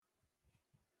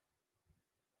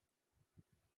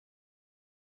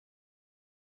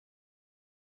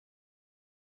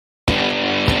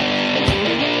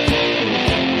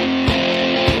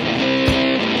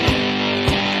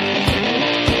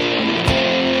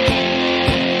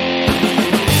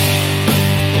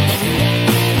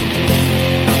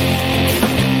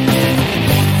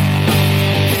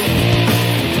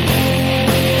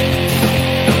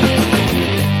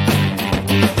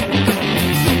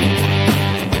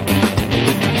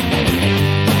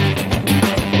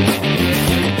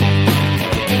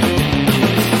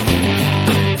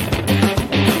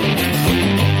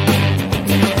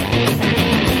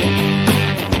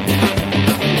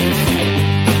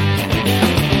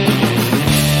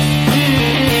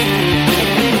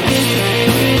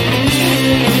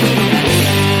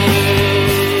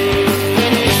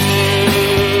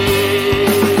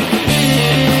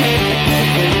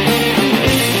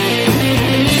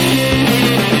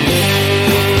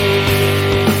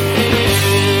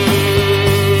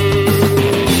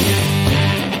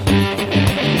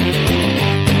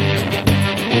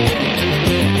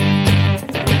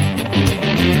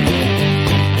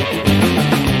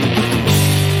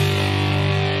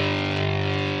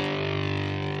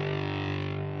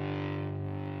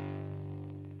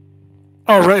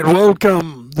All right,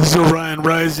 welcome. This is Orion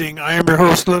Rising. I am your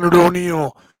host, Leonard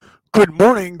O'Neill. Good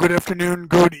morning, good afternoon,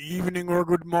 good evening, or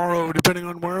good morrow, depending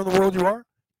on where in the world you are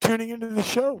tuning into the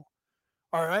show.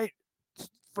 All right, it's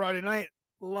Friday night,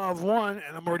 Law of One,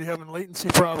 and I'm already having latency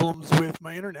problems with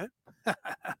my internet.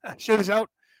 Share this out,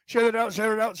 share it out,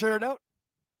 share it out, share it out.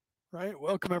 Right,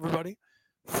 welcome everybody.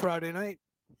 Friday night,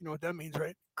 you know what that means,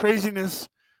 right? Craziness,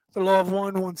 the Law of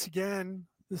One once again.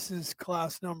 This is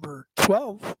class number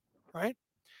 12, right?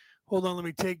 Hold on, let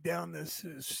me take down this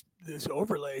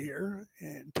overlay here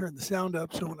and turn the sound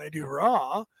up so when I do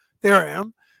raw, there I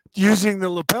am, using the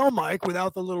lapel mic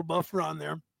without the little buffer on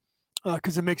there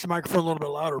because it makes the microphone a little bit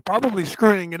louder. Probably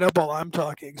screwing it up while I'm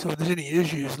talking, so if there's any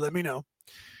issues, let me know.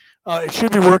 It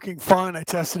should be working fine. I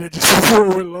tested it just before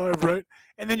we went live, right?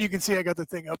 And then you can see I got the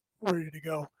thing up ready to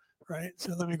go, right?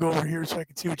 So let me go over here so I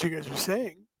can see what you guys are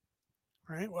saying,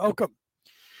 right? Welcome.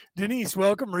 Denise,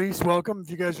 welcome. Reese, welcome.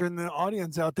 If you guys are in the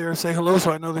audience out there, say hello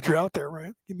so I know that you're out there,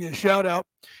 right? Give me a shout out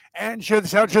and share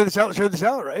this out, share this out, share this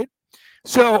out, right?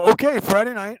 So, okay,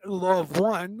 Friday night, Law of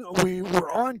One. We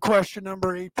were on question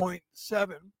number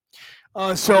 8.7.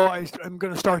 I'm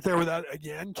going to start there with that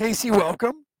again. Casey,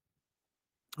 welcome.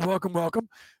 Welcome, welcome.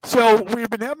 So we've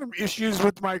been having issues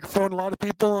with the microphone. A lot of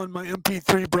people on my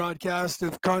MP3 broadcast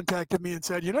have contacted me and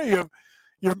said, you have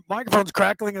your microphone's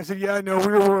crackling. I said, yeah, I know. We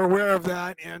were aware of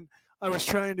that, and I was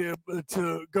trying to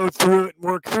go through it and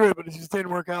work through it, but it just didn't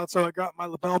work out. So I got my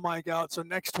lapel mic out. So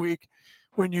next week,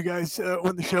 when you guys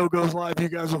when the show goes live, you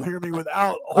guys will hear me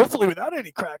hopefully without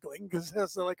any crackling, because it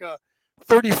has like a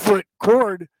 30-foot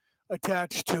cord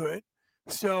attached to it.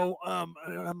 So I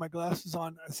don't have my glasses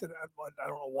on. I said I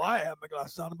don't know why I have my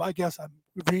glasses on, but I guess I'm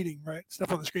reading right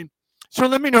stuff on the screen. So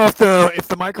let me know if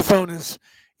the microphone is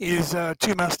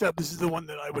too messed up. This is the one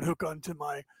that I would hook onto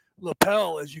my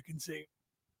lapel, as you can see.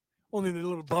 Only the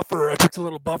little buffer. I took the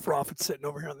little buffer off. It's sitting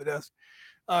over here on the desk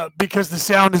because the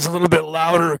sound is a little bit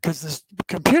louder. Because this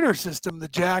computer system, the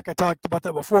jack, I talked about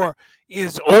that before,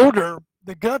 is older.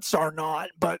 The guts are not,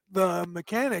 but the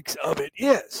mechanics of it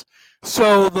is.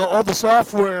 So all the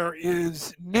software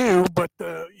is new, but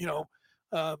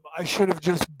I should have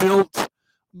just built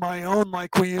my own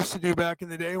like we used to do back in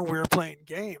the day when we were playing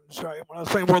games, right? When I was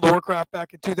playing World of Warcraft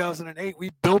back in 2008, we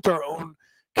built our own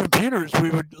computers.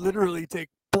 We would literally take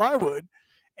plywood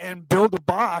and build a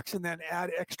box and then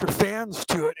add extra fans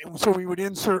to it. And so we would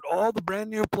insert all the brand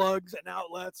new plugs and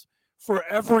outlets for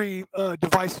every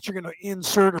device that you're going to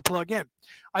insert or plug in.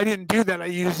 I didn't do that. I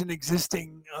used an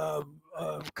existing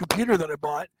computer that I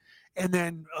bought and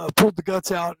then pulled the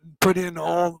guts out and put in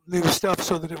all new stuff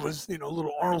so that it was, a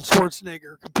little Arnold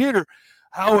Schwarzenegger computer.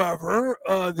 However,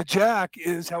 the jack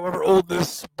is, however old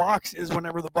this box is,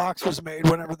 whenever the box was made,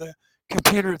 whenever the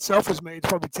computer itself was made, it's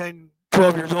probably 10,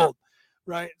 12 years old,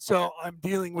 right? So I'm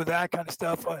dealing with that kind of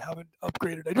stuff. I haven't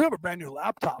upgraded. I do have a brand new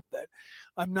laptop that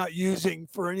I'm not using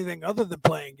for anything other than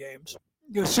playing games.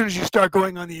 As soon as you start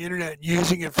going on the internet and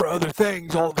using it for other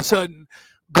things, all of a sudden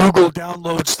Google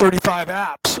downloads 35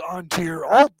 apps onto your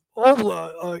all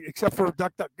except for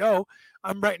DuckDuckGo.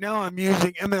 I'm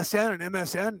using MSN, and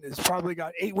MSN has probably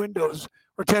got 8 windows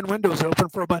or 10 windows open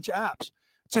for a bunch of apps.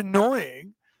 It's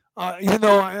annoying, even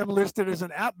though I am listed as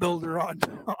an app builder on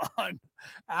on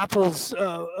Apple's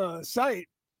site.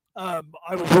 I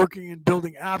was working in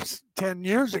building apps 10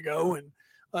 years ago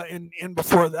and in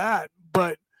before that,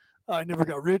 but I never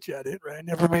got rich at it, right? I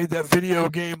never made that video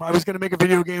game. I was going to make a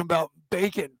video game about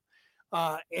bacon,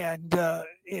 and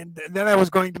then I was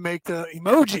going to make the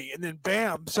emoji, and then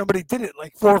bam, somebody did it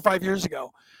like 4 or 5 years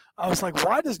ago. I was like,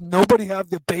 why does nobody have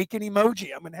the bacon emoji?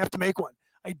 I'm going to have to make one.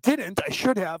 I didn't. I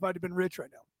should have. I'd have been rich right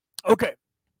now. Okay.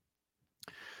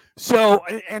 So,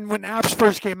 and when apps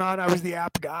first came out, I was the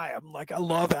app guy. I'm like, I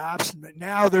love apps. And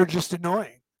now they're just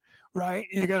annoying, right?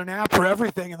 You got an app for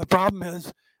everything. And the problem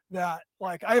is that,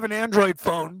 like, I have an Android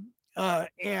phone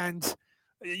and,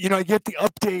 I get the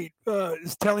update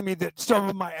is telling me that some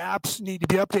of my apps need to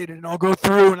be updated. And I'll go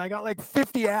through and I got like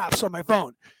 50 apps on my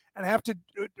phone. And I have to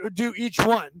do each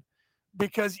one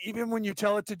because even when you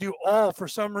tell it to do all, for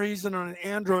some reason on an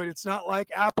Android, it's not like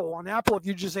Apple. On Apple, if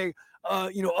you just say,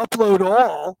 upload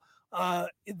all,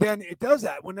 then it does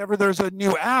that. Whenever there's a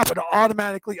new app, it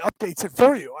automatically updates it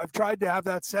for you. I've tried to have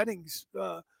that settings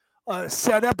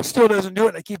set up. It still doesn't do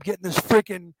it. I keep getting this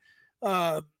freaking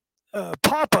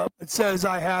pop-up that says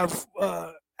I have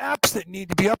apps that need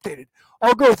to be updated.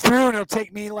 I'll go through and it'll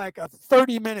take me like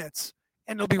 30 minutes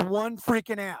and there'll be one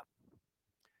freaking app.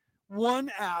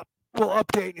 One app will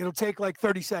update. It'll take like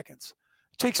 30 seconds.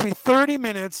 It takes me 30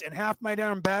 minutes and half my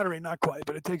damn battery, not quite,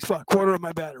 but it takes a quarter of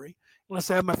my battery,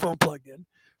 unless I have my phone plugged in.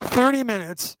 30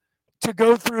 minutes to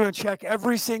go through and check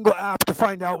every single app to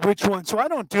find out which one. So I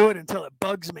don't do it until it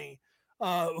bugs me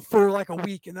for like a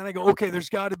week, and then I go, okay, there's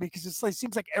got to be, because it's like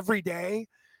seems like every day,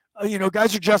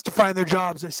 guys are justifying their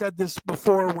jobs. I said this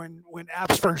before when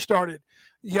apps first started.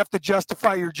 You have to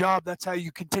justify your job. That's how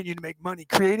you continue to make money.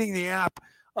 Creating the app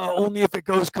only if it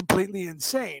goes completely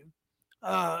insane,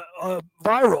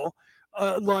 viral.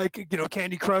 Like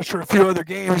Candy Crush or a few other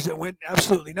games that went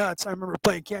absolutely nuts. I remember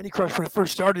playing Candy Crush when it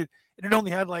first started, and it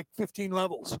only had like 15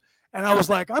 levels, and I was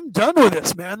like, I'm done with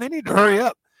this, man. They need to hurry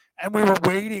up. And we were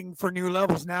waiting for new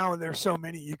levels now, and there's so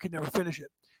many you could never finish it.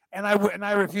 And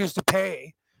I refused to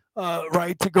pay,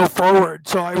 right, to go forward.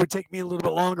 So it would take me a little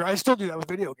bit longer. I still do that with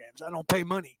video games. I don't pay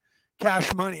money,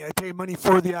 cash money. I pay money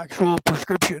for the actual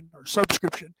prescription or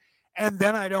subscription, and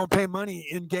then I don't pay money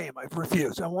in game. I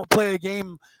refuse. I won't play a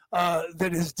game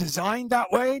that is designed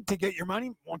that way to get your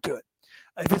money. Won't do it.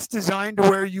 If it's designed to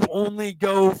where you only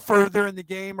go further in the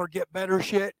game or get better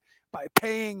shit by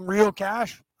paying real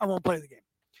cash, I won't play the game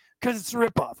because it's a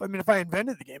ripoff. I mean, if I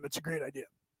invented the game, it's a great idea.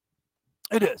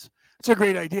 It is. It's a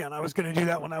great idea, and I was going to do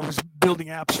that when I was building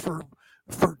apps for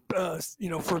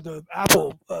the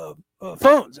Apple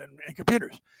phones and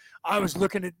computers. I was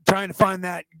looking at trying to find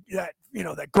that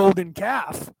golden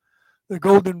calf, the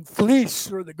golden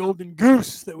fleece, or the golden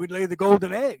goose that would lay the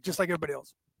golden egg, just like everybody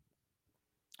else.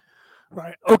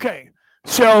 Right. Okay.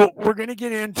 So we're going to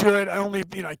get into it.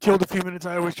 I killed a few minutes.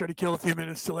 I always try to kill a few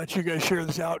minutes to let you guys share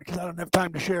this out because I don't have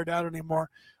time to share it out anymore.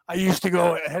 I used to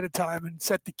go ahead of time and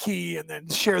set the key and then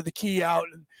share the key out.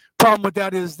 And problem with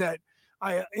that is that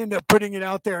I end up putting it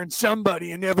out there and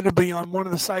somebody inevitably on one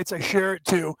of the sites I share it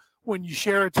to, when you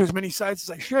share it to as many sites as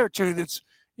I share it to, that's,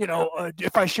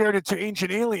 if I shared it to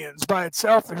Ancient Aliens by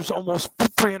itself, there's almost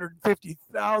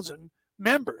 350,000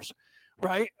 members,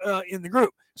 right, in the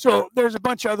group. So there's a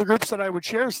bunch of other groups that I would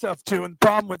share stuff to. And the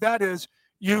problem with that is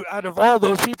out of all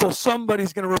those people,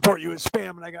 somebody's going to report you as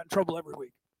spam, and I got in trouble every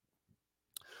week.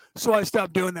 So I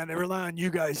stopped doing that. I rely on you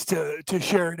guys to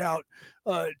share it out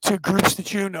to groups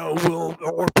that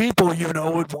or people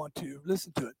would want to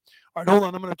listen to it. All right, hold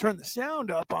on. I'm going to turn the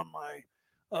sound up on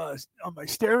my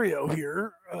stereo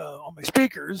here, on my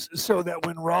speakers, so that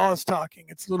when Raw is talking,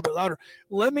 it's a little bit louder.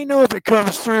 Let me know if it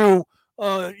comes through,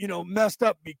 messed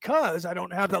up because I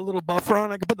don't have that little buffer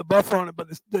on. I can put the buffer on it, but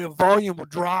the volume will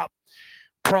drop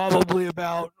probably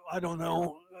about, I don't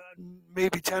know,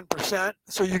 maybe 10%.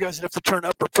 So you guys have to turn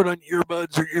up or put on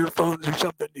earbuds or earphones or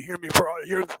something to hear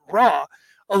Raw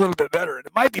a little bit better. And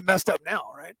it might be messed up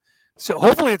now, right? So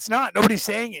hopefully it's not. Nobody's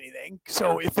saying anything.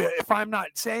 So if I'm not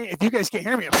saying, if you guys can't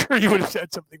hear me, I'm sure you would have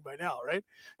said something by now, right?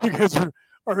 You guys are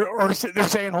they're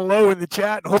saying hello in the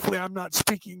chat, and hopefully I'm not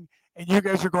speaking, and you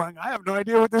guys are going, I have no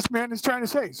idea what this man is trying to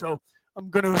say. So I'm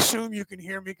going to assume you can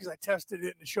hear me because I tested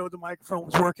it and it showed the microphone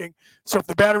was working. So if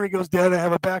the battery goes dead, I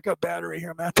have a backup battery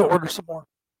here. I'm going to have to order some more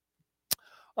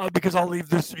because I'll leave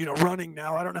this, running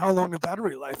now. I don't know how long the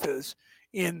battery life is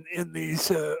in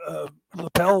these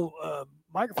lapel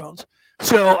microphones.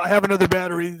 So I have another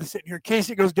battery sitting here in case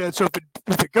it goes dead. So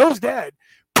if it goes dead,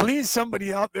 please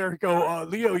somebody out there go,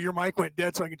 Leo, your mic went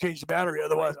dead so I can change the battery.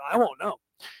 Otherwise, I won't know.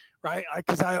 Right,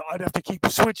 because I'd have to keep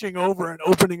switching over and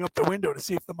opening up the window to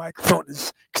see if the microphone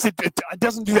is, because it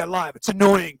doesn't do that live. It's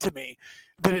annoying to me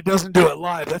that it doesn't do it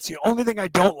live. That's the only thing I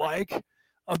don't like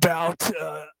about.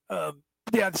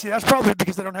 See, that's probably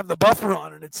because I don't have the buffer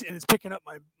on and it's picking up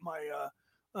my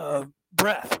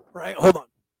breath. Right, hold on.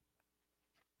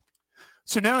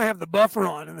 So now I have the buffer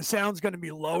on and the sound's going to be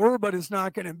lower, but it's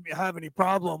not going to have any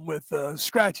problem with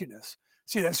scratchiness.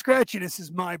 See, that scratchiness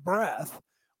is my breath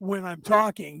when I'm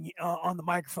talking on the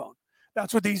microphone.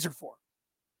 That's what these are for. I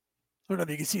don't know if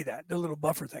you can see that, the little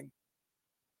buffer thing.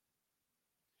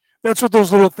 That's what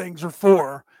those little things are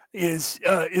for, is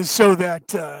so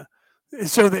that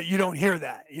you don't hear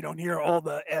that. You don't hear all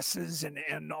the S's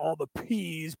and all the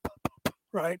P's,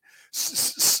 right?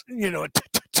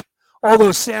 All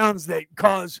those sounds that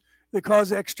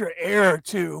cause extra air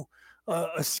to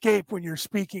escape when you're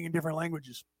speaking in different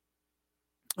languages.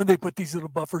 And they put these little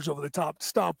buffers over the top to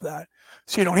stop that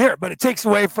so you don't hear it. But it takes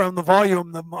away from the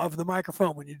volume of the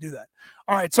microphone when you do that.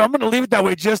 All right, so I'm going to leave it that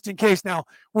way just in case. Now,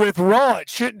 with Raw, it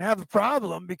shouldn't have a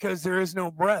problem because there is no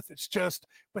breath. It's just,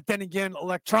 but then again,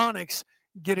 electronics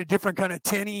get a different kind of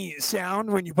tinny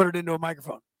sound when you put it into a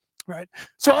microphone, right?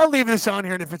 So I'll leave this on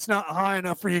here, and if it's not high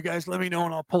enough for you guys, let me know,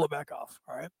 and I'll pull it back off,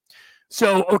 all right?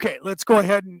 So, okay, let's go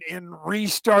ahead and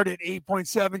restart at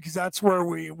 8.7 because that's where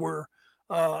we were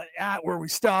at, where we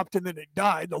stopped, and then it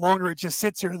died. The longer it just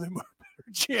sits here, the more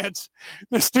chance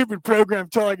the stupid program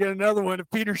till I get another one. If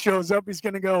Peter shows up, he's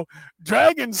going to go,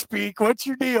 Dragon Speak, what's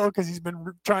your deal? Because he's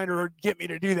been trying to get me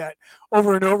to do that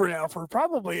over and over now for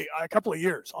probably a couple of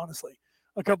years, honestly.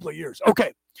 A couple of years.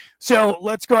 Okay, so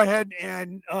let's go ahead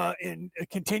and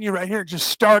continue right here. Just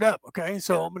start up, okay?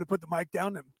 So I'm going to put the mic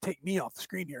down and take me off the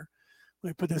screen here.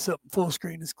 Let me put this up full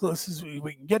screen as close as we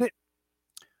can get it.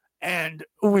 And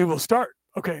we will start.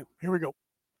 Okay, here we go.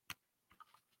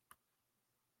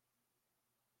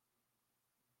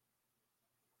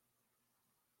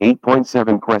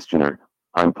 Questioner.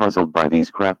 I'm puzzled by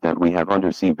these craft that we have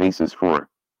undersea bases for.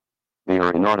 They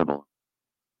are inaudible.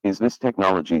 Is this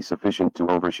technology sufficient to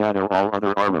overshadow all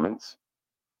other armaments?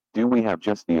 Do we have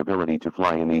just the ability to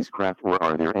fly in these craft, or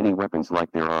are there any weapons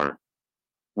like there are?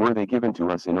 Were they given to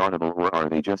us inaudible, or are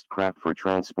they just craft for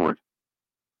transport?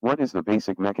 What is the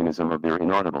basic mechanism of their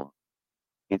inaudible?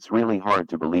 It's really hard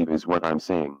to believe is what I'm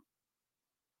saying.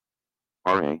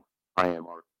 R.A. I am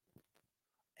R.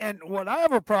 And what I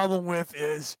have a problem with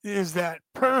is that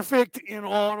perfect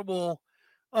inaudible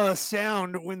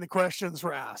sound when the questions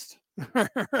were asked.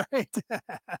 Right?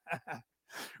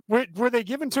 Were they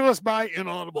given to us by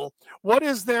inaudible? What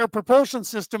is their propulsion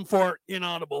system for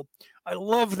inaudible? I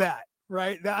love that.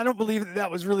 Right? I don't believe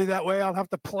that was really that way. I'll have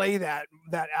to play that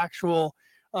actual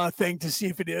thing to see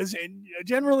if it is, and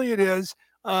generally it is.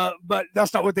 But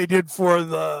that's not what they did for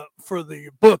the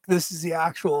book. This is the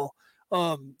actual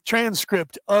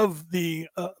transcript of the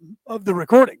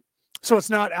recording, so it's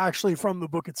not actually from the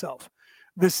book itself.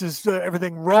 This is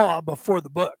everything raw before the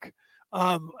book.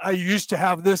 I used to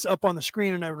have this up on the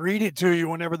screen and I would read it to you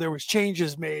whenever there was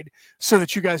changes made so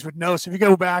that you guys would know. So if you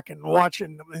go back and watch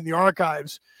in the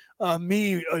archives,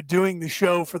 me doing the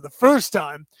show for the first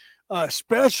time,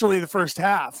 especially the first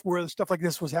half where stuff like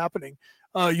this was happening,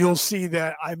 you'll see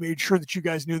that I made sure that you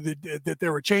guys knew that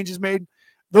there were changes made.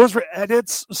 Those were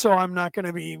edits, so I'm not going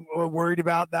to be worried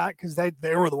about that because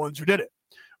they were the ones who did it,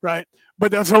 right?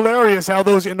 But that's hilarious how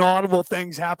those inaudible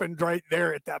things happened right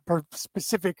there at that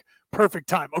specific perfect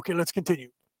time. Okay, let's continue.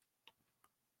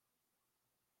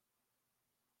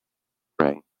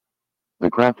 Right.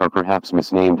 The craft are perhaps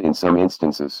misnamed in some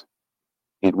instances.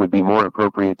 It would be more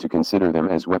appropriate to consider them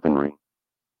as weaponry.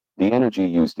 The energy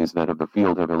used is that of the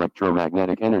field of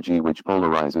electromagnetic energy which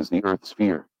polarizes the Earth's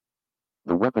sphere.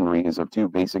 The weaponry is of two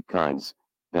basic kinds,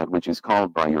 that which is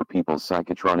called by your people's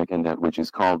psychotronic and that which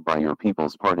is called by your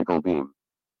people's particle beam.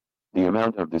 The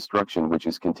amount of destruction which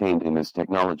is contained in this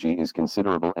technology is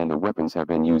considerable, and the weapons have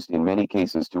been used in many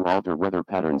cases to alter weather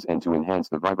patterns and to enhance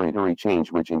the vibratory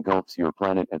change which engulfs your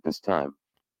planet at this time.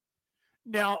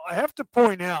 Now, I have to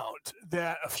point out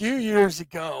that a few years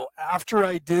ago, after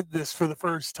I did this for the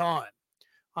first time,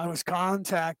 I was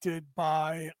contacted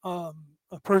by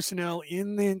personnel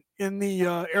in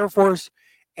the Air Force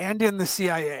and in the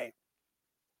CIA,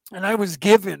 and I was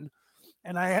given,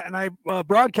 and I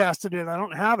broadcasted it. I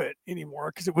don't have it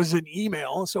anymore because it was an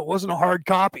email, so it wasn't a hard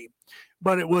copy,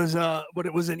 but it was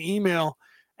an email,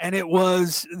 and it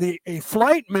was a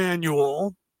flight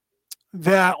manual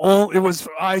that it was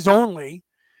for eyes only.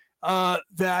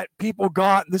 That people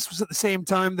got. This was at the same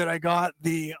time that I got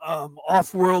the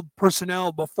off-world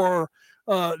personnel before.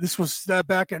 This was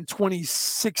back in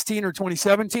 2016 or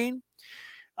 2017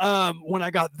 when I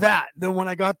got that. Then when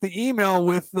I got the email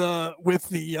with the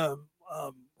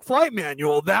flight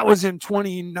manual, that was in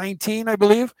 2019, I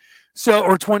believe. So,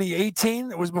 or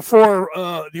 2018. It was before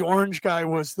the orange guy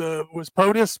was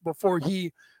POTUS, before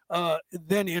he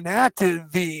then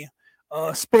enacted the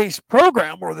space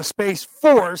program or the Space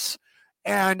Force,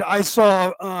 and I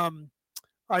saw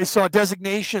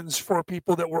designations for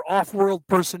people that were off-world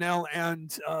personnel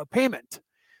and payment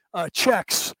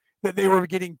checks that they were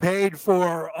getting paid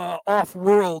for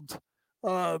off-world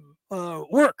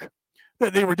work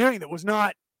that they were doing that was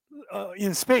not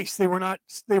in space. They were not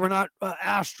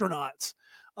astronauts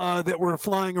that were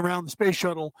flying around the space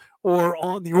shuttle or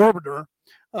on the orbiter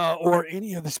or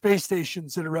any of the space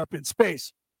stations that are up in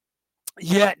space.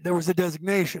 Yet there was a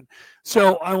designation.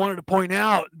 So I wanted to point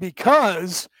out,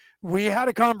 because we had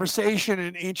a conversation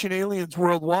in Ancient Aliens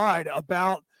Worldwide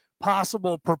about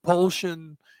possible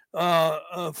propulsion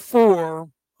for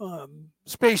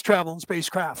space travel and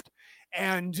spacecraft.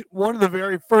 And one of the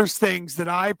very first things that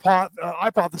I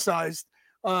hypothesized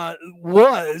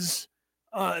was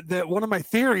that one of my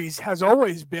theories has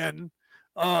always been,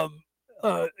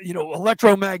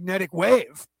 electromagnetic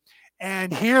wave.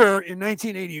 And here in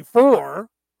 1984,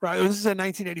 right, this is in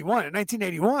 1981. In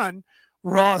 1981,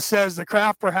 Ross says the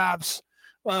craft perhaps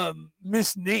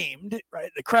misnamed, right,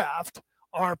 the craft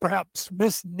are perhaps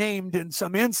misnamed in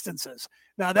some instances.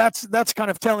 Now that's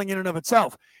kind of telling in and of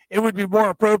itself. It would be more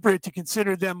appropriate to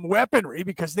consider them weaponry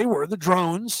because they were the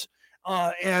drones.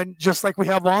 And just like we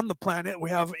have on the planet, we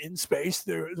have in space,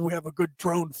 we have a good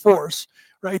drone force,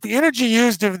 right? The energy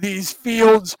used of these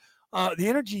fields, the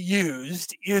energy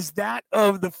used is that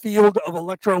of the field of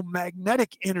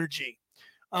electromagnetic energy,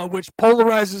 which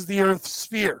polarizes the Earth's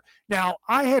sphere. Now,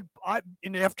 and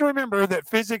you have to remember that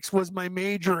physics was my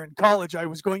major in college. I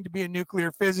was going to be a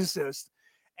nuclear physicist.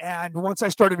 And once I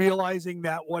started realizing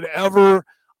that whatever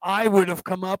I would have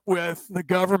come up with, the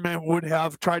government would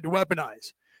have tried to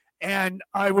weaponize. And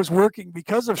I was working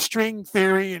because of string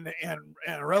theory and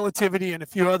relativity and a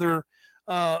few other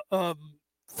uh, um,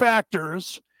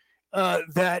 factors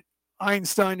that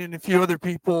Einstein and a few other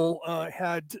people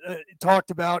had talked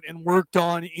about and worked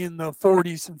on in the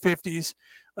 40s and 50s,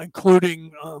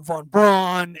 including von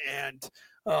Braun and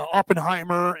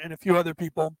Oppenheimer and a few other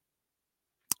people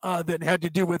that had to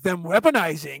do with them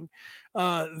weaponizing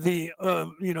the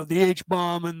H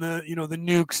bomb and the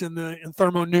nukes and the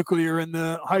thermonuclear and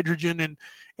the hydrogen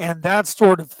and that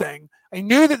sort of thing. I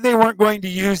knew that they weren't going to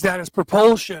use that as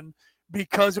propulsion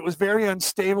because it was very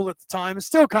unstable at the time. It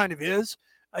still kind of is,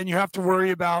 and you have to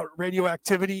worry about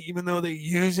radioactivity, even though they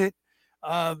use it.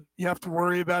 You have to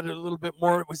worry about it a little bit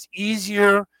more. It was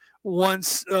easier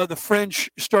once the French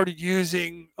started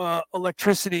using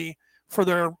electricity for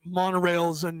their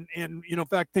monorails and in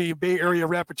fact the Bay Area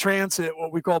Rapid Transit,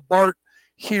 what we call BART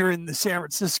here in the San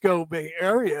Francisco Bay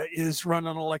Area, is run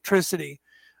on electricity.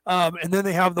 And then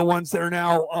they have the ones that are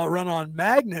now run on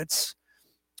magnets,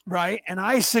 right? And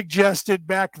I suggested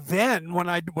back then, when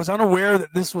I was unaware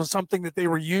that this was something that they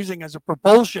were using as a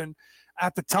propulsion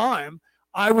at the time,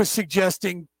 I was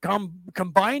suggesting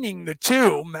combining the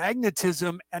two,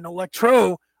 magnetism and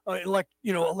electricity,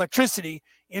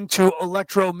 into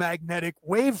electromagnetic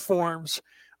waveforms,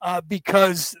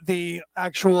 because the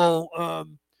actual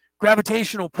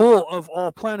gravitational pull of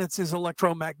all planets is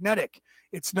electromagnetic.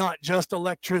 It's not just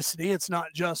electricity. It's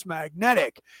not just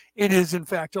magnetic. It is, in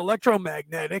fact,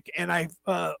 electromagnetic. And I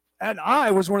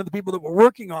was one of the people that were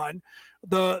working on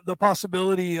the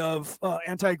possibility of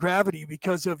anti-gravity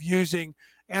because of using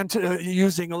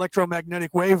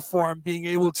electromagnetic waveform, being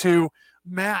able to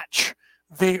match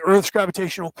the Earth's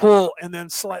gravitational pull and then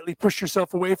slightly push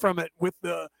yourself away from it with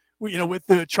the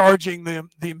charging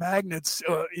the magnets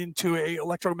into a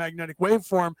electromagnetic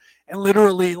waveform, and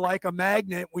literally like a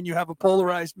magnet, when you have a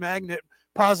polarized magnet,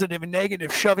 positive and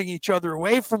negative shoving each other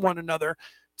away from one another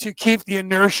to keep the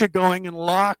inertia going and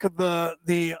lock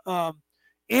the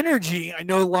energy. I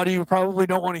know a lot of you probably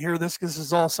don't want to hear this because this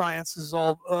is all science, this is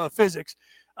all physics.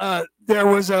 There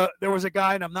was a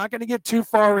guy, and I'm not going to get too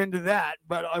far into that,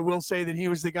 but I will say that he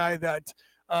was the guy that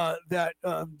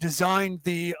designed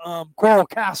the Coral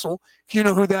Castle. If you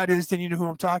know who that is, then you know who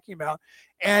I'm talking about.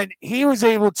 And he was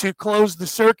able to close the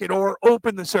circuit or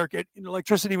open the circuit. In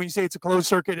electricity, when you say it's a closed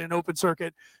circuit and open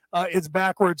circuit, it's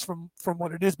backwards from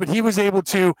what it is. But he was able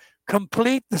to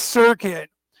complete the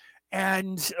circuit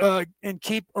and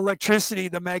keep electricity,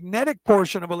 the magnetic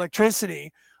portion of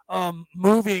electricity,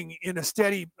 moving in a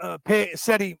steady,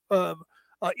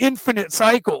 infinite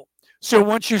cycle. So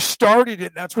once you started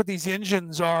it, that's what these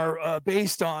engines are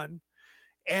based on.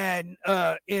 And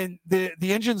in the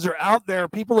engines are out there.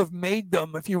 People have made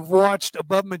them. If you've watched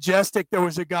Above Majestic, there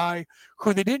was a guy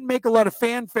who they didn't make a lot of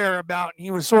fanfare about, and he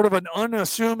was sort of an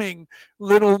unassuming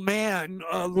little man,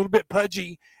 a little bit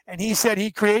pudgy. And he said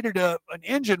he created an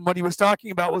engine. What he was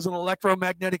talking about was an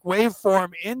electromagnetic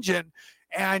waveform engine.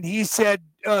 And he said,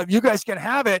 you guys can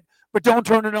have it, but don't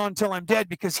turn it on until I'm dead,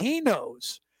 because he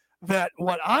knows that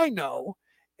what I know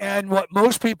and what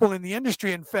most people in the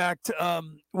industry, in fact,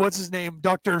 what's his name,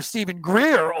 Dr. Stephen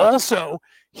Greer, also,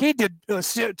 he did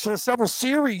several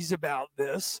series about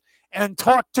this and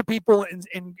talked to people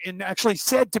and actually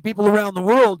said to people around the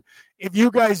world, if you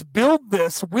guys build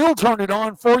this, we'll turn it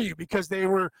on for you, because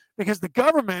the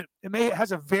government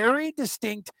has a very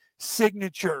distinct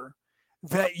signature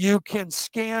that you can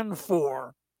scan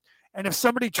for. And if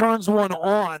somebody turns one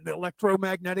on, the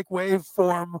electromagnetic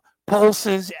waveform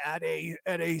pulses at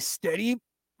a steady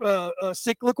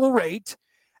cyclical rate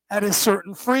at a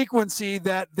certain frequency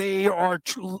that they are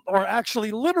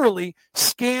actually literally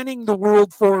scanning the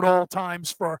world for at all times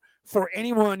for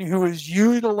anyone who is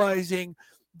utilizing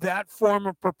that form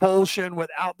of propulsion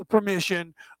without the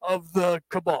permission of the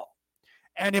cabal.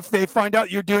 And if they find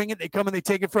out you're doing it, they come and they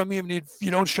take it from you, and if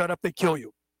you don't shut up, they kill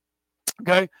you.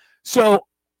 Okay, so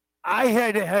I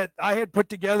had put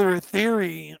together a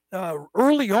theory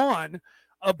early on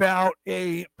about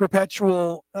a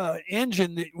perpetual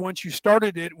engine that once you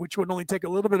started it, which would only take a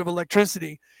little bit of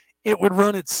electricity, it would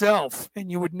run itself,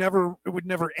 and it would never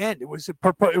end. It was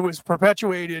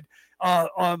perpetuated.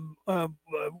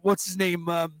 What's his name?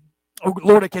 Oh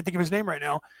Lord, I can't think of his name right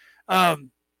now. Um,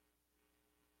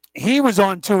 he was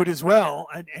on to it as well.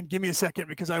 And give me a second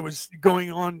because I was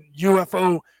going on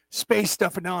UFO space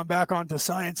stuff, and now I'm back onto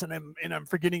science, and I'm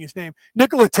forgetting his name.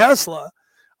 Nikola Tesla.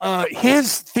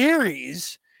 His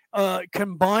theories,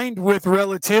 combined with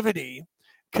relativity,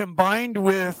 combined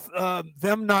with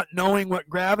them not knowing what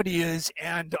gravity is,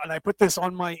 and I put this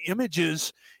on my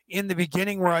images in the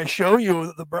beginning where I show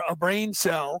you a brain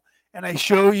cell, and I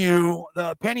show you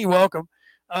the Penny. Welcome.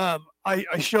 I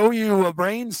show you a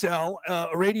brain cell,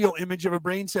 a radial image of a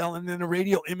brain cell, and then a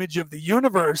radial image of the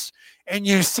universe, and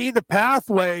you see the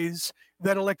pathways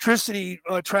that electricity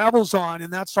travels on,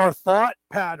 and that's our thought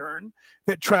pattern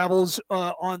that travels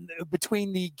on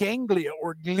between the ganglia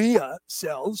or glia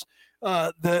cells.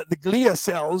 The glia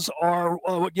cells are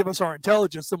what give us our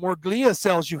intelligence. The more glia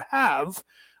cells you have,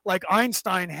 like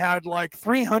Einstein had like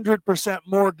 300%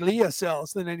 more glia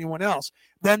cells than anyone else.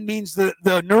 That means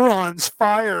the neurons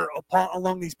fire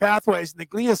along these pathways, and the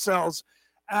glia cells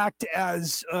act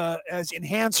as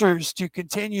enhancers to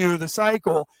continue the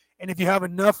cycle. And if you have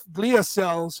enough glia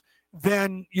cells,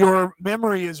 then your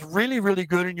memory is really, really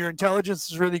good, and your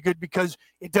intelligence is really good because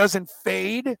it doesn't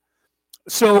fade.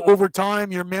 So over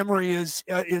time, your memory is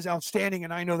outstanding.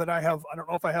 And I know that I don't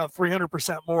know if I have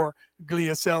 300% more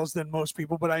glia cells than most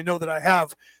people, but I know that I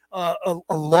have a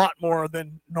lot more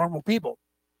than normal people.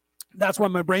 That's why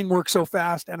my brain works so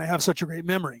fast, and I have such a great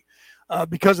memory.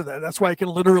 Because of that. That's why I can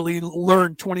literally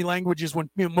learn 20 languages when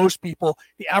most people,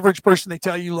 the average person, they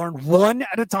tell you learn one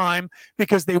at a time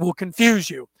because they will confuse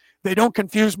you. They don't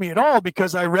confuse me at all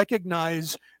because I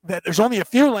recognize that there's only a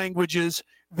few languages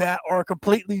that are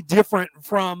completely different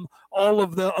from all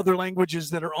of the other languages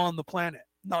that are on the planet.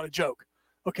 Not a joke.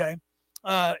 Okay.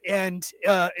 And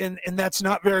that's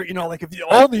not very, like if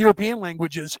all the European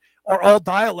languages are all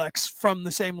dialects from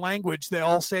the same language, they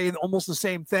all say almost the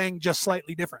same thing, just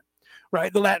slightly different,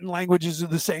 right? The Latin languages are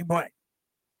the same way,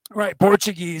 right?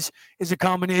 Portuguese is a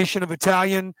combination of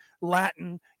Italian,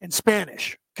 Latin, and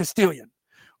Spanish, Castilian,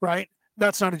 right?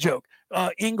 That's not a joke.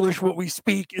 English, what we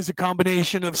speak, is a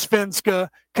combination of Svenska,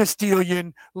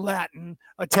 Castilian, Latin,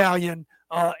 Italian,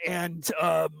 and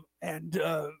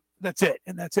that's it.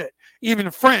 And that's it.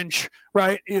 Even French,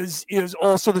 right, is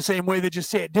also the same way. They just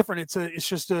say it different. It's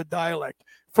just a dialect.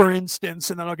 For instance,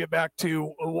 and then I'll get back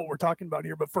to what we're talking about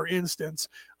here. But for instance,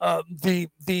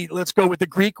 let's go with the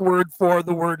Greek word for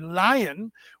the word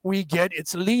lion. We get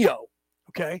it's Leo.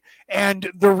 Okay, and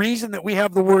the reason that we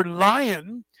have the word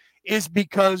lion is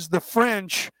because the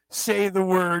French say the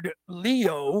word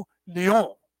Leo,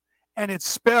 Lion, and it's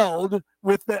spelled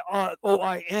with the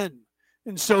O-I-N.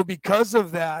 And so because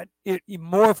of that, it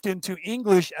morphed into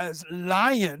English as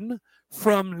lion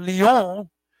from Lyon,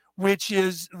 which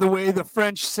is the way the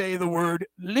French say the word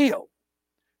Leo.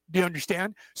 Do you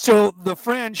understand? So the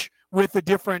French, with a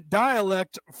different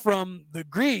dialect from the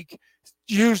Greek,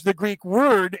 use the Greek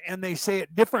word and they say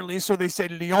it differently. So they say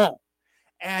Lyon.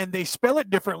 And they spell it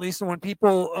differently. So when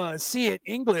people see it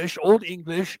English, Old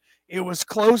English, it was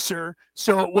closer.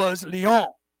 So it was Lyon,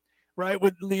 right?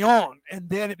 With Lyon. And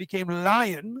then it became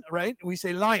lion, right? We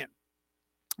say lion,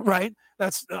 right?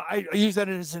 That's I use that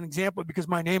as an example because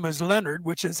my name is Leonard,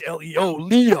 which is Leo,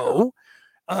 Leo.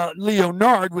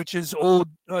 Leonard, which is old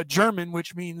German,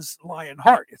 which means lion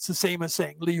heart. It's the same as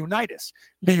saying Leonidas.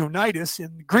 Leonidas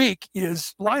in Greek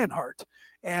is Lionheart.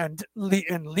 And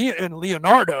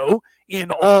Leonardo in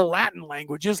all Latin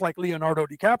languages, like Leonardo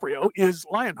DiCaprio, is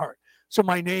Lionheart. So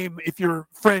my name, if you're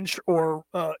French or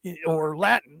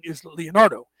Latin, is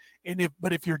Leonardo.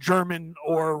 But if you're German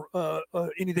or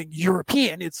anything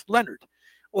European, it's Leonard.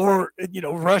 Or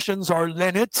Russians are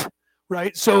Leonid,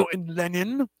 right? So in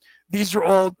Lenin, these are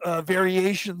all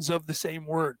variations of the same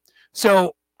word.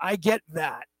 So I get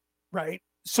that, right?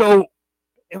 So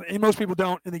and most people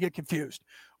don't, and they get confused.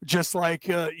 Just like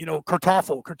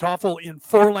kartoffel. Kartoffel in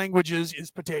 4 languages is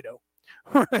potato,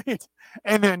 right?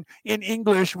 And then in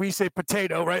English we say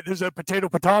potato, right? There's a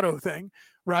potato thing,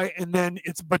 right? And then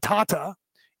it's batata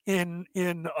in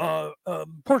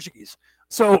Portuguese.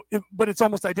 So, but it's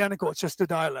almost identical. It's just a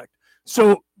dialect.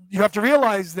 So you have to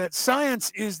realize that science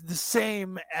is the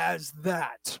same as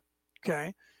that.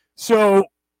 Okay, so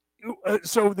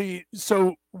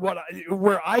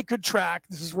where I could track,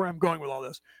 this is where I'm going with all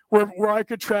this, where I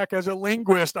could track as a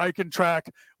linguist, I can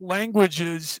track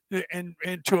languages and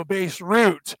to a base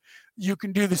root. You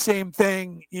can do the same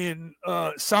thing in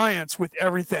science with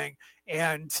everything.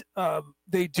 And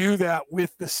they do that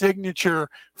with the signature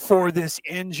for this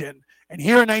engine. And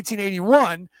here in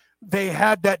 1981, they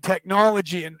had that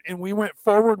technology, and we went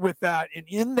forward with that. And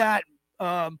in that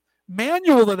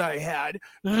manual that I had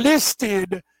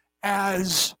listed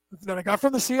as that I got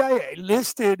from the CIA,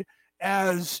 listed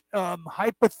as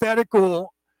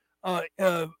hypothetical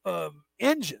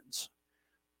engines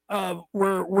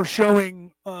were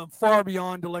showing far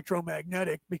beyond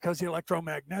electromagnetic, because the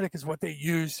electromagnetic is what they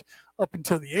used up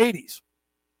until the 80s.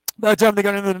 By the time they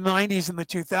got into the 90s and the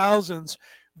 2000s,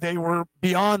 they were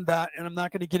beyond that, and I'm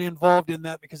not going to get involved in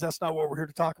that because that's not what we're here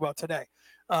to talk about today.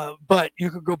 But you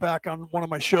could go back on one of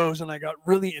my shows, and I got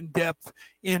really in depth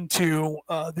into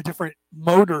the different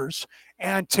motors.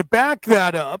 And to back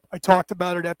that up, I talked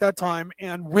about it at that time,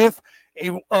 and with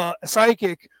a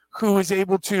psychic who is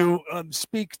able to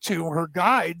speak to her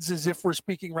guides as if we're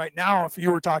speaking right now, if you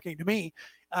were talking to me,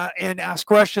 and ask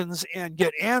questions and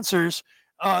get answers.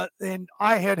 And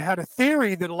I had a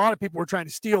theory that a lot of people were trying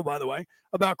to steal, by the way,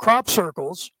 about crop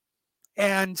circles.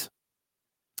 And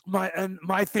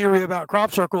my theory about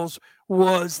crop circles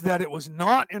was that it was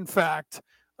not, in fact,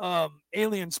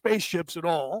 alien spaceships at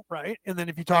all, right? And then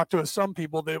if you talk to some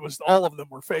people, it was all of them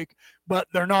were fake, but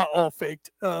they're not all faked.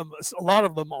 A lot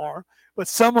of them are, but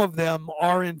some of them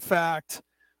are, in fact,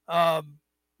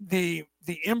 the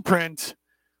imprint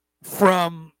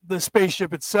from the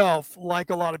spaceship itself, like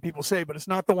a lot of people say, but it's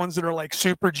not the ones that are like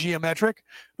super geometric.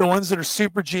 The ones that are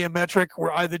super geometric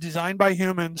were either designed by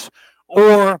humans,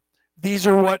 or these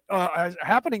are what is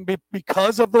happening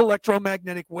because of the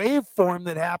electromagnetic waveform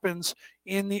that happens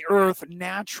in the Earth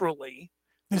naturally.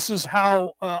 This is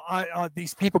how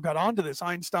these people got onto this.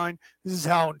 Einstein, this is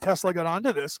how Tesla got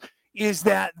onto this, is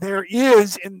that there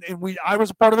is, and I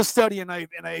was a part of a study, and I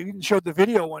even showed the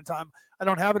video one time. I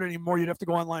don't have it anymore. You'd have to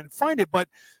go online and find it. But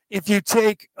if you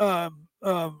take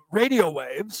radio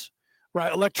waves,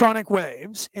 right, electronic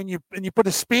waves, and you put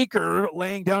a speaker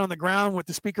laying down on the ground with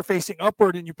the speaker facing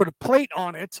upward, and you put a plate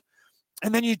on it,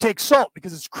 and then you take salt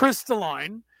because it's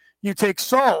crystalline. You take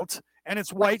salt, and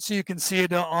it's white, so you can see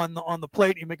it on the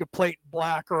plate. You make a plate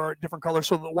black or a different color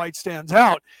so the white stands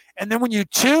out. And then when you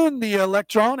tune the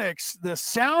electronics, the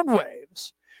sound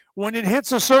waves, when it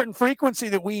hits a certain frequency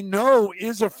that we know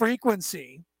is a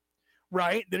frequency,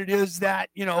 right, that it is that,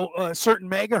 a certain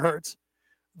megahertz,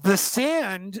 the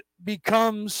sand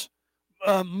becomes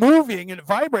moving, and it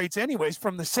vibrates anyways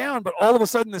from the sound, but all of a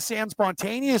sudden the sand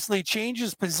spontaneously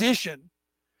changes position,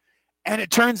 and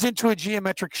it turns into a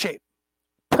geometric shape.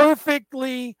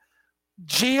 Perfectly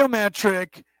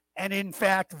geometric, and in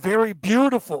fact very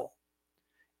beautiful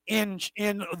in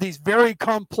these very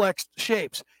complex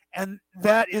shapes. And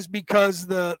that is because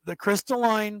the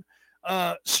crystalline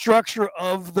structure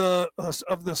of the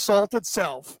salt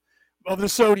itself, of the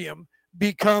sodium,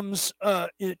 becomes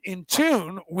in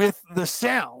tune with the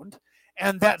sound,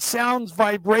 and that sound's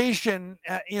vibration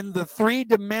in the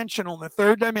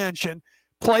third dimension,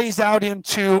 plays out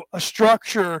into a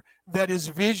structure that is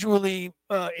visually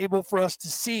able for us to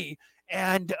see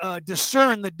and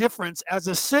discern the difference as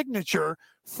a signature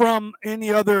from any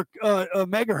other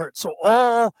megahertz. So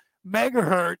all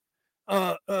megahertz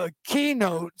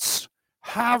keynotes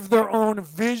have their own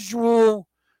visual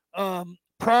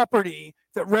property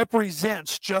that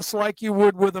represents, just like you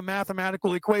would with a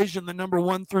mathematical equation, the number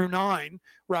 1 through 9,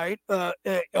 right?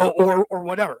 Or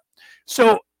whatever.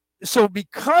 So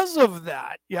because of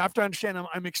that, you have to understand,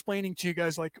 I'm explaining to you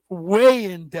guys like way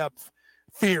in depth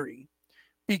theory.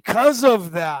 Because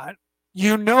of that,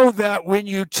 you know that when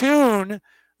you tune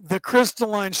the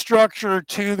crystalline structure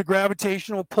to the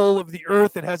gravitational pull of the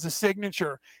Earth, it has a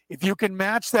signature. If you can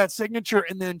match that signature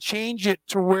and then change it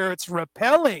to where it's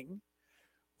repelling,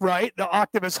 right, the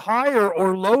octave is higher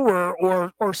or lower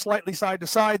or slightly side to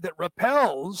side, that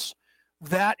repels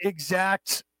that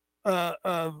exact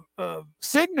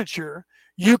signature,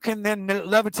 you can then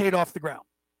levitate off the ground.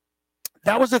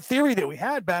 That was a theory that we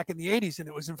had back in the 80s, and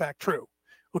it was in fact true.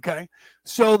 Okay,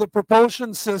 so the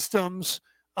propulsion systems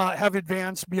have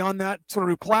advanced beyond that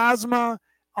through plasma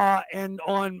and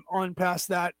on past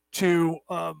that to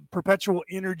perpetual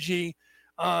energy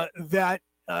that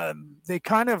they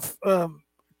kind of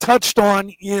touched on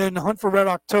in Hunt for Red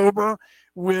October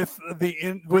with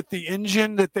the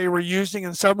engine that they were using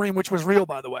in the submarine, which was real,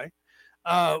 by the way,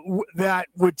 that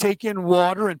would take in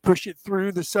water and push it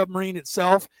through the submarine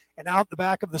itself and out the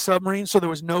back of the submarine. So there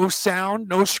was no sound,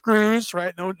 no screws,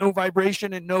 right? No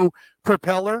vibration and no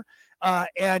propeller.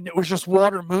 And it was just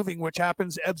water moving, which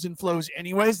happens, ebbs and flows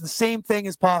anyways. The same thing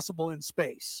is possible in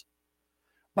space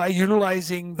by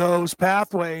utilizing those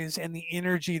pathways and the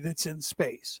energy that's in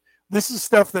space. This is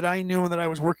stuff that I knew and that I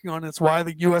was working on. It's why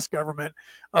the U.S. government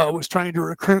was trying to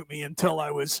recruit me until I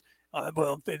was,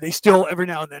 well, they still every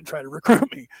now and then try to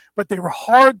recruit me, but they were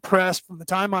hard pressed from the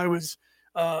time I was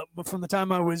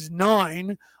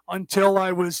 9 until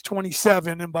I was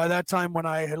 27. And by that time, when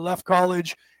I had left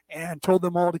college and told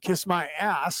them all to kiss my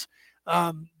ass,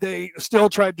 they still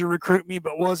tried to recruit me,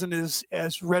 but wasn't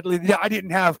as readily. I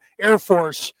didn't have Air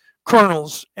Force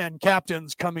colonels and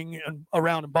captains coming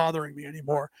around and bothering me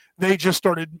anymore. They just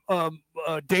started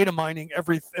data mining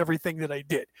everything that I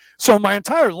did. So my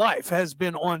entire life has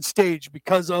been on stage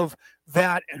because of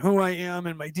that and who I am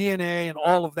and my DNA and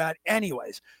all of that.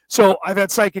 Anyways, so I've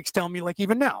had psychics tell me, like,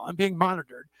 even now, I'm being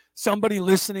monitored. Somebody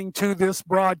listening to this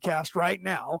broadcast right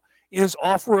now is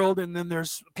off-world, and then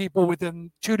there's people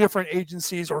within 2 different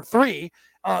agencies or 3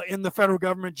 in the federal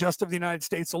government just of the United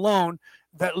States alone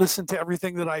that listen to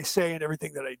everything that I say and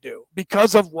everything that I do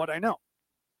because of what I know.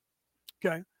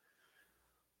 Okay.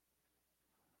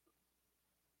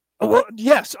 Well,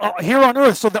 yes, here on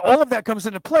Earth. So that all of that comes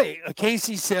into play.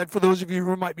 Casey said, for those of you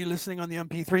who might be listening on the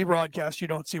MP3 broadcast, you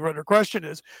don't see what her question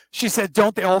is. She said,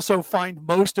 don't they also find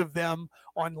most of them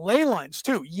on ley lines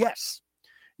too? Yes.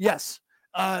 Yes.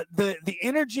 The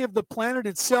energy of the planet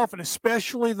itself, and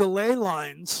especially the ley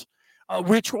lines,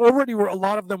 which already were, a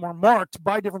lot of them were marked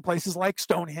by different places like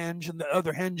Stonehenge and the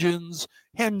other henges,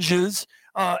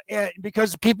 and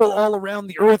because people all around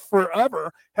the earth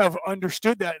forever have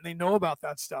understood that and they know about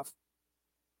that stuff.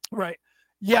 Right.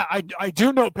 Yeah, I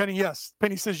do know, Penny. Yes.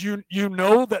 Penny says, you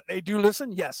know that they do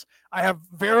listen. Yes. I have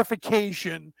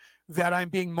verification that I'm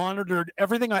being monitored.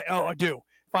 Everything I do.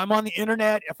 If I'm on the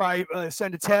internet, if I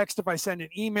send a text, if I send an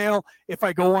email, if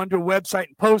I go onto a website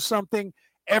and post something,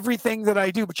 everything that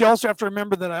I do. But you also have to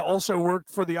remember that I also worked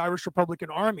for the Irish Republican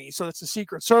Army. So that's the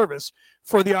Secret Service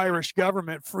for the Irish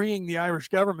government, freeing the Irish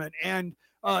government. And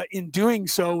in doing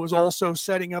so was also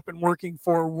setting up and working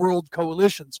for world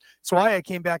coalitions. It's why I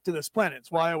came back to this planet.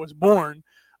 It's why I was born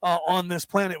on this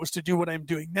planet, was to do what I'm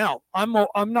doing now. I'm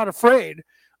not afraid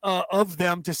of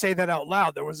them to say that out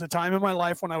loud. There was a time in my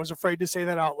life when I was afraid to say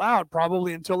that out loud,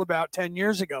 probably until about 10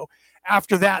 years ago.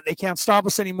 After that, they can't stop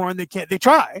us anymore, and they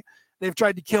try. They've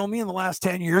tried to kill me in the last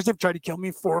 10 years. They've tried to kill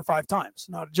me 4 or 5 times.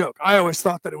 Not a joke. I always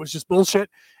thought that it was just bullshit.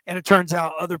 And it turns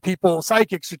out other people,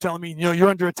 psychics, are telling me, you're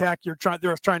under attack. They're trying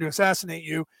to assassinate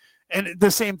you. And the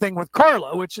same thing with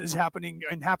Carla, which is happening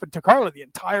and happened to Carla the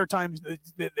entire time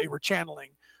that they were channeling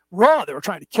Ra. They were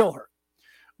trying to kill her.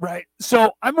 Right.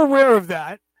 So I'm aware of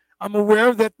that. I'm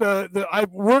aware that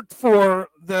I've worked for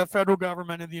the federal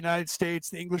government in the United States,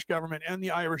 the English government, and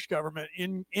the Irish government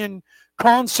in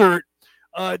concert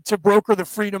to broker the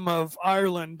freedom of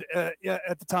Ireland.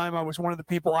 At the time, I was one of the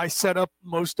people. I set up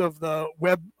most of the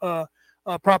web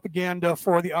propaganda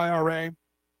for the IRA,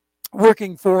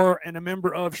 working for and a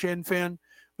member of Sinn Féin,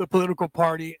 the political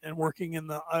party, and working in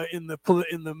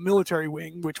the military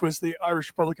wing, which was the Irish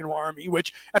Republican Army,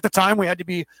 which at the time we had to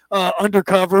be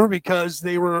undercover because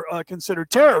they were considered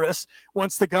terrorists.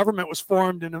 Once the government was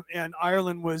formed and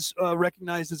Ireland was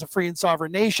recognized as a free and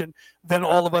sovereign nation, then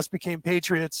all of us became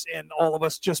patriots, and all of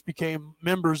us just became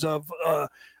members of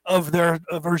their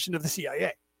version of the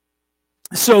CIA.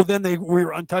 So then we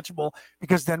were untouchable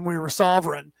because then we were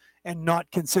sovereign and not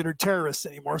considered terrorists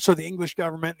anymore. So the English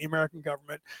government, the American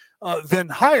government, then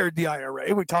hired the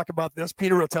IRA. We talk about this.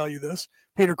 Peter will tell you this.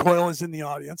 Peter Coyle is in the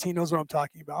audience. He knows what I'm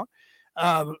talking about.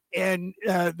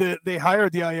 They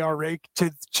hired the IRA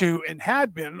to and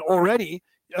had been already.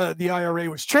 The IRA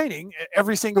was training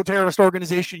every single terrorist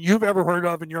organization you've ever heard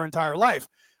of in your entire life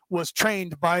was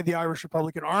trained by the Irish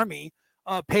Republican Army,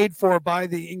 paid for by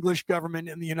the English government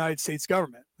and the United States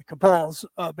government, the cabals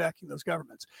backing those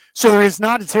governments. So there is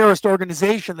not a terrorist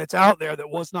organization that's out there that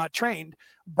was not trained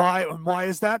by, and why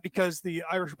is that? Because the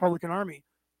Irish Republican Army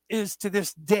is to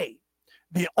this day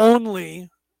the only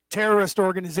terrorist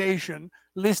organization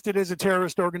listed as a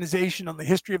terrorist organization on the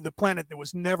history of the planet that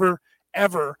was never,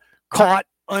 ever caught,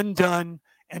 undone,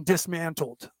 and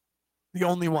dismantled. The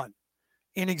only one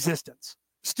in existence.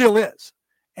 Still is.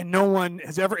 And no one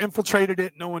has ever infiltrated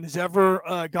it. No one has ever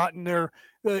gotten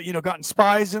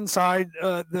spies inside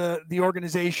the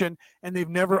organization, and they've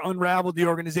never unraveled the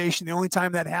organization. The only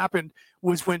time that happened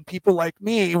was when people like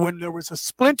me, when there was a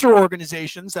splinter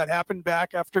organizations that happened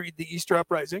back after the Easter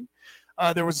Uprising.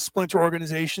 There was splinter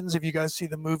organizations. If you guys see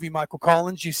the movie Michael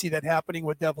Collins, you see that happening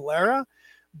with De Valera.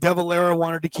 De Valera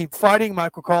wanted to keep fighting.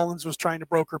 Michael Collins was trying to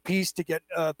broker peace to get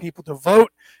people to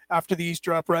vote after the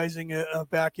Easter Uprising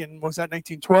back in, was that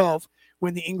 1912,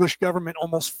 when the English government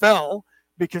almost fell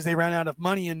because they ran out of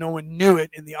money and no one knew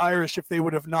it. And the Irish, if they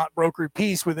would have not brokered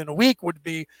peace within a week, would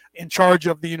be in charge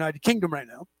of the United Kingdom right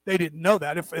now. They didn't know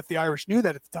that. If the Irish knew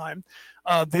that at the time,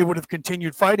 they would have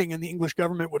continued fighting and the English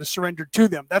government would have surrendered to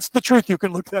them. That's the truth. You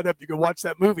can look that up. You can watch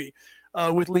that movie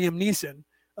with Liam Neeson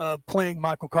playing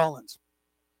Michael Collins.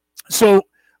 So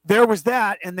there was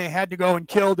that, and they had to go and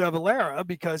kill De Valera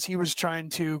because he was trying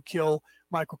to kill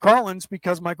Michael Collins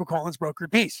because Michael Collins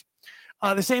brokered peace.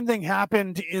 The same thing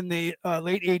happened in the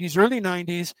late 80s, early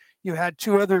 90s. You had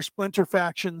two other splinter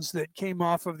factions that came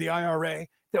off of the IRA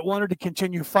that wanted to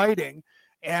continue fighting.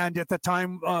 And at the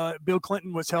time, Bill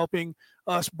Clinton was helping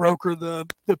us broker the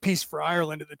peace for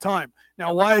Ireland at the time.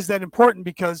 Now, why is that important?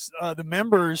 Because the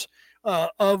members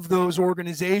of those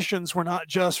organizations were not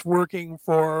just working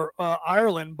for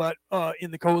Ireland, but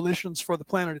in the coalitions for the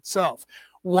planet itself.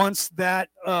 Once that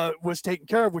was taken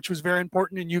care of, which was very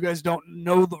important, and you guys don't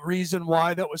know the reason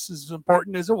why that was as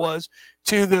important as it was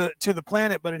to the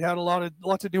planet, but it had a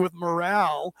lot to do with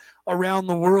morale around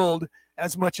the world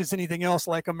as much as anything else,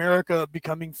 like America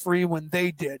becoming free when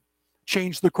they did.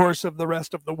 Changed the course of the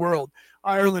rest of the world.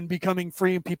 Ireland becoming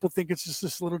free, and people think it's just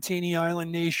this little teeny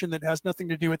island nation that has nothing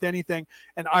to do with anything.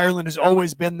 And Ireland has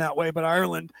always been that way, but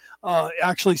Ireland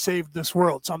actually saved this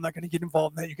world. So I'm not going to get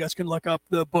involved in that. You guys can look up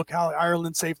the book, How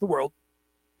Ireland Saved the World.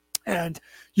 And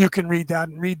you can read that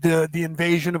and read the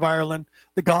invasion of Ireland,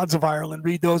 the gods of Ireland,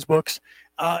 read those books.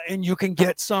 And you can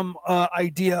get some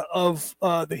idea of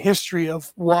the history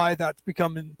of why that's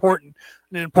become an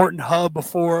important hub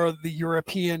for the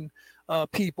European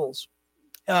peoples.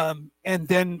 And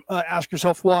then ask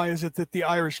yourself, why is it that the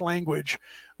Irish language,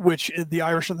 which the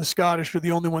Irish and the Scottish are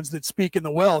the only ones that speak in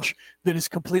the Welsh, that is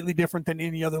completely different than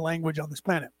any other language on this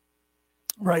planet?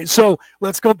 Right. So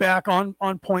let's go back on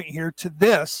point here to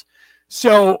this.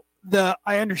 So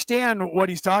I understand what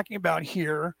he's talking about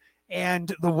here.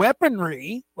 And the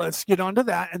weaponry, let's get onto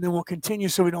that, and then we'll continue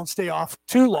so we don't stay off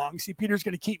too long. See, Peter's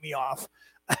going to keep me off.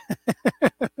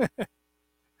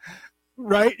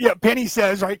 Right? Yeah, Penny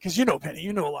says, right, because you know Penny,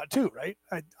 you know a lot too, right?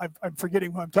 I'm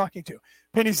forgetting who I'm talking to.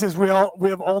 Penny says we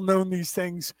have all known these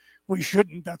things. We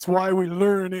shouldn't. That's why we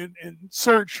learn and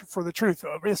search for the truth.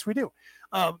 Yes, we do.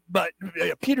 But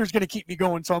Peter's going to keep me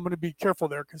going, so I'm going to be careful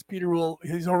there because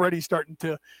he's already starting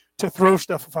to throw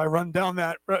stuff if I run down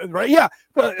that, right? Yeah,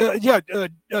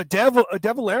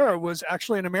 De Valera was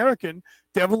actually an American.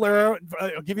 De Valera,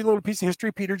 I'll give you a little piece of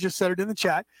history. Peter just said it in the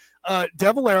chat.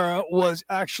 De Valera was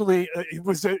actually he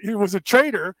was a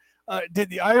traitor. Did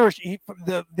the Irish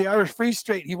the Irish Free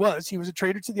State? He was a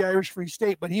traitor to the Irish Free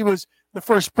State, but he was the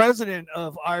first president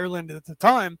of Ireland at the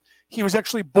time. He was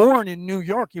actually born in New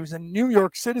York. He was a New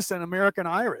York citizen, American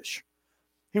Irish.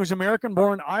 He was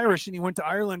American-born Irish, and he went to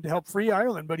Ireland to help free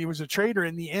Ireland. But he was a traitor.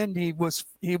 In the end, he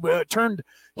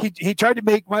tried to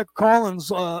make Michael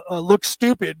Collins look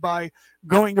stupid by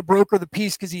going to broker the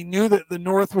peace because he knew that the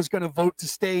North was going to vote to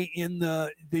stay in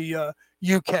the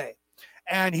UK.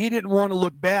 And he didn't want to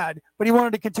look bad, but he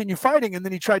wanted to continue fighting. And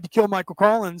then he tried to kill Michael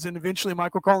Collins, and eventually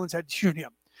Michael Collins had to shoot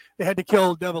him. They had to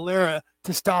kill De Valera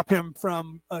to stop him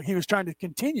from, he was trying to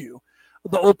continue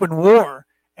the open war,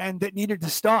 and that needed to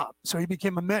stop. So he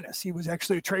became a menace. He was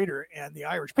actually a traitor, and the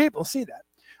Irish people see that.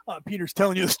 Peter's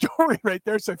telling you the story right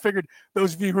there. So I figured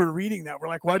those of you who are reading that were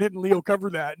like, why didn't Leo cover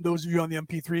that? And those of you on the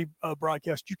MP3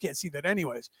 broadcast, you can't see that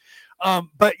anyways.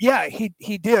 But yeah,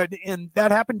 he did. And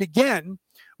that happened again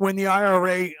when the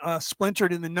IRA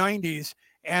splintered in the 90s.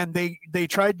 And they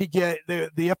tried to get, the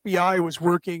FBI was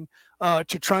working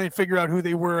to try and figure out who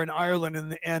they were in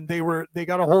Ireland, and they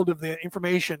got a hold of the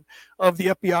information of the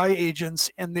FBI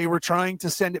agents, and they were trying to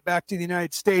send it back to the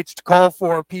United States to call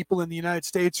for people in the United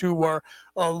States who were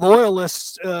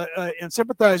loyalists and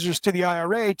sympathizers to the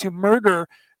IRA to murder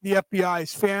the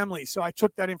FBI's family. So I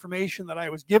took that information that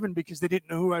I was given because they didn't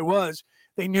know who I was.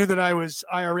 They knew that I was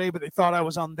IRA, but they thought I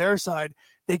was on their side.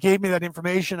 They gave me that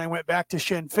information. I went back to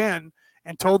Sinn Féin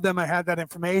and told them I had that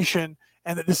information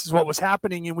and that this is what was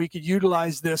happening, and we could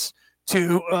utilize this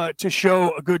to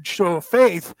show a good show of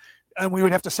faith, and we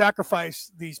would have to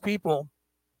sacrifice these people.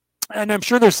 And I'm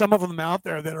sure there's some of them out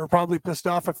there that are probably pissed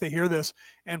off if they hear this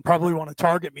and probably want to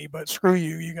target me, but screw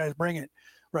you, you guys bring it,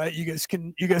 right? You guys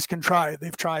can try.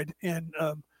 They've tried. And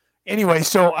anyway,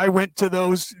 so I went to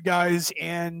those guys,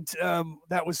 and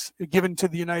that was given to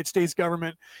the United States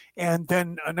government. And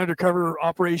then an undercover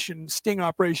operation, sting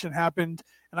operation happened,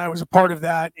 and I was a part of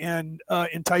that and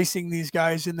enticing these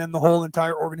guys. And then the whole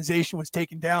entire organization was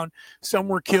taken down. Some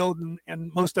were killed,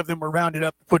 and most of them were rounded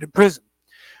up and put in prison.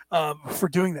 for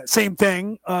doing that. Same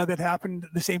thing that happened,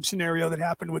 the same scenario that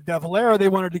happened with De Valera. They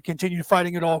wanted to continue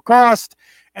fighting at all cost,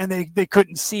 and they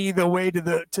couldn't see the way to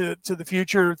the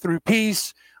future through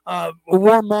peace.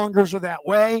 Warmongers are that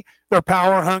way. They're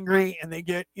power hungry, and they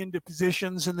get into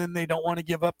positions, and then they don't want to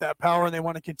give up that power, and they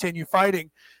want to continue fighting.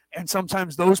 And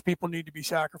sometimes those people need to be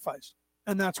sacrificed,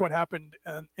 and that's what happened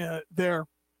there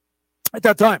at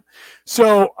that time.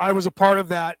 So I was a part of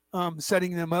that,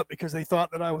 setting them up because they thought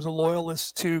that I was a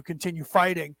loyalist to continue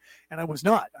fighting, and I was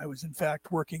not. I was in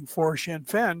fact working for Sinn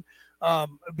Féin,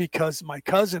 because my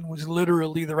cousin was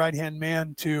literally the right-hand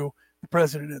man to the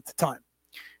president at the time.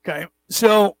 Okay,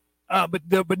 so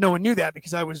but no one knew that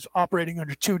because I was operating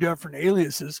under two different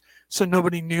aliases, so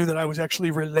nobody knew that I was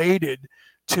actually related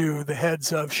to the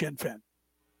heads of Sinn Féin.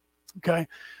 Okay,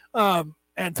 and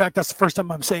in fact, that's the first time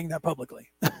I'm saying that publicly.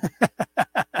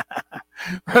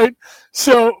 Right?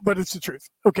 So, but it's the truth.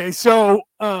 Okay, so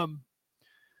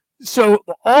so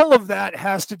all of that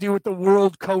has to do with the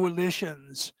world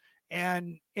coalitions,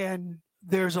 and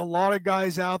there's a lot of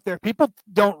guys out there. People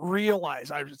don't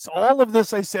realize all of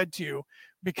this I said to you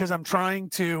because I'm trying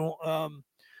to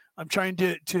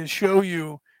show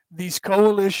you these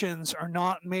coalitions are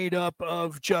not made up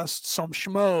of just some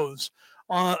schmoes.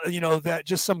 That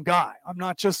just some guy. I'm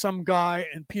not just some guy,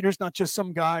 and Peter's not just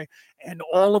some guy, and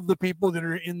all of the people that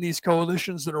are in these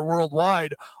coalitions that are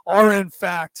worldwide are in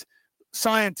fact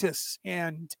scientists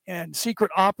and secret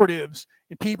operatives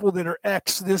and people that are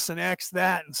X this and X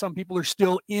that, and some people are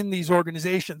still in these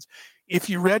organizations. If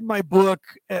you read my book,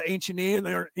 Ancient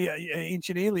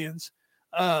Aliens,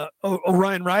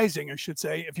 Orion Rising, I should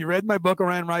say. If you read my book,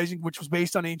 Orion Rising, which was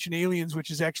based on Ancient Aliens,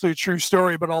 which is actually a true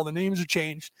story, but all the names are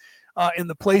changed, and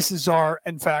the places are,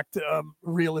 in fact,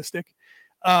 realistic,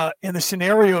 and the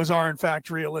scenarios are, in fact,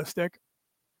 realistic.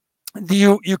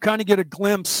 You kind of get a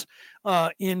glimpse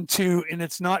into, and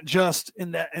it's not just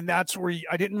in that, and that's where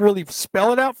I didn't really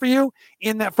spell it out for you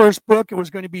in that first book. It was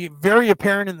going to be very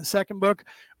apparent in the second book,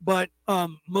 but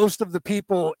most of the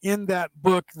people in that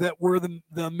book that were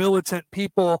the militant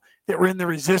people that were in the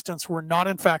resistance were not,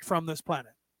 in fact, from this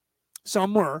planet.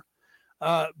 Some were,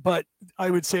 but I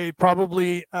would say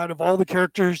probably out of all the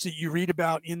characters that you read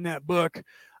about in that book,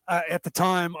 at the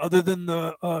time, other than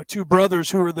the two brothers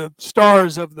who are the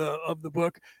stars of the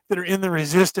book that are in the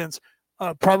resistance,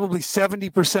 probably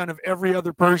 70% of every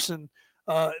other person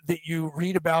that you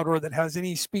read about or that has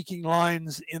any speaking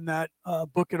lines in that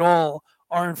book at all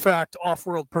are in fact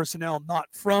off-world personnel, not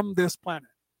from this planet.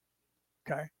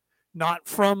 Okay, not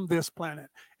from this planet,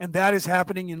 and that is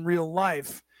happening in real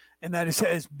life. And that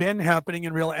has been happening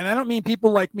in real. And I don't mean people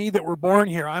like me that were born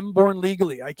here. I'm born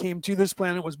legally. I came to this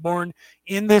planet, was born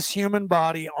in this human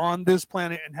body on this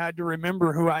planet, and had to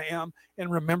remember who I am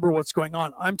and remember what's going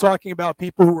on. I'm talking about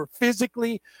people who were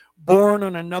physically born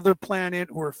on another planet,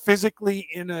 who are physically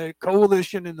in a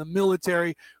coalition in the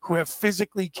military, who have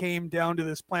physically came down to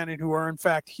this planet, who are in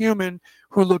fact human,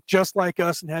 who look just like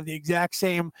us and have the exact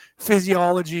same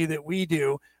physiology that we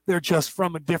do. They're just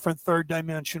from a different third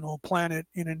dimensional planet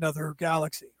in another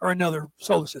galaxy or another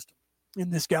solar system in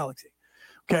this galaxy.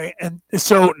 Okay. And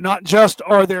so not just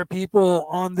are there people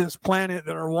on this planet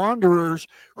that are wanderers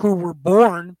who were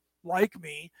born like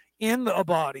me in a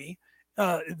body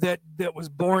that was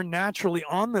born naturally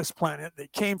on this planet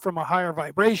that came from a higher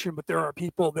vibration, but there are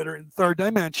people that are in third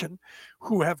dimension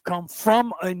who have come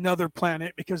from another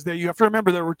planet because you have to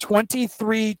remember there were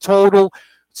 23 total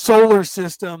solar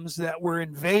systems that were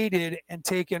invaded and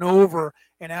taken over,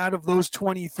 and out of those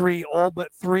 23, all but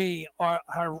 3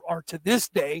 are to this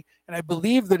day, and I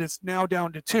believe that it's now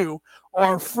down to 2,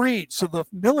 are freed. So the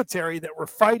military that were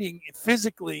fighting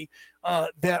physically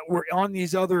that were on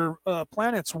these other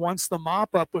planets, once the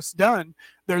mop-up was done,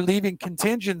 they're leaving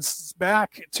contingents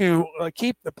back to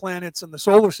keep the planets and the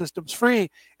solar systems free,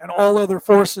 and all other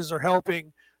forces are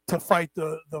helping to fight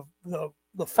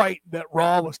the fight that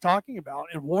Ra was talking about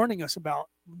and warning us about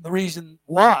the reason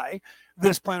why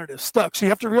this planet is stuck. So you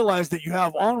have to realize that you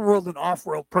have on-world and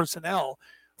off-world personnel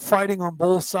fighting on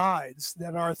both sides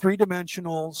that are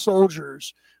three-dimensional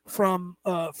soldiers from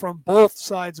both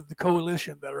sides of the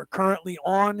coalition that are currently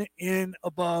on, in,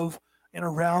 above, and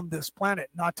around this planet,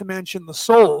 not to mention the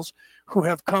souls who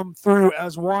have come through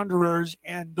as wanderers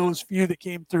and those few that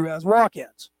came through as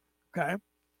walk-ins. Okay?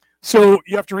 So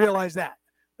you have to realize that.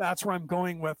 That's where I'm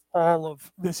going with all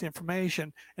of this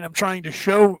information. And I'm trying to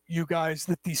show you guys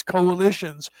that these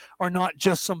coalitions are not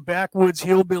just some backwoods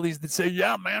hillbillies that say,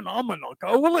 yeah, man, I'm in a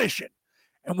coalition.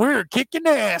 And we're kicking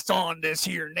ass on this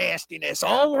here nastiness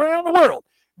all around the world.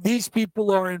 These people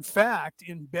are, in fact,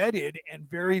 embedded and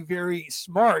very, very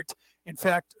smart. In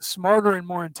fact, smarter and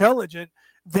more intelligent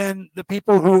than the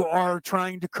people who are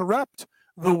trying to corrupt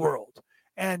the world.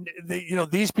 And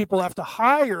these people have to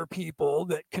hire people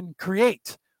that can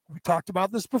create. We talked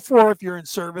about this before. If you're in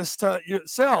service to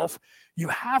yourself, you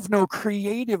have no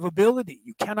creative ability.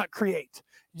 You cannot create.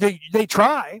 They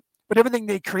try, but everything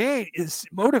they create is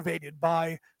motivated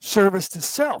by service to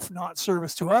self, not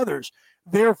service to others.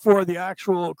 Therefore, the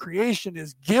actual creation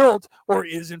is guilt, or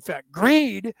is in fact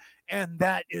greed, and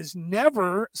that is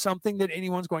never something that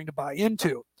anyone's going to buy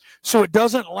into. So it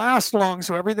doesn't last long.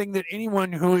 So everything that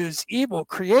anyone who is evil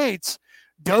creates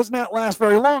does not last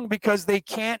very long, because they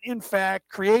can't in fact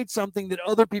create something that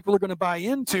other people are going to buy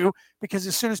into, because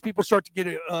as soon as people start to get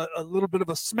a little bit of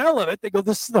a smell of it, they go,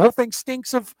 the whole thing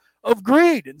stinks of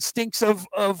greed and stinks of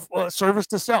service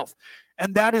to self.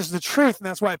 And that is the truth, and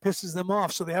that's why it pisses them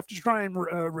off. So they have to try and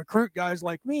recruit guys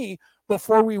like me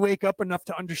before we wake up enough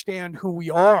to understand who we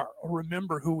are, or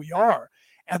remember who we are.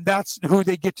 And that's who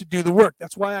they get to do the work.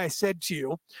 That's why I said to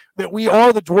you that we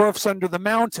are the dwarfs under the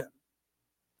mountain.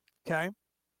 Okay.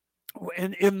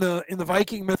 In the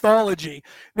Viking mythology,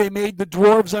 they made the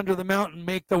dwarves under the mountain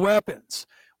make the weapons.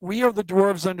 We are the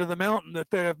dwarves under the mountain that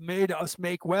they have made us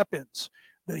make weapons.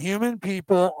 The human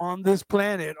people on this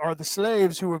planet are the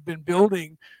slaves who have been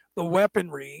building the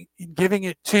weaponry and giving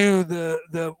it to the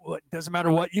doesn't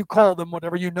matter what you call them,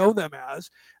 whatever you know them as.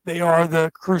 They are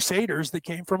the crusaders that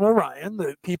came from Orion,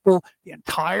 the people, the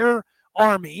entire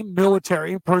army,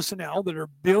 military personnel that are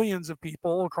billions of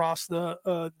people across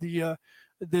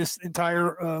this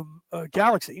entire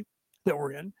galaxy that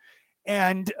we're in,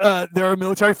 and they're a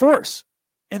military force.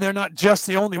 And they're not just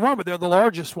the only one, but they're the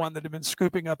largest one that have been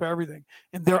scooping up everything.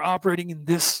 And they're operating in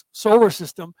this solar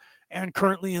system and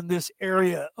currently in this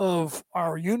area of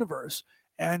our universe.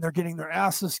 And they're getting their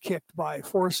asses kicked by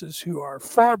forces who are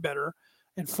far better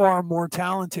and far more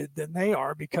talented than they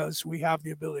are, because we have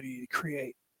the ability to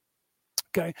create.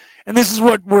 Okay. And this is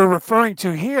what we're referring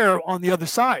to here on the other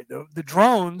side. The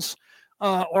drones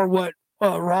are what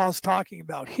Ra's talking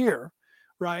about here,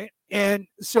 right? And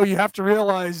so you have to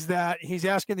realize that he's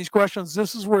asking these questions.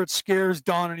 This is where it scares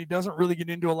Don, and he doesn't really get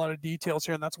into a lot of details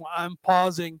here. And that's why I'm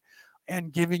pausing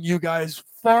and giving you guys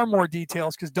far more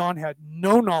details, because Don had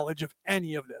no knowledge of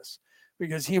any of this,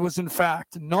 because he was in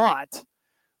fact not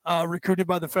recruited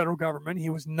by the federal government. He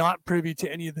was not privy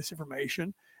to any of this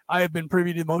information. I have been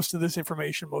privy to most of this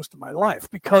information most of my life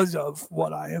because of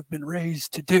what I have been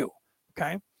raised to do.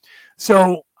 Okay.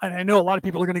 So, and I know a lot of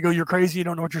people are going to go, "You're crazy. You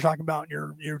don't know what you're talking about.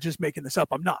 And you're just making this up."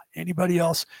 I'm not. Anybody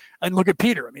else? And look at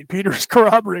Peter. I mean, Peter's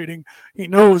corroborating. He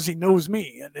knows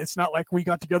me. And it's not like we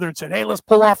got together and said, "Hey, let's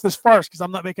pull off this farce," because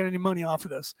I'm not making any money off of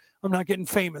this. I'm not getting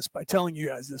famous by telling you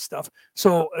guys this stuff.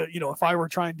 So, if I were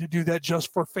trying to do that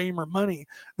just for fame or money,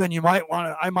 then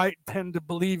I might tend to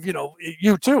believe,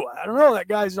 you too. I don't know. That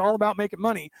guy's all about making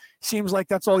money. Seems like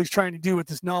that's all he's trying to do with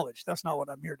this knowledge. That's not what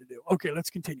I'm here to do. Okay,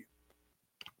 let's continue.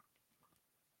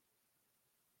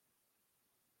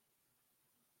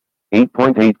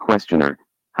 8.8 Questioner.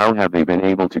 How have they been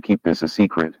able to keep this a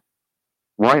secret?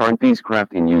 Why aren't these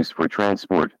craft in use for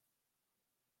transport?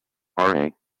 RA.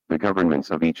 The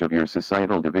governments of each of your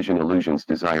societal division illusions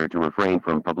desire to refrain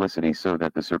from publicity so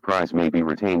that the surprise may be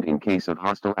retained in case of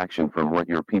hostile action from what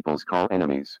your peoples call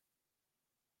enemies.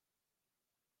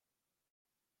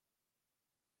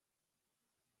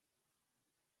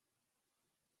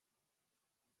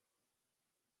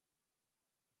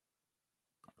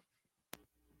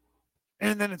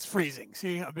 And then it's freezing.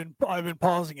 See, I've been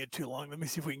pausing it too long. Let me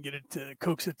see if we can get it to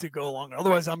coax it to go longer.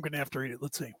 Otherwise, I'm going to have to read it.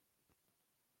 Let's see.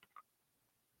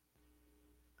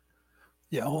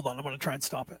 Yeah, hold on. I'm going to try and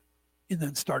stop it and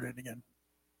then start it again.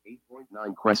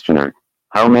 8.9 Questioner.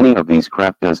 How many of these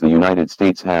craft does the United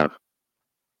States have?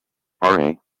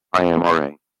 RA. I am RA.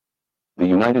 The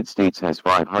United States has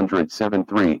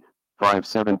 573,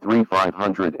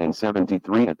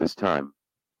 573 at this time.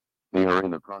 They are in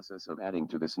the process of adding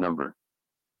to this number.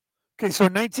 Okay, so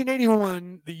in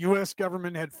 1981, the U.S.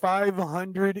 government had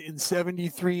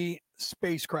 573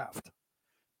 spacecraft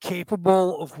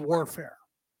capable of warfare.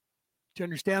 Do you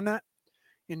understand that?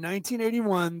 In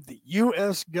 1981, the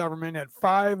U.S. government had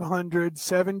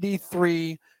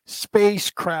 573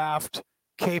 spacecraft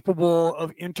capable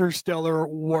of interstellar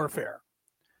warfare.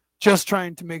 Just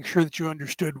trying to make sure that you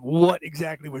understood what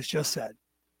exactly was just said.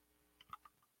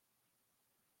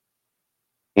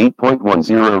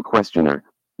 8.10 Questioner.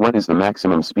 What is the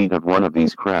maximum speed of one of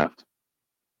these craft?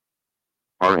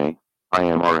 RA. I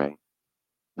am RA.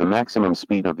 The maximum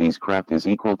speed of these craft is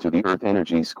equal to the Earth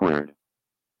energy squared.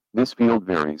 This field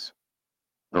varies.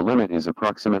 The limit is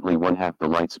approximately 1/2 the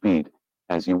light speed,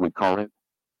 as you would call it.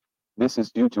 This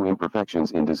is due to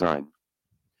imperfections in design.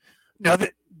 Now,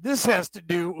 This has to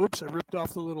do, oops, I ripped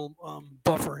off the little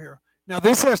buffer here. Now,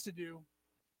 this has to do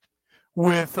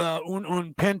with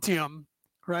un Pentium,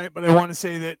 right? But I want to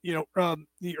say that,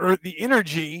 the Earth, the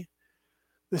energy,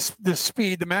 the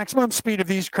speed, the maximum speed of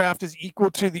these craft is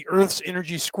equal to the Earth's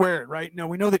energy squared, right? Now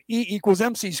we know that E equals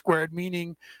mc squared,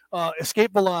 meaning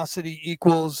escape velocity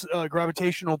equals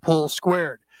gravitational pull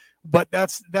squared. But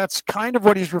that's kind of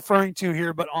what he's referring to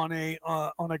here, but on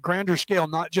a grander scale,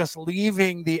 not just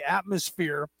leaving the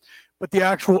atmosphere, but the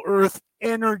actual Earth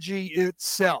energy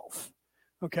itself.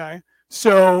 Okay,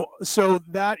 so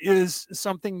that is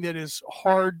something that is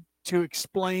hard to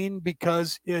explain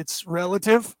because it's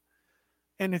relative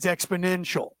and it's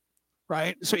exponential,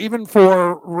 right? So even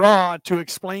for Ra to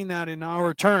explain that in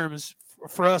our terms,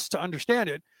 for us to understand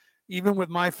it, even with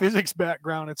my physics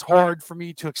background, it's hard for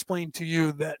me to explain to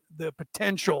you that the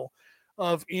potential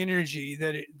of energy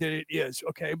that it is.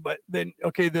 Okay, but then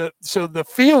the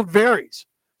field varies.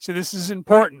 So this is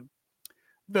important.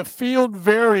 The field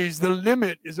varies. The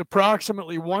limit is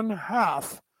approximately one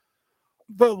half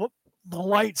the the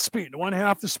light speed, one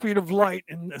half the speed of light,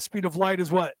 and the speed of light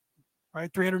is what,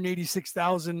 right?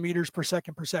 386,000 meters per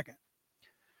second per second.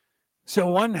 So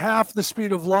one half the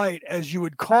speed of light, as you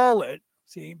would call it,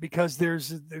 see, because I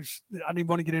don't even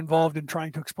want to get involved in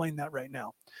trying to explain that right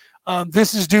now.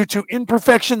 This is due to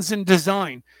imperfections in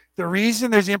design. The reason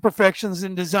there's imperfections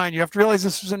in design, you have to realize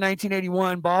this was in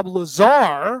 1981. Bob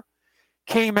Lazar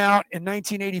came out in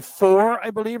 1984,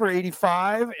 I believe, or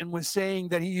 85, and was saying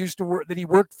that he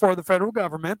worked for the federal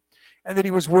government, and that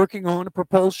he was working on a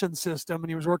propulsion system, and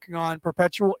he was working on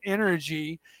perpetual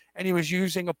energy, and he was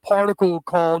using a particle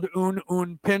called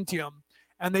un pentium.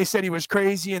 And they said he was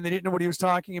crazy, and they didn't know what he was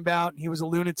talking about, and he was a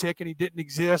lunatic, and he didn't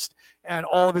exist, and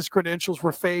all of his credentials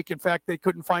were fake. In fact, they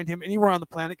couldn't find him anywhere on the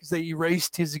planet because they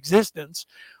erased his existence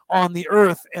on the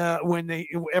earth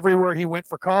everywhere he went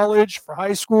for college, for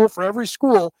high school, for every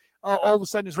school. All of a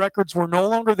sudden his records were no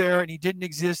longer there, and he didn't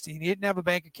exist. He didn't have a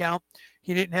bank account.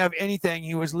 He didn't have anything.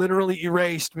 He was literally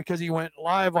erased because he went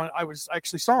live on, I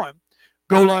actually saw him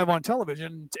go live on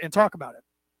television and talk about it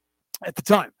at the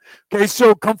time. Okay,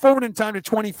 so come forward in time to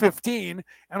 2015,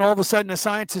 and all of a sudden a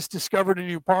scientist discovered a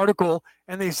new particle,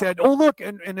 and they said, oh, look,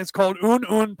 and it's called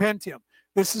un pentium.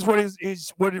 This is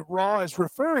what Ra is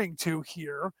referring to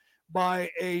here by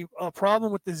a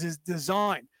problem with this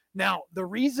design. Now, the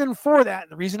reason for that,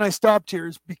 and the reason I stopped here,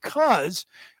 is because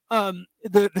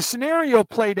the scenario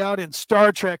played out in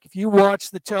Star Trek. If you watch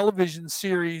the television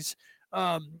series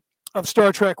of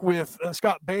Star Trek with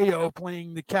Scott Baio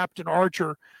playing the Captain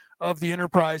Archer of the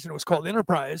Enterprise, and it was called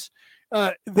Enterprise,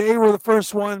 they were the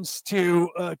first ones to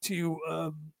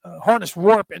harness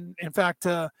warp. And in fact,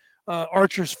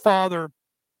 Archer's father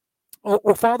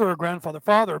or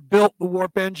grandfather built the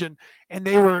warp engine, and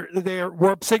their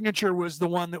warp signature was the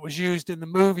one that was used in the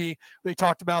movie. They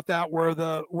talked about that, where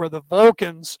the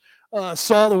Vulcans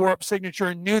saw the warp signature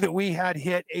and knew that we had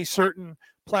hit a certain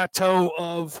plateau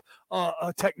of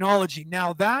technology.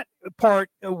 Now that part,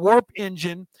 a warp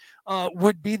engine,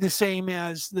 would be the same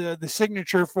as the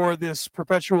signature for this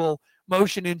perpetual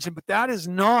motion engine, but that is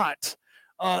not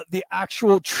the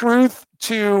actual truth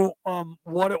to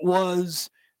what it was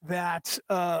that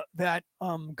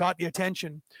got the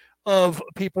attention of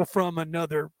people from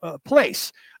another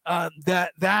place.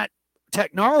 That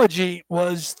technology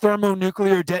was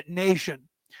thermonuclear detonation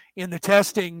in the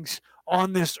testings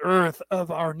on this earth of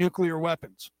our nuclear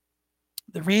weapons.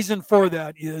 The reason for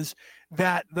that is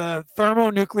that the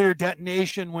thermonuclear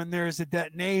detonation, when there is a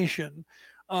detonation,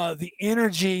 the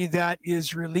energy that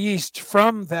is released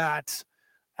from that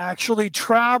actually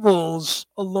travels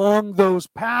along those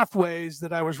pathways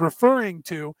that I was referring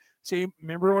to. See,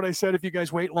 remember what I said? If you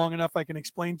guys wait long enough, I can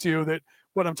explain to you that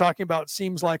what I'm talking about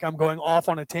seems like I'm going off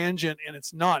on a tangent, and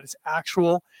it's not. It's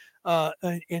actual.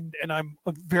 And I'm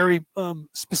very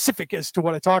specific as to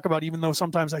what I talk about, even though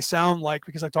sometimes I sound like,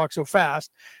 because I talk so fast,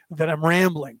 that I'm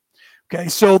rambling. Okay,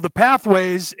 so the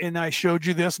pathways, and I showed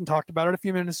you this and talked about it a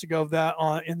few minutes ago, that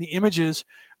in the images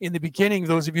in the beginning,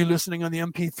 those of you listening on the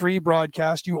MP3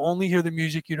 broadcast, you only hear the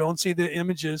music, you don't see the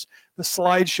images, the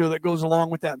slideshow that goes along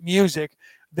with that music,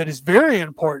 that is very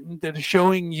important, that is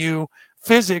showing you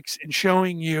physics and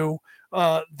showing you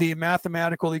the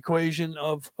mathematical equation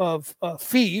of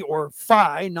phi, or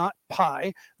phi, not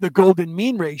pi, the golden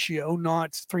mean ratio,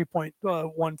 not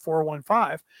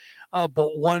 3.1415, but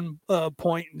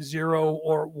 1.0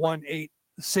 or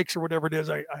 186 or whatever it is.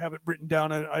 I have it written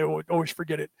down, and I always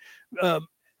forget it.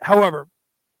 However,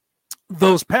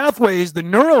 those pathways, the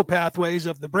neural pathways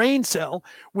of the brain cell,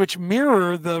 which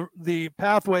mirror the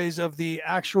pathways of the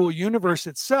actual universe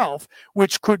itself,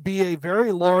 which could be a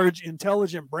very large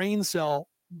intelligent brain cell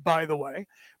by the way,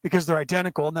 because they're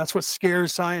identical, and that's what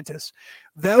scares scientists.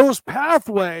 Those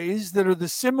pathways that are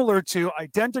similar to,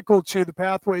 identical to the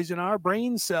pathways in our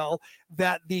brain cell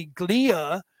that the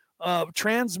glia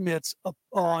transmits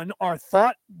on our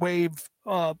thought wave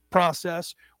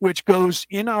process, which goes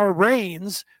in our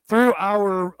brains through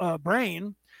our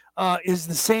brain, is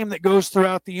the same that goes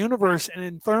throughout the universe. And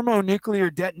in thermonuclear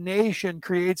detonation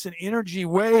creates an energy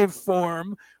wave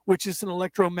form, which is an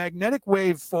electromagnetic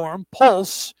wave form,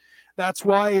 pulse. That's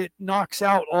why it knocks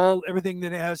out everything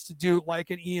that it has to do like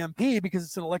an EMP, because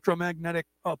it's an electromagnetic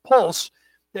pulse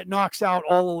that knocks out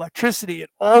all electricity. It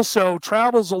also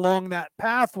travels along that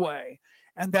pathway,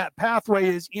 and that pathway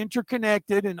is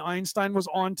interconnected. And Einstein was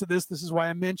onto this. This is why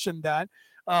I mentioned that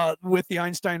with the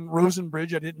Einstein-Rosen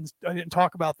bridge. I didn't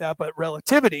talk about that, but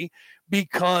relativity,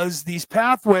 because these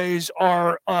pathways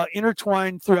are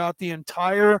intertwined throughout the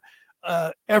entire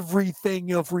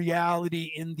everything of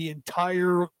reality in the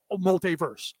entire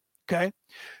multiverse. Okay,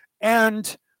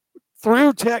 and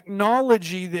through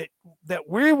technology that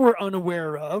we were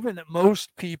unaware of, and that most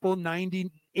people, 98%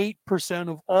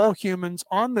 of all humans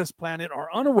on this planet,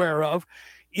 are unaware of,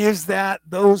 is that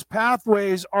those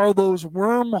pathways are those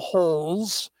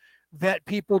wormholes that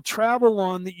people travel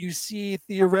on, that you see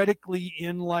theoretically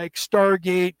in like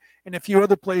Stargate and a few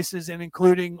other places, and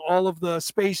including all of the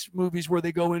space movies where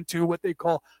they go into what they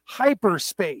call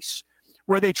hyperspace,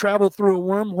 where they travel through a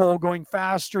wormhole going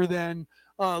faster than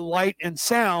light and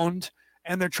sound,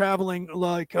 and they're traveling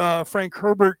like Frank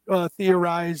Herbert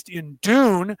theorized in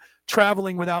Dune,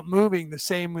 traveling without moving. The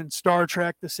same in Star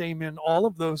Trek, the same in all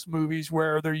of those movies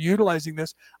where they're utilizing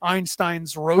this.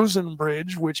 Einstein's Rosen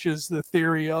bridge, which is the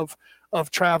theory of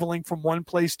traveling from one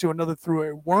place to another through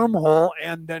a wormhole,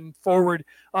 and then forward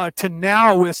to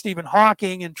now with Stephen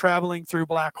Hawking and traveling through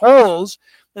black holes,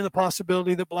 and the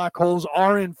possibility that black holes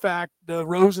are in fact the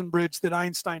Rosen bridge that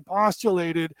Einstein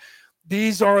postulated.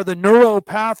 These are the neural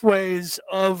pathways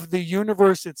of the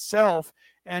universe itself,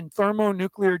 and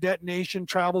thermonuclear detonation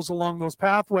travels along those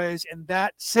pathways, and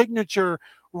that signature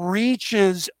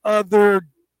reaches other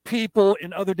people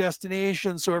in other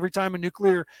destinations. So every time a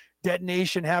nuclear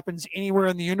detonation happens anywhere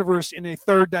in the universe, in a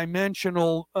third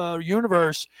dimensional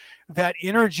universe, that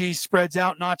energy spreads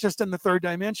out, not just in the third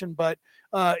dimension, but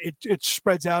it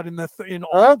spreads out in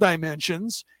all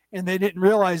dimensions. And they didn't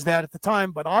realize that at the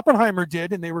time, but Oppenheimer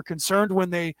did, and they were concerned when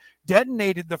they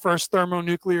detonated the first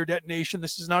thermonuclear detonation.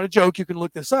 This is not a joke, you can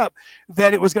look this up,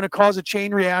 that it was going to cause a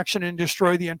chain reaction and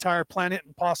destroy the entire planet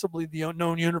and possibly the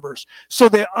unknown universe. So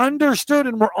they understood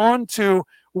and were on to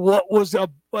what was at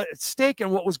stake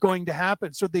and what was going to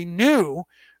happen. So they knew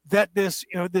that this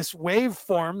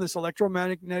waveform, this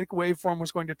electromagnetic waveform,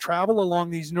 was going to travel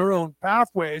along these neuron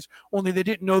pathways, only they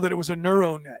didn't know that it was a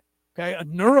neural net. Okay,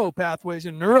 neural pathways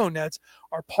and neural nets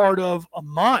are part of a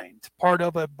mind, part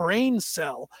of a brain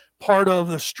cell, part of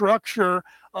the structure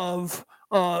of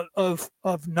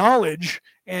knowledge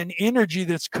and energy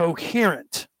that's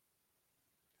coherent.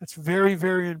 That's very,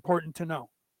 very important to know.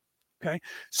 Okay,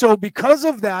 so because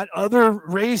of that, other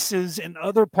races in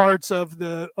other parts of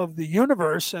the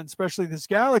universe, and especially this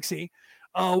galaxy,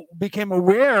 became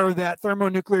aware that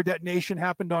thermonuclear detonation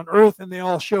happened on Earth, and they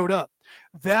all showed up.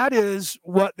 That is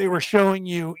what they were showing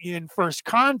you in First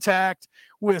Contact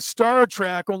with Star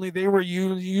Trek, only they were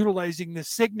utilizing the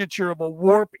signature of a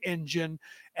warp engine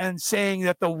and saying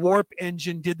that the warp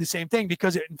engine did the same thing,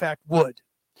 because it in fact would.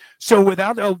 So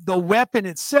without the weapon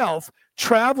itself,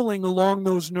 traveling along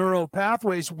those neural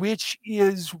pathways, which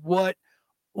is what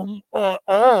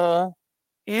all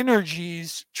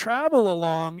energies travel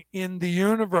along in the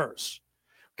universe.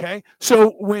 Okay, so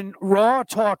when Ra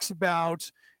talks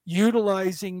about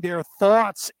utilizing their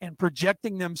thoughts and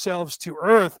projecting themselves to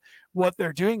Earth, what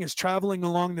they're doing is traveling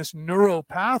along this neural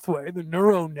pathway, the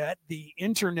neural net, the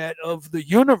internet of the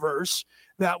universe,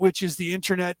 that which is the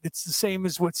internet that's the same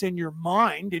as what's in your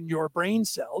mind, in your brain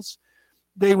cells.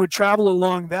 They would travel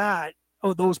along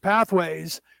those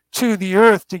pathways to the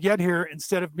Earth to get here,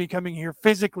 instead of becoming here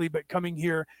physically, but coming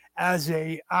here as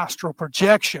a astral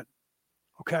projection.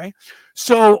 Okay,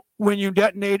 so when you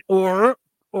detonate or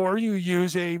you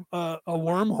use a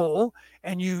wormhole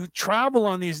and you travel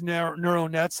on these neural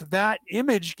nets, that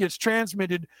image gets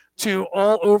transmitted to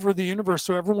all over the universe,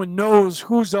 so everyone knows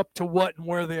who's up to what and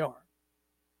where they are.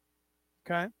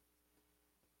 Okay.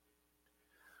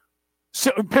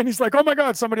 So Penny's like, oh my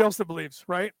God, somebody else that believes,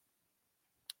 right?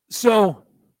 So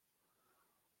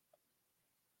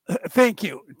thank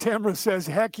you. Tamara says,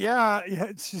 heck yeah.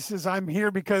 She says, I'm here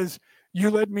because you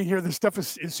led me here. This stuff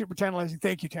is super tantalizing.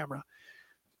 Thank you, Tamara.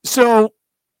 So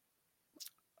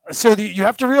So you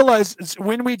have to realize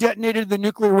when we detonated the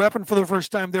nuclear weapon for the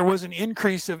first time, there was an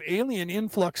increase of alien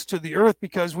influx to the Earth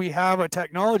because we have a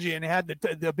technology and had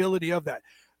the ability of that.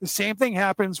 The same thing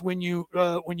happens when you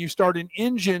start an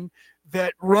engine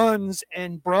that runs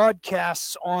and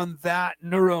broadcasts on that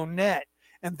neural net,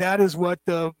 and that is what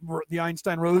the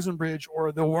Einstein-Rosen bridge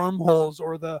or the wormholes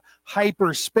or the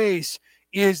hyperspace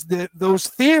is. That those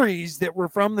theories that were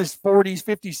from the 40s,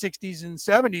 50s, 60s, and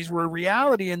 70s were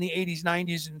reality in the 80s,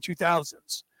 90s, and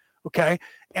 2000s. Okay.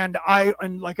 And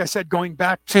like I said, going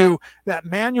back to that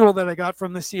manual that I got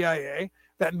from the CIA,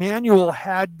 that manual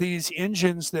had these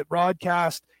engines that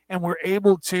broadcast and were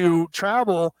able to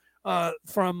travel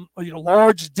from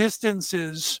large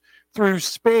distances through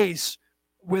space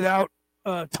without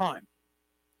time.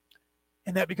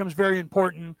 And that becomes very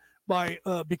important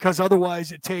because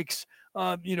otherwise it takes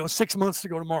 6 months to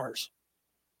go to Mars.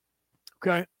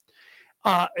 Okay.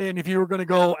 And if you were going to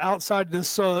go outside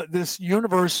this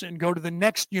universe and go to the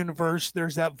next universe,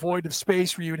 there's that void of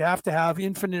space where you would have to have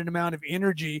infinite amount of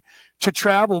energy to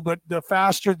travel. But the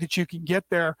faster that you can get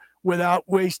there without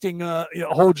wasting a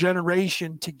whole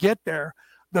generation to get there,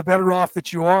 the better off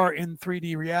that you are in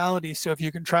 3D reality. So if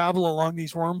you can travel along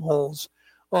these wormholes,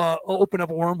 open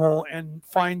up a wormhole and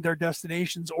find their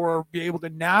destinations, or be able to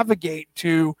navigate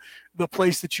to the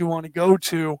place that you want to go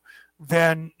to,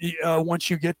 then once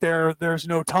you get there, there's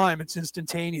no time. It's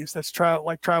instantaneous. That's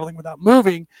like traveling without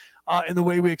moving. And the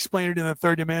way we explain it in the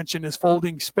third dimension is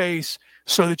folding space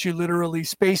so that you literally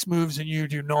space moves and you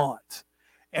do not.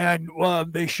 And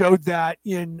they showed that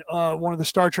in one of the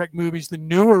Star Trek movies, the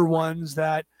newer ones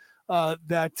that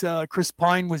Chris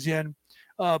Pine was in,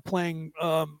 playing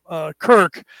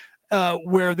Kirk,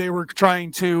 where they were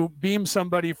trying to beam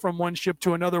somebody from one ship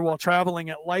to another while traveling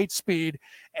at light speed,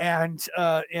 and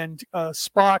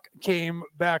Spock came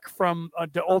back from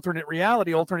the alternate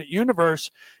reality, alternate universe,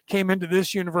 came into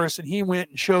this universe, and he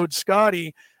went and showed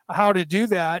Scotty how to do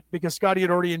that, because Scotty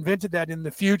had already invented that in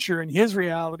the future in his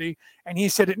reality. And he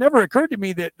said, it never occurred to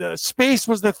me that the space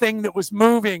was the thing that was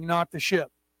moving, not the ship.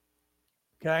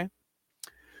 Okay.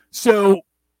 So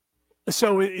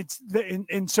so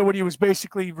what he was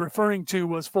basically referring to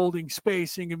was folding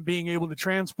spacing and being able to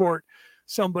transport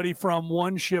somebody from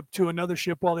one ship to another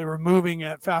ship while they were moving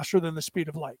at faster than the speed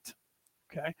of light.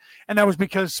 Okay. And that was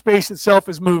because space itself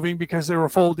is moving, because they were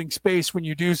folding space when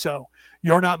you do so.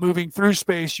 You're not moving through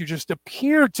space. You just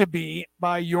appear to be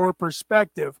by your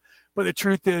perspective, but the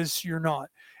truth is you're not.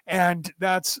 And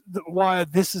that's why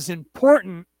this is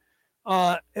important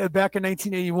back in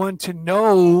 1981 to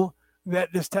know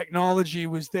that this technology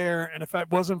was there. And if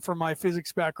it wasn't for my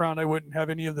physics background, I wouldn't have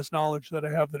any of this knowledge that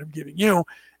I have that I'm giving you.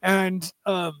 And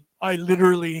I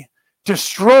literally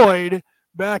destroyed,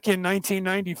 back in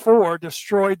 1994,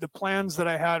 destroyed the plans that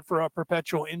I had for a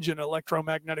perpetual engine,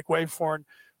 electromagnetic waveform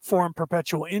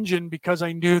perpetual engine, because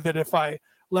I knew that if I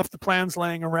left the plans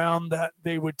laying around, that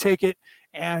they would take it.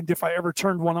 And if I ever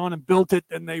turned one on and built it,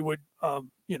 then they would, come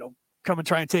and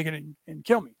try and take it and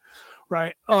kill me.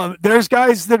 Right. There's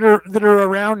guys that are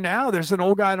around now. There's an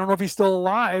old guy. I don't know if he's still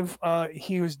alive.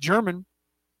 He was German,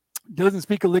 doesn't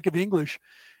speak a lick of English.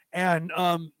 And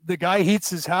the guy heats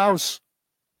his house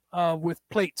with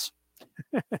plates.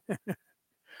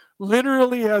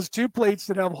 Literally has two plates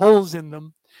that have holes in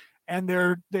them. And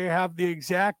they have the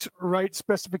exact right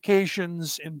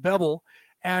specifications in bevel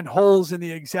and holes in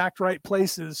the exact right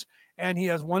places. And he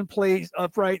has one plate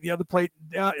upright, the other plate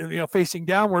facing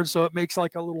downwards, so it makes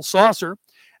like a little saucer.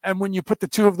 And when you put the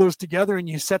two of those together and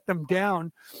you set them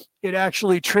down, it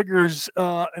actually triggers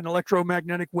an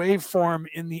electromagnetic waveform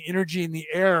in the energy in the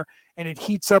air, and it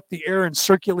heats up the air and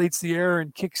circulates the air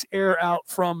and kicks air out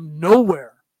from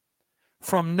nowhere,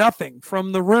 from nothing,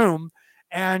 from the room,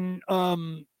 and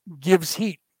gives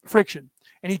heat, friction.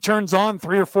 And he turns on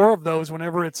 3 or 4 of those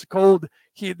whenever it's cold.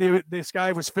 This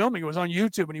guy was filming. It was on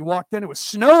YouTube, and he walked in. It was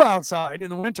snow outside in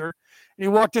the winter. And he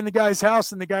walked in the guy's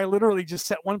house, and the guy literally just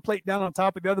set one plate down on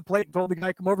top of the other plate and told the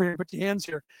guy, come over here and put your hands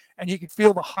here. And he could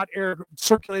feel the hot air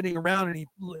circulating around. And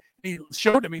he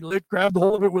showed him. He grabbed the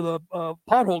whole of it with a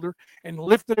pot holder and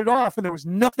lifted it off, and there was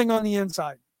nothing on the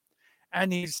inside.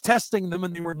 And he's testing them,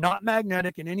 and they were not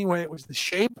magnetic in any way. It was the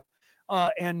shape.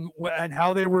 And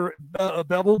how they were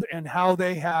beveled, and how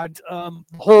they had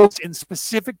holes in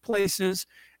specific places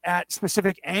at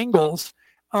specific angles.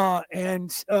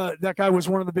 That guy was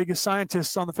one of the biggest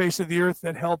scientists on the face of the earth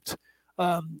that helped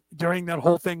during that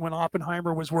whole thing when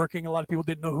Oppenheimer was working. A lot of people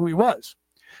didn't know who he was.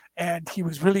 And he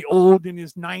was really old, in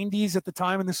his 90s at the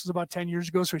time, and this was about 10 years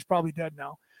ago, so he's probably dead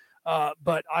now.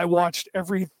 But I watched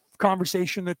every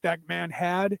conversation that man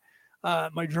had.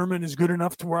 My German is good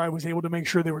enough to where I was able to make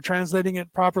sure they were translating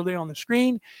it properly on the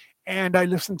screen. And I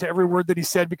listened to every word that he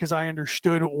said because I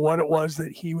understood what it was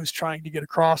that he was trying to get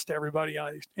across to everybody.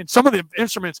 And some of the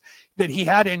instruments that he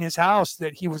had in his house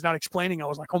that he was not explaining, I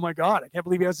was like, oh my God, I can't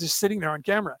believe he has this sitting there on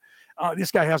camera. This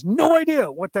guy has no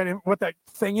idea what that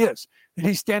thing is that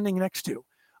he's standing next to.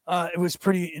 It was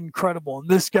pretty incredible. And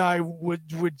this guy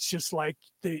would just like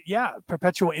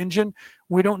perpetual engine.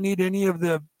 We don't need any of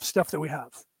the stuff that we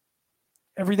have.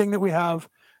 Everything that we have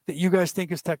that you guys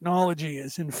think is technology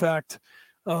is in fact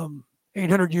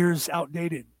 800 years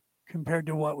outdated compared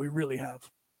to what we really have.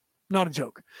 Not a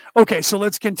joke. Okay, so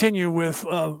let's continue with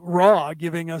Raw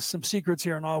giving us some secrets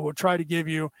here, and I will try to give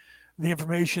you the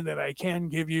information that I can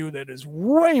give you that is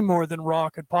way more than Raw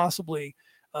could possibly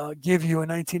give you in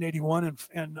 1981,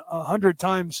 and 100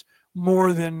 times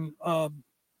more than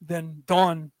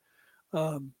Don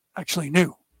actually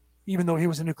knew, even though he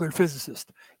was a nuclear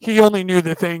physicist. He only knew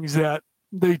the things that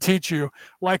they teach you,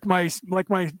 like my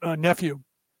nephew.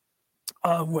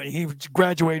 When he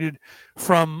graduated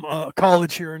from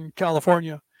college here in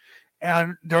California,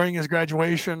 and during his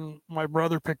graduation, my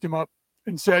brother picked him up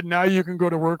and said, "Now you can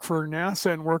go to work for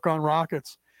NASA and work on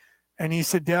rockets." And he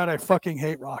said, "Dad, I fucking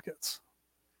hate rockets."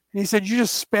 And he said, "You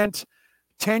just spent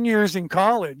 10 years in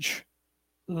college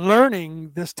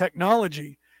learning this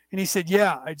technology." And he said,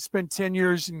 "Yeah, I'd spent 10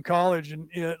 years in college and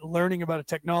learning about a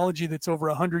technology that's over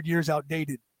 100 years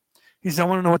outdated." He said, "I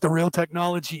want to know what the real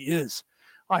technology is.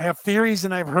 I have theories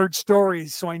and I've heard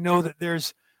stories, so I know that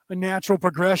there's a natural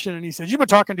progression." And he said, "You've been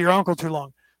talking to your uncle too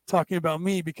long, talking about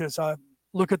me, because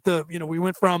look at we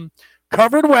went from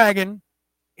covered wagon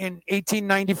in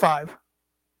 1895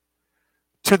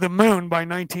 to the moon by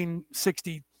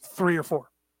 1963 or 4.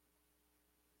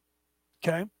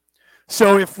 Okay.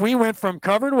 So if we went from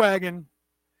covered wagon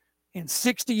in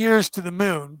 60 years to the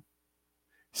moon,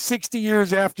 60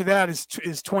 years after that is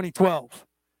 2012.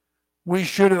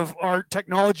 Our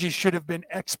technology should have been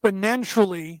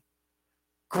exponentially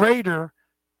greater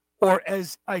or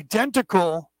as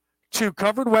identical to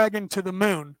covered wagon to the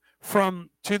moon,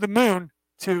 to the moon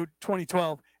to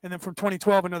 2012, and then from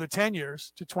 2012 another 10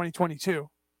 years to 2022.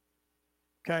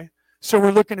 Okay, so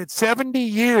we're looking at 70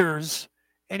 years,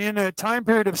 and in a time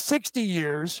period of 60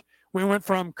 years, we went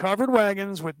from covered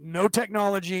wagons with no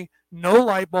technology, no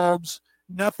light bulbs,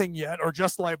 nothing yet, or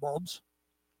just light bulbs.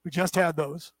 We just had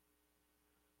those.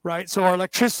 Right? So our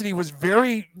electricity was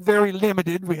very, very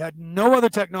limited. We had no other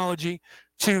technology,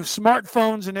 to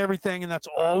smartphones and everything, and that's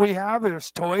all we have. There's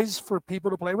toys for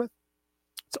people to play with.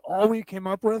 It's all we came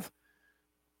up with.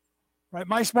 Right?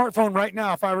 My smartphone right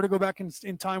now, if I were to go back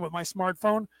in time with my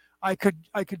smartphone, I could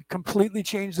completely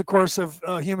change the course of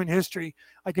human history.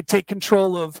 I could take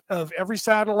control of every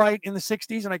satellite in the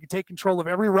 60s, and I could take control of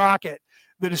every rocket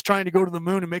that is trying to go to the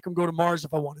moon and make them go to Mars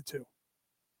if I wanted to.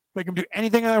 Make them do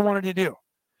anything I wanted to do.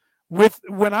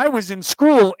 When I was in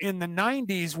school in the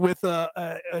 90s with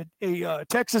a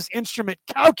Texas Instrument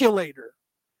calculator,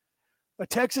 in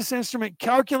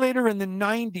the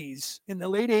 90s, in the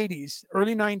late 80s,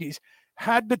 early 90s,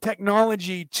 had the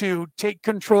technology to take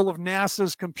control of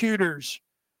NASA's computers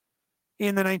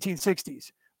in the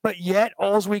 1960s. But yet,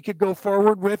 all we could go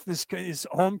forward with is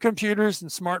home computers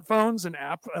and smartphones and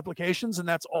applications, and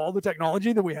that's all the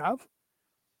technology that we have.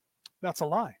 That's a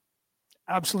lie.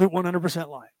 Absolute 100%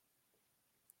 lie.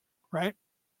 Right?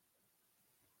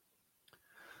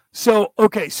 So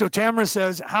Tamara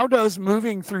says, how does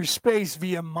moving through space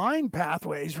via mind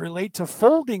pathways relate to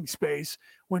folding space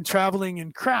when traveling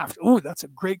in craft? Ooh, that's a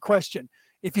great question.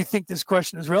 If you think this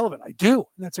question is relevant, I do.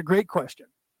 That's a great question.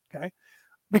 Okay.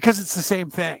 Because it's the same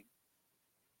thing.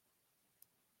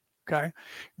 Okay.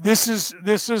 This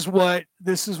is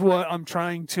what I'm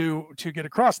trying to get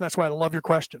across. And that's why I love your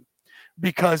question,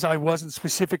 because I wasn't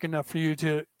specific enough for you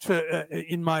to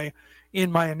in my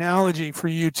analogy for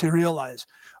you to realize.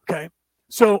 Okay,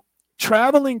 so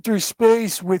traveling through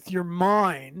space with your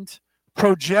mind,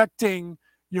 projecting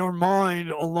your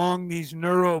mind along these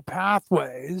neural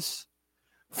pathways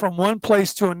from one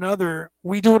place to another,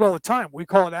 we do it all the time. We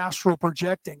call it astral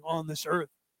projecting on this earth.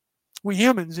 We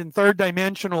humans in third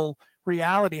dimensional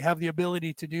reality have the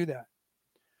ability to do that.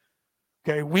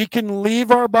 Okay, we can leave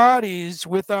our bodies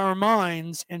with our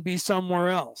minds and be somewhere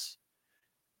else.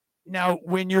 Now,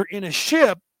 when you're in a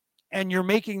ship and you're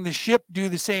making the ship do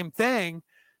the same thing,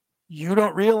 you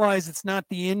don't realize it's not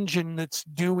the engine that's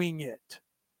doing it.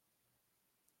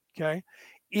 Okay,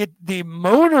 the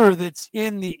motor that's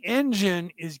in the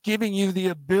engine is giving you the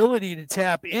ability to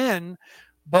tap in,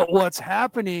 but what's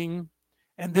happening,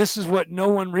 and this is what no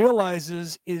one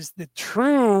realizes, is the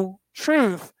true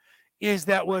truth is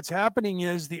that what's happening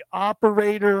is the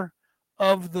operator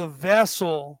of the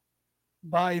vessel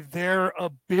by their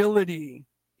ability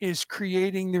is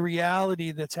creating the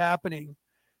reality that's happening,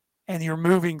 and you're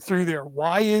moving through there.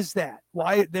 Why is that?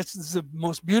 Why? This is the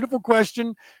most beautiful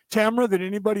question, Tamara, that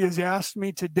anybody has asked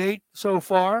me to date so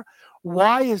far.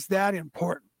 Why is that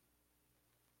important?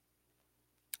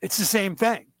 It's the same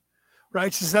thing,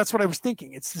 right? So that's what I was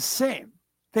thinking. It's the same.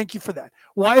 Thank you for that.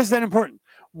 Why is that important?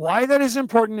 Why that is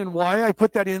important and why I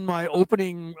put that in my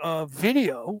opening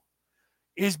video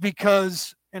is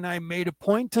because, and I made a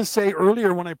point to say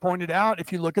earlier when I pointed out,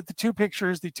 if you look at the two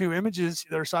pictures, the two images,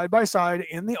 they're side by side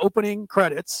in the opening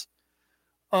credits,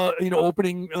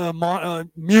 opening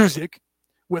music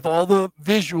with all the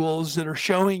visuals that are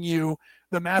showing you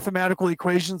the mathematical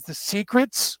equations, the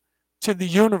secrets to the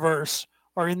universe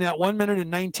are in that 1 minute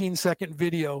and 19-second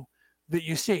video that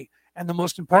you see. And the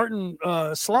most important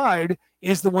slide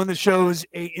is the one that shows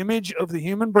an image of the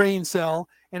human brain cell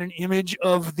and an image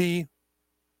of the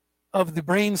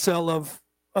brain cell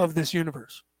of this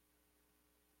universe.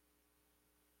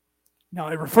 Now,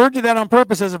 I referred to that on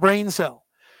purpose as a brain cell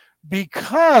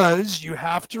because you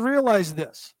have to realize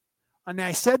this. And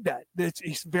I said that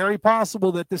it's very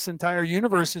possible that this entire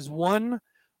universe is one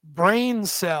brain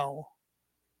cell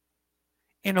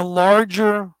in a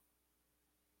larger,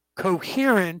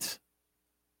 coherent,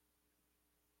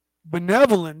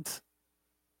 benevolent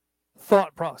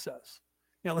thought process.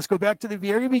 Now, let's go back to the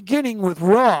very beginning with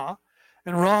Ra.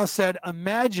 And Ra said,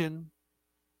 imagine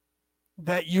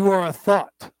that you are a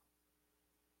thought.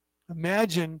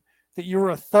 Imagine that you're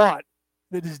a thought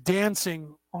that is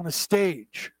dancing on a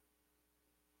stage.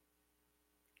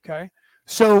 Okay?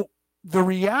 So the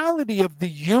reality of the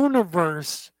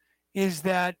universe is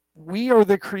that we are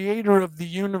the creator of the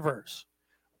universe.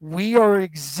 We are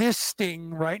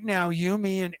existing right now, you,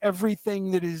 me, and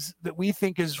everything that we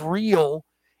think is real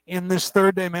in this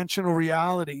third dimensional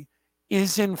reality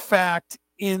is in fact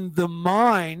in the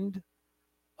mind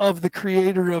of the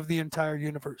creator of the entire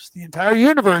universe. The entire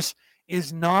universe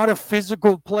is not a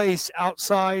physical place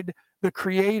outside the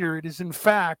creator. It is in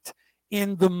fact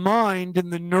in the mind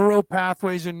and the neural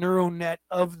pathways and neural net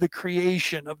of the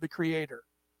creation of the creator.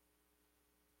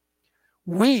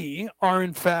 We are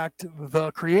in fact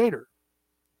the creator.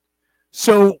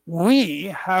 So we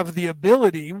have the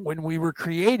ability, when we were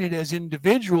created as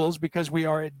individuals, because we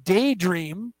are a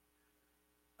daydream,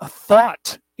 a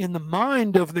thought in the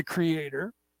mind of the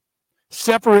creator,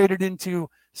 separated into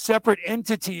separate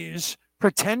entities,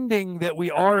 pretending that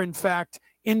we are in fact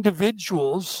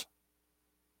individuals,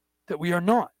 that we are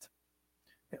not.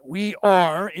 That we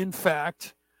are in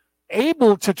fact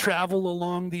able to travel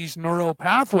along these neural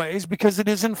pathways because it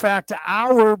is in fact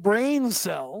our brain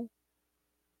cell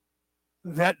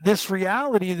that this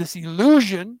reality, this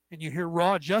illusion, and you hear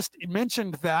Ra just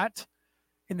mentioned that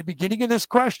in the beginning of this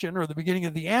question, or the beginning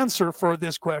of the answer for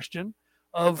this question,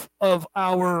 of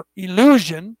our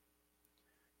illusion,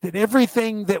 that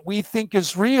everything that we think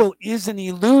is real is an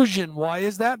illusion. Why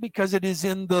is that? Because it is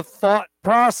in the thought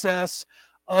process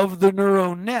of the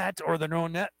neural net, or the neural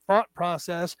net thought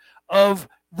process of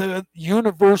the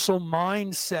universal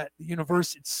mindset, the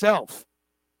universe itself.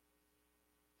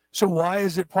 So why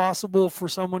is it possible for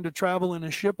someone to travel in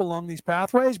a ship along these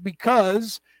pathways?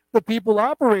 Because the people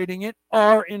operating it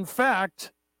are, in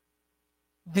fact,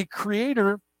 the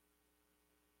creator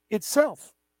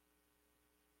itself.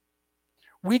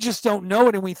 We just don't know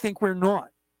it, and we think we're not.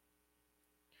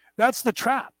 That's the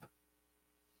trap.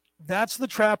 That's the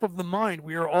trap of the mind.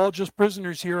 We are all just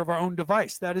prisoners here of our own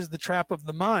device. That is the trap of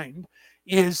the mind.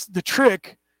 Is the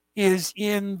trick is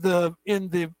in the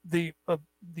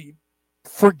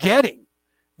forgetting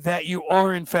that you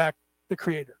are in fact the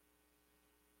creator,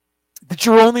 that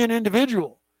you're only an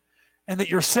individual, and that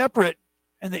you're separate,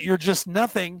 and that you're just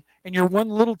nothing, and you're one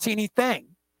little teeny thing,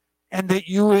 and that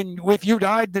if you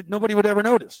died, that nobody would ever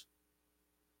notice,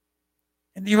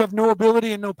 and you have no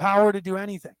ability and no power to do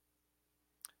anything.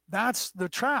 That's the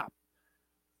trap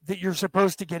that you're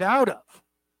supposed to get out of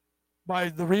by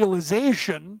the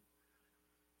realization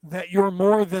that you're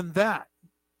more than that,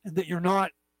 and that you're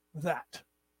not that.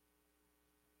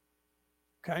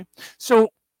 Okay, so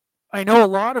I know a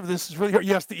lot of this is really,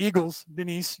 yes, the Eagles,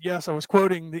 Denise, yes, I was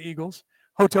quoting the Eagles.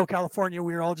 Hotel California,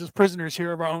 we are all just prisoners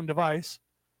here of our own device.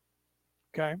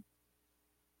 Okay.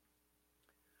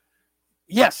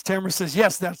 Yes, Tamara says,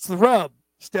 yes, that's the rub.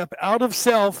 Step out of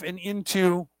self and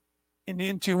into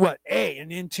what?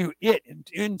 And into it, and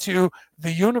into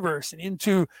the universe, and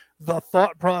into the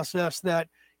thought process that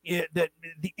the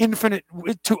infinite,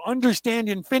 to understand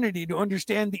infinity, to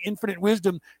understand the infinite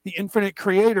wisdom, the infinite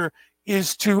creator,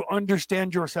 is to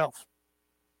understand yourself.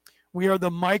 We are the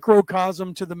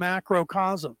microcosm to the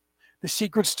macrocosm. The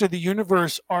secrets to the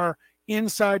universe are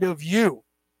inside of you.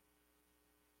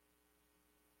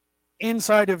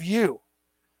 Inside of you,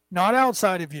 not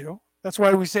outside of you. That's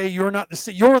why we say you're not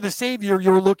you're the savior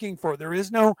you're looking for. There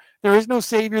is no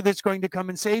savior that's going to come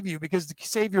and save you, because the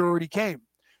savior already came.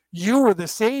 You are the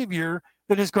savior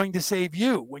that is going to save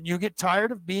you. When you get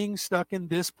tired of being stuck in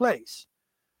this place,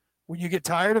 when you get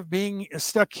tired of being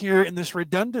stuck here in this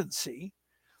redundancy,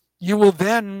 you will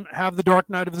then have the dark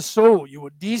night of the soul. You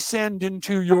will descend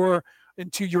into your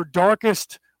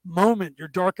darkest moment, your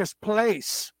darkest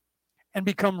place, and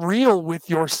become real with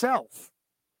yourself.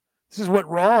 This is what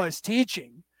Ra is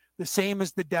teaching, the same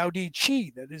as the Tao Te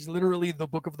Ching, that is literally the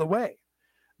book of the way.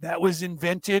 That was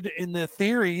invented in the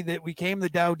theory that became the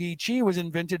Tao Te Ching, was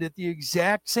invented at the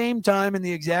exact same time in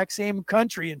the exact same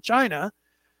country in China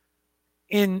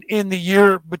in the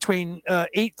year between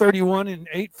 831 and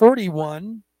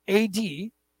 841 AD.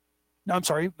 No, I'm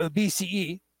sorry,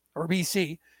 BCE or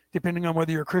BC, depending on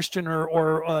whether you're Christian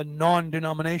or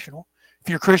non-denominational. If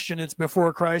you're Christian, it's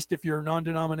before Christ. If you're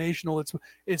non-denominational,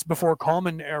 it's before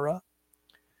Common Era.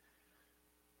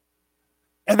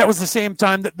 And that was the same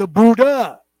time that the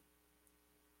Buddha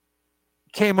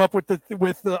came up with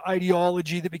the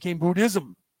ideology that became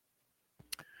Buddhism,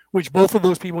 which both of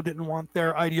those people didn't want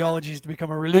their ideologies to become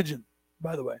a religion,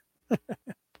 by the way.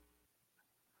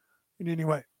 In any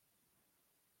way.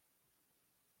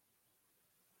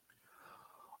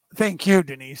 Thank you,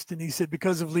 Denise. Denise said,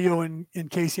 because of Leo and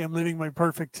Casey, I'm living my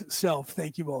perfect self.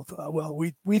 Thank you both. Well,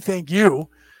 we thank you,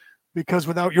 because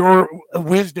without your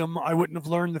wisdom, I wouldn't have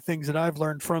learned the things that I've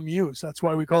learned from you. So that's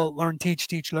why we call it learn,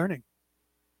 teach, learning.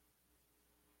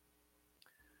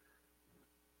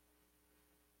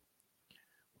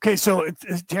 Okay, so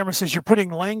Tamara says, you're putting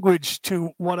language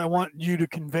to what I want you to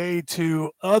convey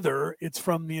to other. It's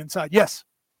from the inside. Yes.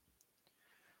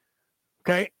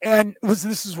 Okay, and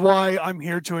this is why I'm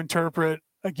here to interpret,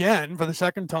 again, for the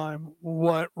second time,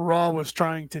 what Ra was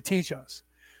trying to teach us.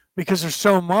 Because there's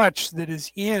so much that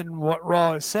is in what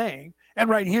Ra is saying. And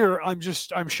right here,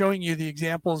 I'm showing you the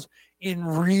examples in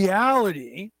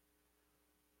reality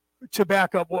to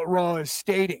back up what Ra is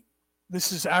stating.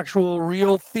 This is actual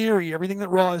real theory. Everything that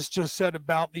Ra has just said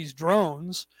about these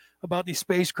drones, about these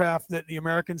spacecraft that the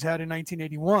Americans had in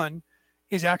 1981,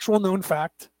 is actual known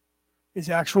fact, is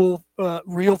actual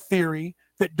real theory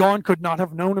that Don could not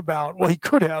have known about. Well, he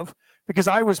could have, because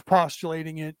I was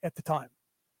postulating it at the time.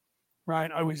 Right,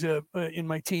 I was in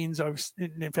my teens. In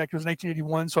fact, it was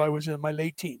 1981, so I was in my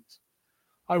late teens.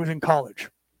 I was in college.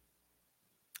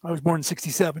 I was born in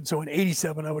 67, so in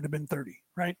 87, I would have been 30,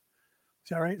 right? Is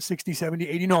that right? 60, 70,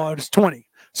 80, no, I was 20.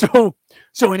 So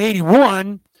in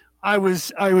 81, I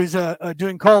was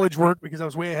doing college work, because I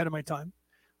was way ahead of my time.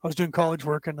 I was doing college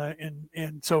work, and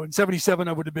so in 77,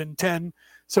 I would have been 10.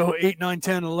 So 8, 9,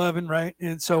 10, 11, right?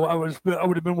 And so I would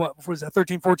have been, what was that,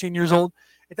 13, 14 years old?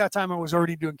 At that time, I was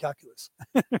already doing calculus,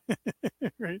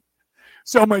 right?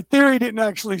 So my theory didn't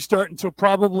actually start until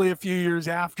probably a few years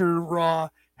after Ra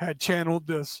had channeled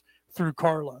this through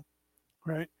Carla,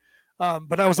 right?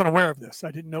 But I was unaware of this. I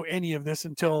didn't know any of this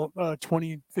until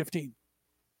 2016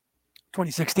 or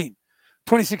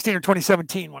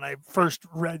 2017, when I first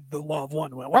read The Law of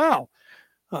One. I went, wow,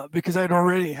 because I'd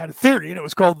already had a theory, and it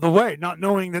was called The Way, not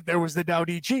knowing that there was the Tao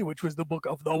Te Ching, which was the book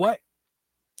of the way.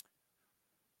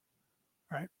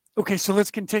 Right. Okay, so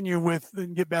let's continue with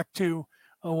and get back to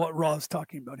what Ra is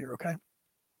talking about here, okay?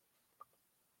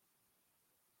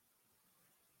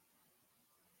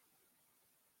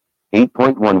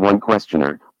 (8.11)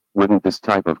 Questioner, wouldn't this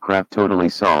type of craft totally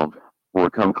solve, or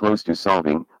come close to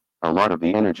solving, a lot of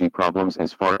the energy problems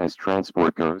as far as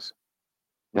transport goes?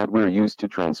 That we're used to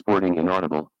transporting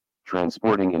inaudible.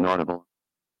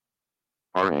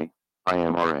 RA, I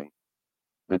am RA.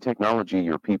 The technology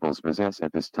your peoples possess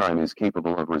at this time is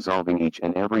capable of resolving each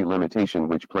and every limitation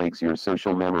which plagues your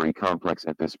social memory complex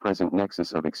at this present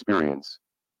nexus of experience.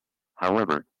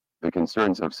 However, the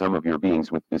concerns of some of your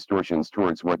beings with distortions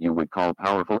towards what you would call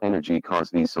powerful energy cause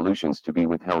these solutions to be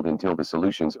withheld until the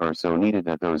solutions are so needed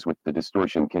that those with the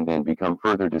distortion can then become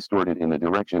further distorted in the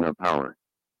direction of power.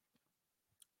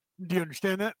 Do you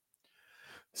understand that?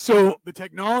 So the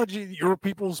technology that your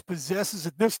peoples possesses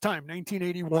at this time,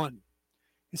 1981,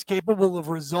 is capable of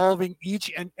resolving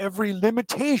each and every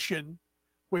limitation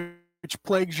which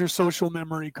plagues your social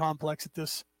memory complex at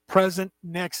this present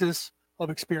nexus of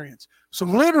experience. So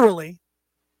literally,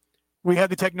 we had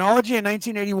the technology in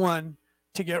 1981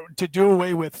 to do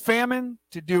away with famine,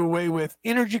 to do away with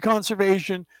energy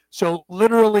conservation. So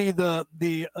literally, the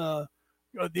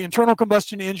internal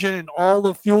combustion engine and all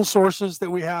the fuel sources that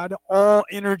we had, all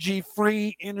energy,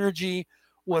 free energy,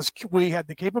 was we had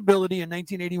the capability in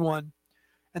 1981,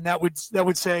 and that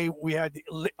would say we had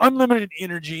unlimited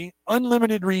energy,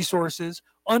 unlimited resources,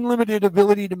 unlimited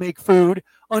ability to make food,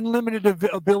 unlimited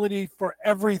ability for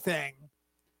everything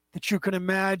that you can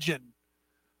imagine.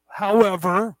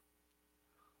 However,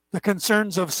 the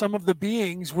concerns of some of the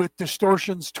beings with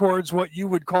distortions towards what you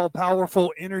would call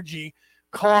powerful energy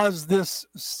cause this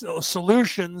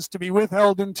solutions to be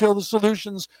withheld until the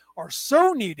solutions are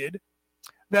so needed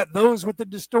that those with the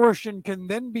distortion can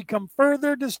then become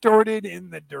further distorted in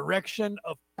the direction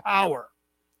of power.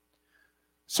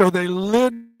 So they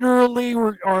literally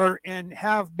are and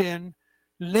have been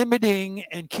limiting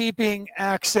and keeping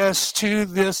access to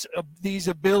these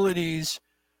abilities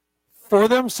for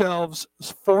themselves,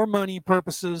 for money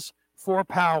purposes, for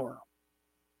power.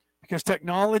 Because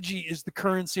technology is the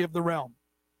currency of the realm.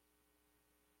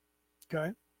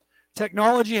 Okay?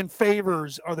 Technology and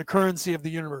favors are the currency of the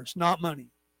universe, not money.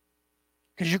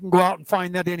 Because you can go out and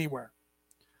find that anywhere.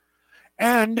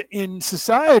 And in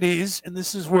societies, and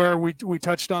this is where we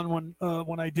touched on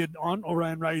when I did on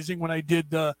Orion Rising, when I did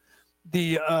the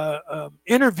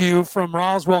interview from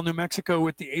Roswell, New Mexico,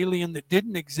 with the alien that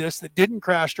didn't exist, that didn't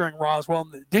crash during Roswell,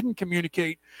 and that didn't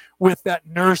communicate with that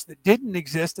nurse that didn't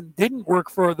exist and didn't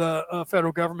work for the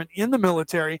federal government in the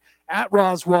military at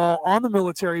Roswell on the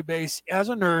military base as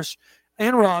a nurse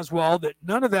in Roswell, that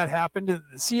none of that happened. And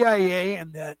the CIA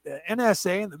and the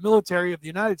NSA and the military of the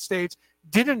United States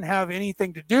didn't have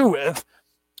anything to do with.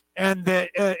 And that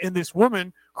in this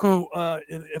woman who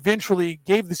eventually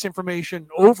gave this information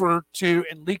over to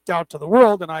and leaked out to the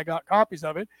world, and I got copies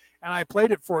of it, and I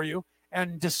played it for you,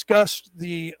 and discussed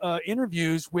the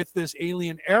interviews with this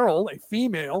alien Errol, a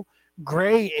female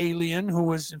gray alien who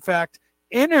was in fact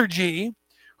energy,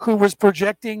 who was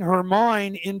projecting her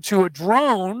mind into a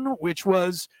drone, which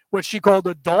was what she called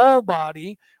a doll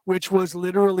body, which was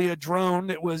literally a drone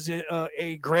that was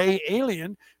a gray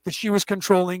alien that she was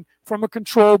controlling from a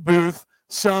control booth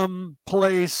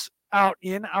someplace out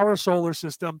in our solar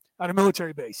system at a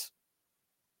military base.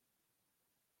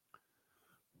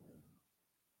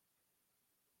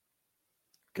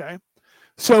 Okay.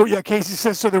 So yeah, Casey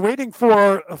says, so they're waiting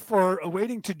for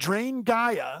waiting to drain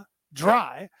Gaia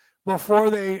dry before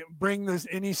they bring this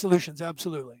any solutions.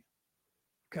 Absolutely.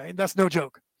 Okay, that's no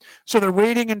joke. So they're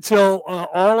waiting until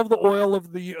all of the oil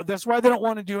of the, that's why they don't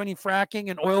want to do any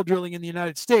fracking and oil drilling in the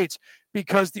United States,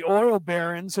 because the oil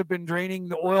barons have been draining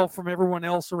the oil from everyone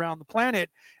else around the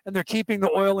planet, and they're keeping the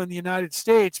oil in the United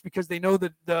States because they know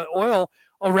that the oil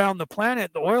around the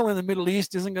planet, the oil in the Middle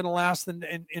East isn't going to last, and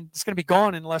it's going to be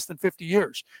gone in less than 50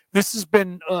 years. This has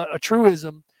been a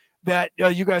truism that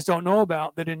you guys don't know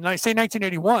about, that in, say,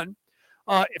 1981,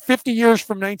 50 years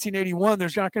from 1981,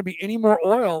 there's not going to be any more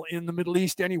oil in the Middle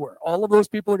East anywhere. All of those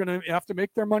people are going to have to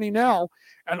make their money now,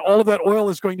 and all of that oil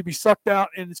is going to be sucked out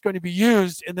and it's going to be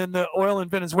used. And then the oil in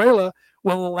Venezuela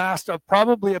will last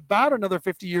probably about another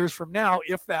 50 years from now,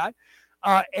 if that.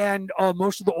 And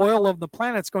most of the oil of the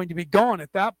planet is going to be gone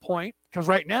at that point, because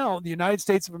right now the United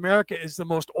States of America is the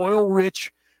most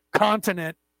oil-rich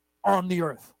continent on the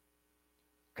earth.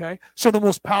 Okay, so the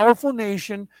most powerful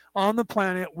nation on the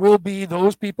planet will be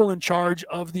those people in charge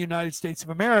of the United States of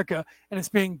America, and it's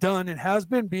being done and has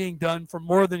been being done for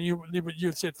more than you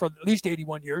said, for at least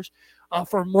 81 years,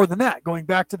 for more than that, going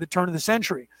back to the turn of the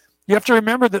century. You have to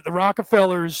remember that the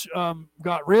Rockefellers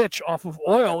got rich off of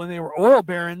oil, and they were oil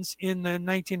barons in the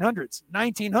 1890s.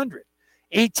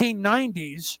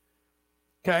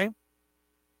 Okay.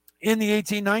 In the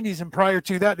 1890s and prior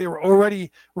to that, they were already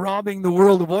robbing the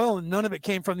world of oil, and none of it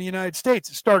came from the United States.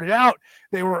 It started out,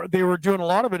 they were doing a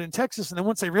lot of it in Texas, and then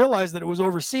once they realized that it was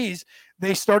overseas,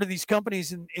 they started these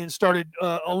companies and started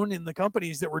owning the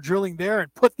companies that were drilling there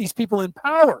and put these people in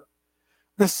power.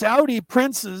 The Saudi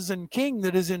princes and king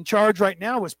that is in charge right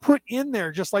now was put in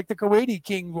there, just like the Kuwaiti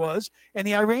king was, and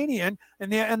the Iranian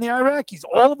and the Iraqis.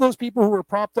 All of those people who were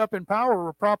propped up in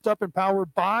power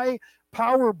by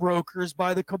power brokers,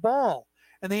 by the cabal,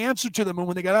 and they answered to them. And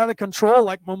when they got out of control,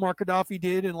 like Muammar Gaddafi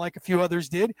did and like a few others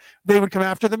did, they would come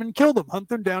after them and kill them, hunt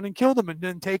them down and kill them, and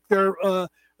then take their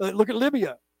look at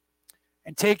Libya,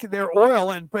 and take their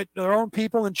oil and put their own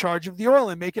people in charge of the oil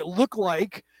and make it look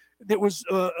like it was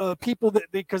people that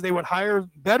because they would hire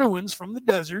Bedouins from the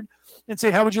desert and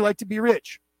say, how would you like to be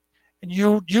rich? And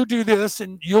you do this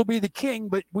and you'll be the king,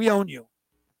 but we own you.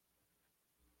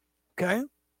 Okay.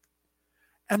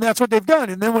 And that's what they've done.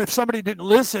 And then if somebody didn't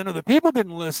listen, or the people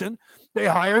didn't listen, they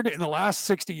hired, in the last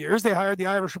 60 years, they hired the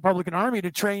Irish Republican Army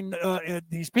to train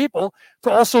these people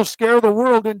to also scare the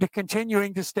world into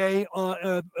continuing to stay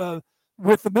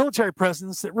with the military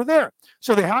presence that were there.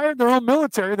 So they hired their own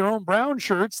military, their own brown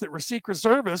shirts that were Secret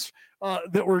Service,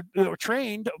 that were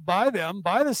trained by them,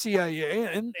 by the CIA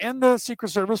and the Secret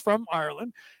Service from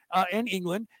Ireland and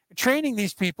England, training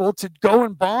these people to go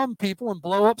and bomb people and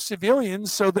blow up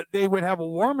civilians so that they would have a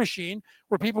war machine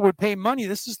where people would pay money.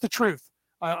 This is the truth.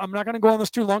 I'm not going to go on this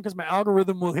too long because my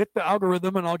algorithm will hit the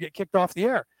algorithm and I'll get kicked off the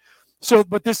air. So,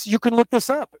 but this, you can look this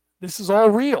up. This is all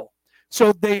real.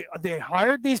 So they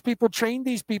hired these people, trained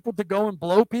these people to go and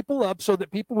blow people up so that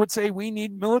people would say, we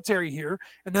need military here.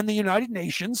 And then the United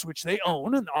Nations, which they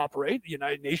own and operate, the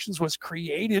United Nations was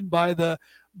created by the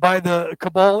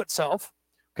cabal itself,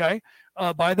 okay,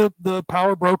 by the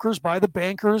power brokers, by the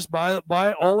bankers,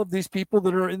 by all of these people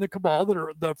that are in the cabal, that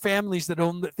are the families that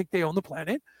think they own the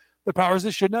planet, the powers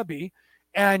that should not be.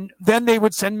 And then they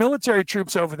would send military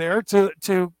troops over there to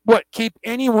keep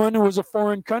anyone who was a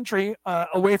foreign country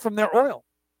away from their oil.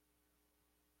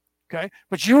 Okay,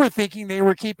 but you were thinking they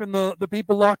were keeping the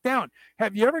people locked down.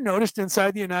 Have you ever noticed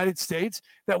inside the United States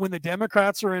that when the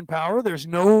Democrats are in power, there's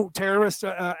no terrorist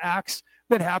acts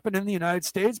that happen in the United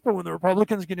States, but when the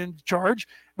Republicans get into charge,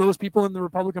 those people in the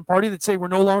Republican Party that say we're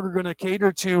no longer going to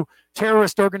cater to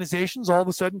terrorist organizations, all of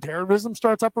a sudden terrorism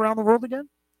starts up around the world again?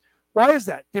 Why is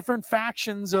that? Different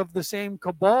factions of the same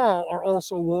cabal are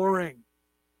also warring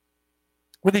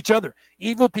with each other.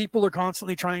 Evil people are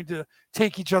constantly trying to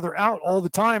take each other out all the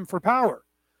time for power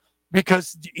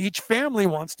because each family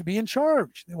wants to be in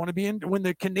charge. They want to be in. When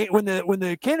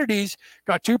the Kennedys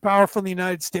got too powerful in the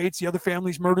United States, the other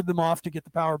families murdered them off to get the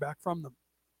power back from them.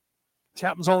 This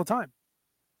happens all the time.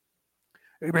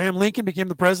 Abraham Lincoln became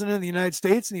the president of the United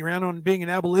States, and he ran on being an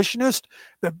abolitionist.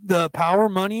 The power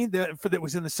money that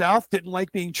was in the South didn't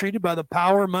like being treated by the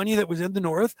power money that was in the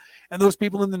North, and those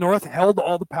people in the North held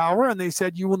all the power, and they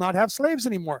said, you will not have slaves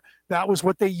anymore. That was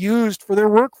what they used for their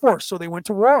workforce, so they went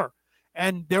to war.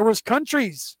 And there was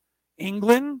countries.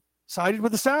 England sided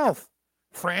with the South.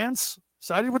 France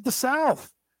sided with the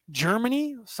South.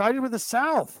 Germany sided with the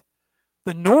South.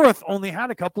 The North only had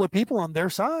a couple of people on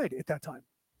their side at that time.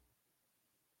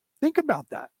 Think about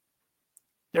that.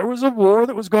 There was a war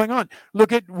that was going on.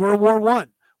 Look at World War I.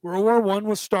 World War I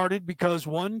was started because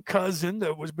one cousin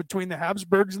that was between the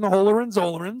Habsburgs and the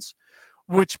Hohenzollerns,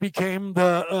 which became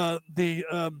the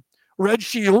Red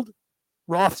Shield,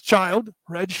 Rothschild.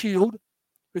 Red Shield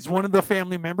is one of the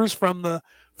family members from the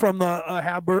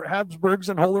Habsburgs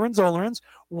and Hohenzollerns.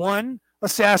 One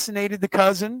assassinated the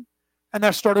cousin, and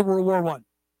that started World War I.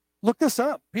 Look this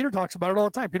up. Peter talks about it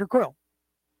all the time. Peter Coyle.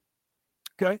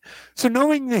 Okay, so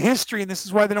knowing the history, and this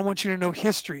is why they don't want you to know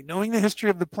history, knowing the history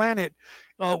of the planet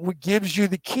gives you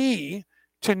the key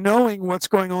to knowing what's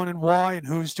going on and why and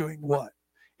who's doing what.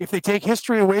 If they take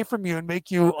history away from you and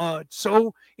make you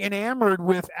so enamored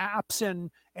with apps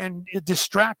and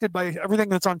distracted by everything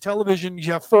that's on television,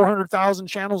 you have 400,000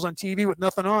 channels on TV with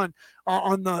nothing on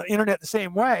the internet the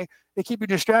same way, they keep you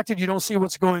distracted. You don't see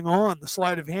what's going on, the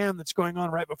sleight of hand that's going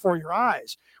on right before your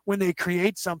eyes. When they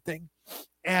create something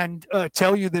and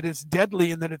tell you that it's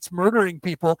deadly and that it's murdering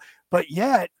people. But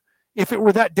yet, if it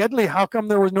were that deadly, how come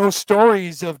there were no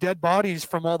stories of dead bodies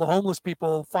from all the homeless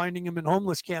people, finding them in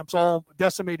homeless camps, all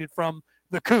decimated from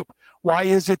the coup? Why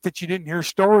is it that you didn't hear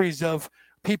stories of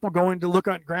people going to look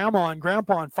at grandma and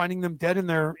grandpa and finding them dead in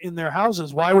their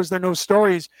houses? Why was there no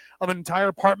stories of an entire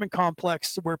apartment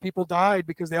complex where people died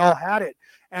because they all had it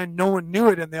and no one knew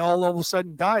it and they all of a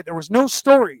sudden died? There was no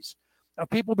stories of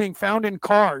people being found in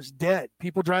cars dead,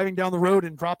 people driving down the road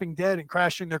and dropping dead and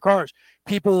crashing their cars,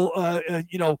 people,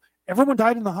 everyone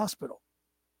died in the hospital.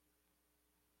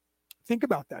 Think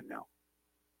about that now.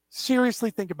 Seriously,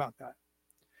 think about that.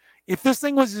 If this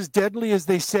thing was as deadly as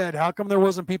they said, how come there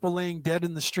wasn't people laying dead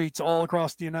in the streets all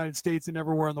across the United States and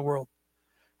everywhere in the world?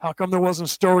 How come there wasn't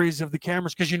stories of the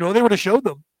cameras? Because they would have showed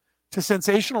them to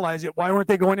sensationalize it. Why weren't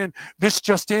they going in? This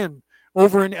just in.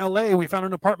 Over in LA, we found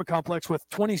an apartment complex with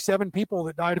 27 people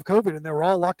that died of COVID, and they were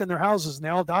all locked in their houses, and they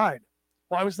all died.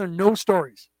 Why was there no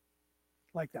stories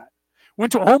like that?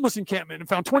 Went to a homeless encampment and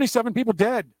found 27 people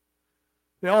dead.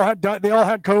 They all had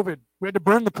COVID. We had to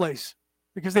burn the place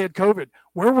because they had COVID.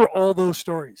 Where were all those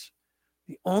stories?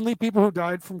 The only people who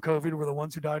died from COVID were the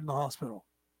ones who died in the hospital.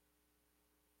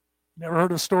 Never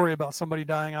heard a story about somebody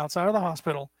dying outside of the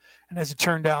hospital. And as it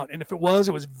turned out, and if it was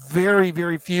very,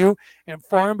 very few and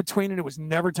far in between, and it was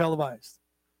never televised.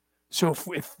 So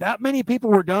if that many people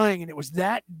were dying and it was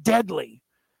that deadly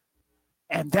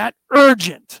and that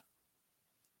urgent,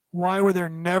 why were there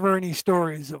never any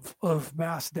stories of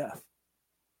mass death?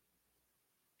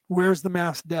 Where's the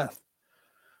mass death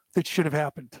that should have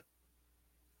happened?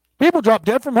 People drop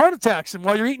dead from heart attacks and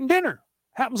while you're eating dinner.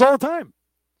 Happens all the time.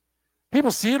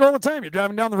 People see it all the time. You're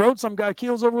driving down the road, some guy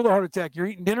keels over with a heart attack. You're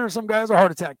eating dinner, some guy has a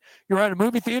heart attack. You're at a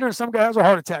movie theater, some guy has a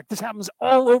heart attack. This happens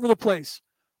all over the place,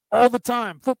 all the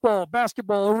time. Football,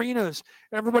 basketball, arenas.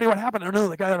 Everybody, what happened? I don't know,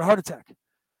 the guy had a heart attack.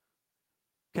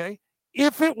 Okay?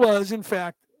 If it was, in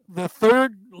fact, the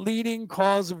third leading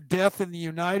cause of death in the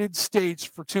United States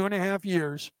for 2.5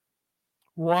 years,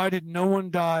 why did no one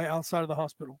die outside of the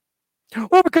hospital?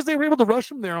 Well, because they were able to rush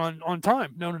them there on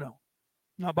time. No.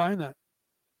 Not buying that.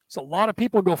 So a lot of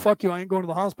people go, fuck you, I ain't going to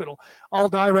the hospital. I'll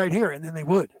die right here. And then they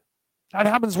would. That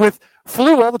happens with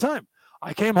flu all the time.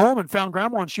 I came home and found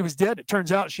grandma and she was dead. It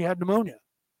turns out she had pneumonia.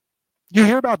 You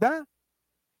hear about that?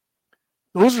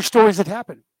 Those are stories that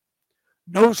happen.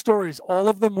 No stories. All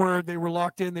of them were they were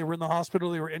locked in, they were in the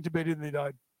hospital, they were intubated, and they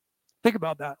died. Think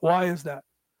about that. Why is that?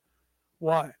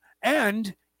 Why?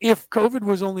 And if COVID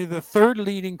was only the third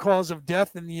leading cause of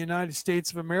death in the United States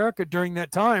of America during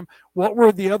that time, what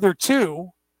were the other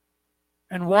two?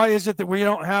 And why is it that we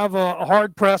don't have a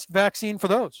hard-pressed vaccine for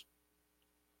those?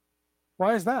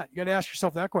 Why is that? You got to ask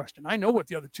yourself that question. I know what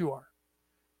the other two are.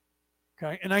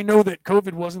 Okay, and I know that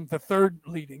COVID wasn't the third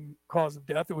leading cause of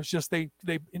death. It was just they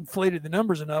inflated the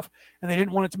numbers enough, and they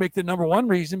didn't want it to make the number one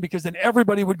reason because then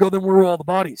everybody would go, then where were all the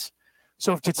bodies?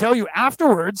 So to tell you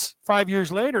afterwards, 5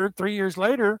 years later, 3 years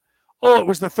later, oh, it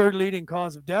was the third leading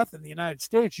cause of death in the United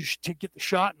States, you should get the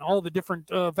shot and all the different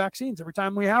vaccines. Every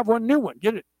time we have one new one,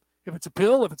 get it. If it's a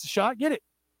pill, if it's a shot, get it.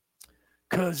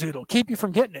 Because it'll keep you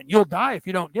from getting it. You'll die if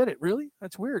you don't get it. Really?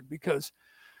 That's weird because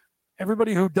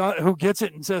everybody who gets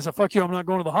it and says, oh, fuck you, I'm not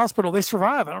going to the hospital, they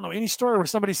survive. I don't know any story where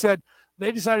somebody said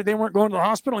they decided they weren't going to the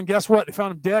hospital, and guess what? They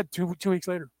found them dead two weeks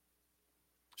later.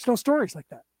 There's no stories like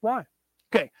that. Why?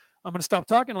 Okay, I'm going to stop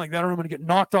talking like that or I'm going to get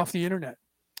knocked off the internet.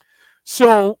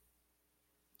 So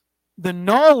the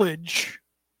knowledge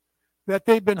that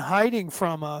they've been hiding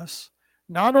from us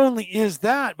not only is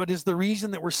that, but is the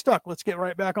reason that we're stuck. Let's get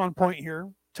right back on point here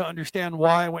to understand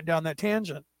why I went down that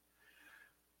tangent.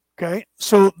 Okay,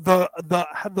 so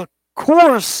the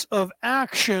course of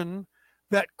action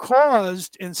that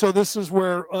caused, and so this is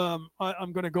where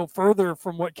I'm going to go further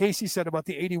from what Casey said about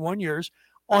the 81 years.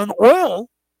 On oil,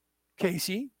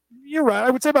 Casey, you're right, I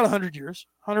would say about 100 years,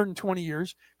 120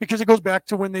 years, because it goes back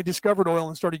to when they discovered oil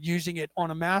and started using it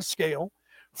on a mass scale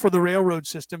for the railroad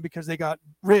system because they got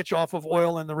rich off of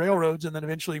oil and the railroads and then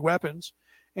eventually weapons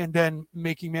and then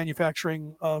making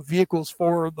manufacturing vehicles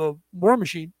for the war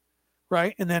machine.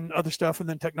 Right, and then other stuff, and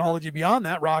then technology beyond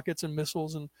that, rockets and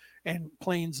missiles and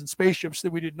planes and spaceships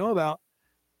that we didn't know about.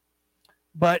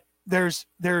 But there's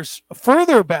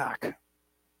further back,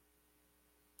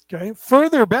 okay,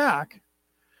 further back,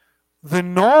 the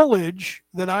knowledge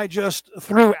that I just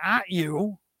threw at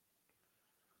you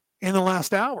in the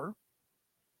last hour,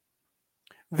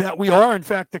 that we are in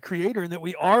fact the creator and that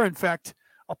we are in fact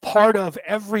a part of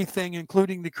everything,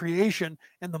 including the creation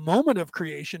and the moment of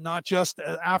creation, not just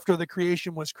after the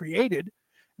creation was created,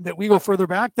 that we go further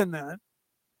back than that.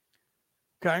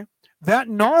 Okay. That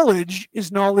knowledge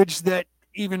is knowledge that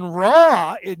even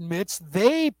Ra admits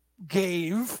they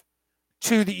gave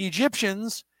to the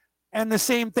Egyptians. And the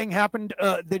same thing happened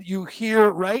that you hear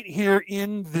right here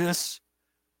in this.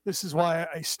 This is why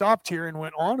I stopped here and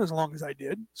went on as long as I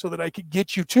did, so that I could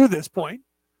get you to this point.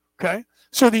 Okay.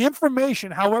 So the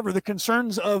information, however, the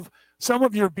concerns of some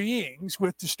of your beings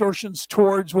with distortions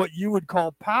towards what you would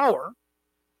call power,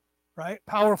 right?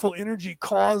 Powerful energy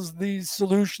cause these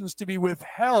solutions to be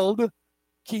withheld,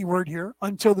 keyword here,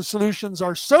 until the solutions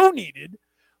are so needed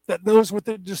that those with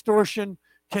the distortion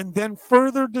can then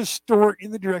further distort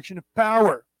in the direction of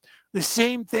power. The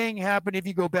same thing happened if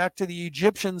you go back to the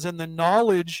Egyptians and the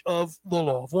knowledge of the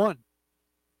law of one,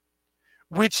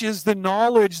 which is the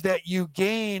knowledge that you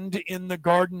gained in the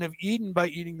Garden of Eden by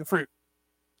eating the fruit.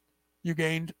 You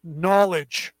gained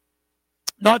knowledge.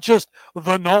 Not just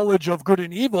the knowledge of good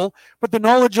and evil, but the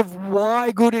knowledge of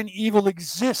why good and evil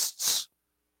exists.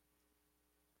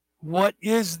 What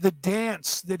is the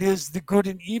dance that is the good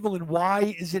and evil, and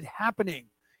why is it happening?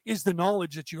 Is the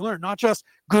knowledge that you learn. Not just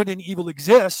good and evil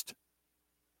exist.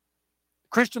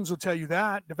 Christians will tell you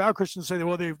that. Devout Christians say,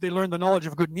 well, they learned the knowledge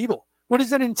of good and evil. What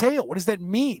does that entail? What does that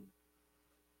mean?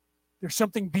 There's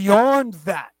something beyond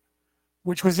that,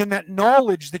 which was in that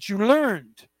knowledge that you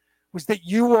learned, was that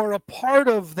you are a part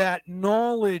of that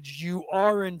knowledge. You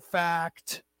are in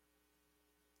fact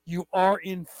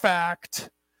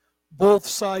both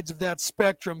sides of that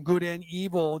spectrum, good and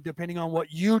evil, depending on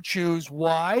what you choose.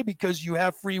 Why? Because you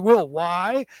have free will.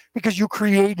 Why? Because you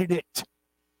created it.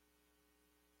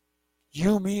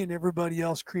 You, me, and everybody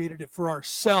else created it for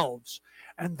ourselves.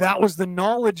 And that was the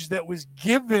knowledge that was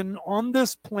given on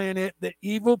this planet that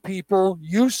evil people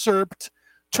usurped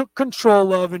took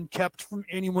control of and kept from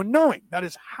anyone knowing. That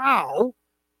is how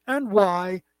and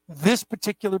why this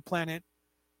particular planet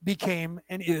became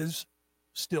and is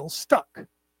still stuck.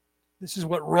 This is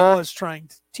what Ra is trying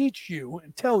to teach you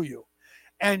and tell you.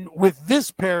 And with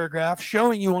this paragraph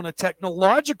showing you on a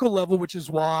technological level, which is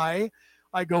why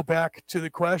I go back to the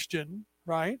question,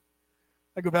 right?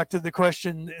 I go back to the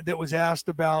question that was asked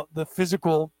about the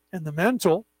physical and the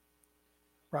mental,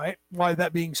 right? Why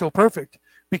that being so perfect?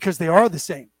 Because they are the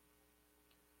same.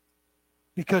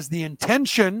 Because the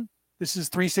intention, this is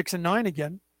 3, 6, and 9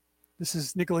 again. This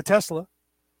is Nikola Tesla.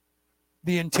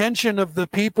 The intention of the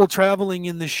people traveling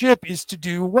in the ship is to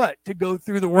do what? To go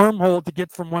through the wormhole to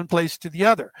get from one place to the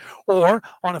other. Or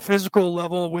on a physical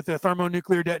level with a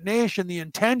thermonuclear detonation, the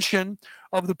intention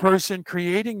of the person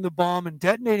creating the bomb and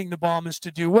detonating the bomb is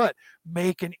to do what?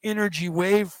 Make an energy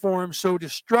waveform so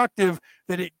destructive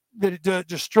that it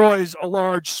destroys a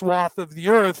large swath of the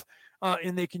earth,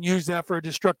 and they can use that for a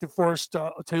destructive force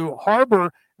to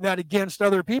harbor that against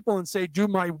other people and say, do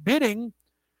my bidding,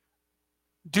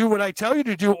 do what I tell you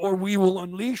to do, or we will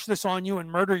unleash this on you and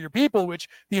murder your people, which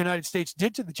the United States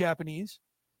did to the Japanese,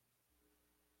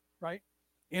 right?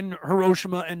 In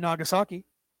Hiroshima and Nagasaki.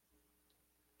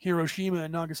 Hiroshima.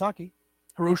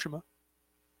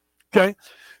 Okay.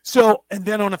 So, and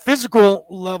then on a physical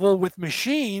level with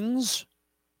machines,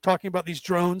 talking about these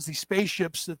drones, these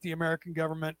spaceships that the American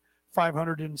government,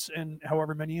 500 and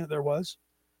however many there was,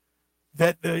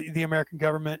 that the American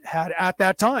government had at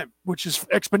that time, which is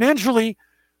exponentially,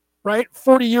 right?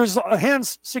 40 years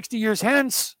hence, 60 years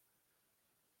hence,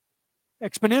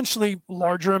 exponentially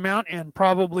larger amount and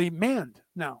probably manned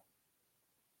now.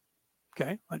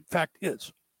 Okay. In fact,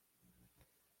 is.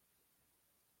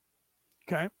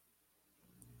 Okay.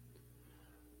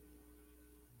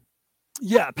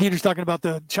 Yeah, Peter's talking about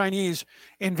the Chinese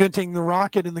inventing the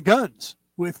rocket and the guns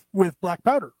with black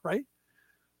powder, right?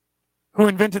 Who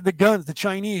invented the guns? The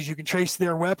Chinese. You can trace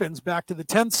their weapons back to the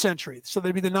 10th century. So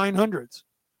they'd be the 900s.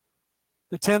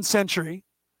 The 10th century,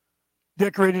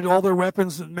 decorated all their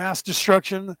weapons of mass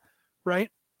destruction, right?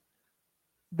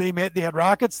 They had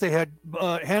rockets, they had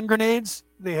hand grenades,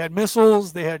 they had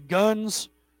missiles, they had guns,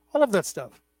 all of that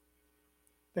stuff.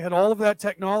 They had all of that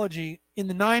technology in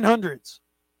the 900s.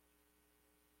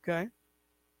 Okay?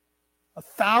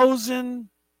 1,000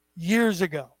 years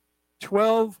ago,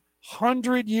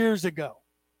 1,200 years ago.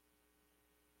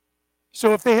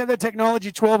 So if they had that technology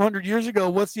 1,200 years ago,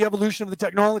 what's the evolution of the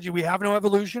technology? We have no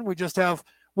evolution. We just have,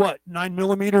 what,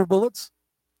 9mm bullets?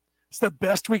 It's the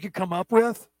best we could come up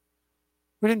with.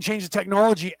 We didn't change the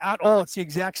technology at all. It's the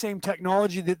exact same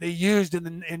technology that they used in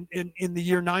the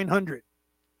year 900.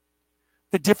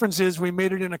 The difference is we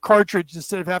made it in a cartridge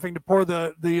instead of having to pour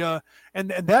and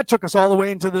that took us all the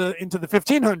way into the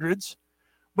 1500s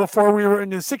before we were in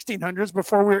the 1600s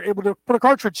before we were able to put a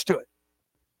cartridge to it.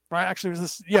 Right? Actually, it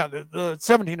was the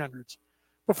 1700s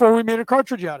before we made a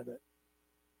cartridge out of it.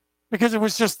 Because it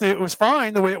was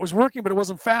fine the way it was working, but it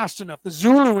wasn't fast enough. The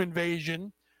Zulu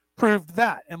invasion proved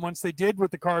that. And once they did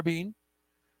with the carbine,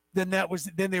 then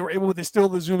they were able to still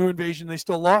the Zulu invasion. They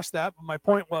still lost that. But my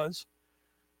point was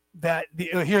that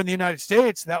here in the United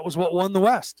States, that was what won the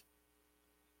West.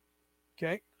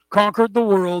 Okay? Conquered the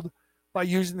world by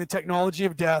using the technology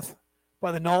of death,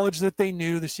 by the knowledge that they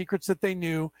knew, the secrets that they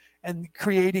knew, and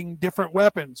creating different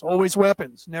weapons, always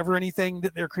weapons, never anything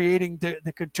that they're creating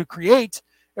to create.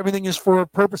 Everything is for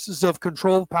purposes of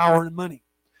control, power, and money.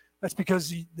 That's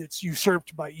because it's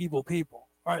usurped by evil people.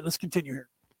 All right, let's continue here.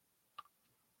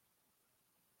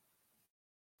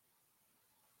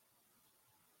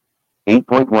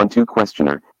 (8.12)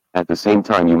 Questioner. At the same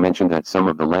time you mentioned that some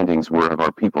of the landings were of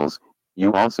our peoples,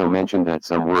 you also mentioned that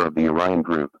some were of the Orion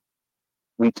group.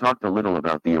 We talked a little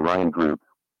about the Orion group,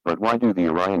 but why do the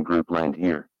Orion group land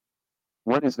here?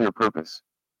 What is their purpose?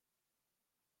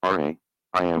 RA.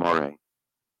 I am RA.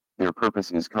 Their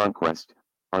purpose is conquest,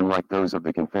 unlike those of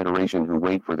the Confederation who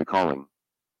wait for the calling.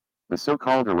 The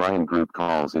so-called Orion group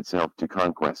calls itself to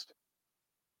conquest.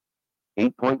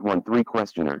 8.13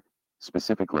 Questioner.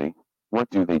 Specifically, what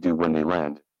do they do when they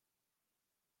land?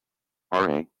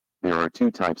 RA. There are two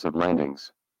types of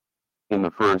landings. In the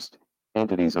first,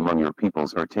 entities among your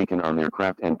peoples are taken on their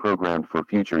craft and programmed for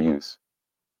future use.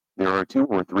 There are 2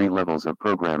 or 3 levels of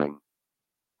programming.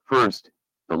 First,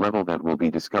 the level that will be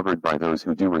discovered by those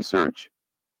who do research.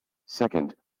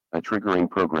 Second, a triggering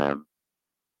program.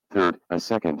 Third, a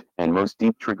second and most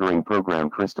deep triggering program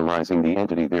crystallizing the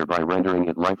entity, thereby rendering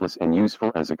it lifeless and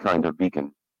useful as a kind of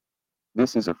beacon.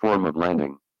 This is a form of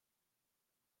landing.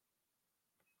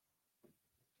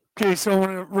 Okay, so I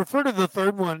want to refer to the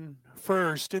third one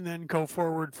first and then go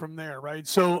forward from there, right?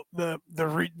 So the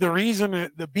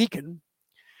reason the beacon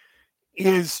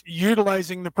is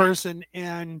utilizing the person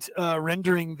and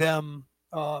rendering them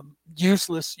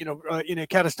useless, in a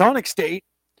catatonic state,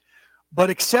 but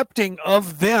accepting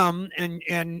of them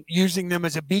and using them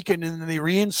as a beacon, and then they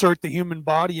reinsert the human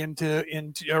body into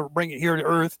bring it here to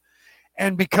Earth,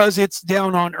 and because it's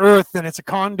down on Earth, then it's a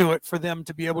conduit for them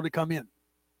to be able to come in.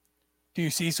 Do you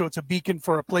see? So it's a beacon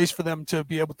for a place for them to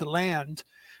be able to land,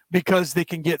 because they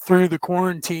can get through the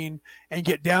quarantine and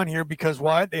get down here, because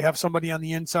what? They have somebody on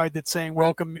the inside that's saying,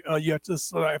 welcome. You have to,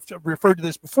 I've referred to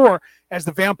this before as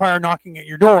the vampire knocking at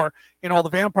your door. In all the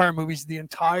vampire movies, the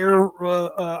entire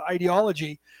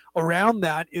ideology around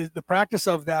that is the practice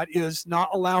of that is not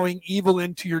allowing evil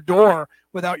into your door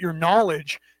without your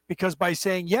knowledge, because by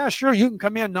saying, yeah, sure, you can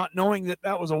come in, not knowing that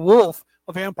that was a wolf,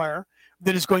 a vampire,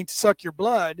 that is going to suck your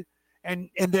blood and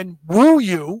then woo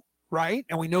you, right?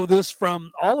 And we know this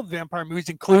from all of the vampire movies,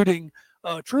 including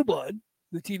True Blood,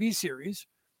 the TV series,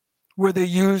 where they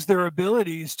use their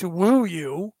abilities to woo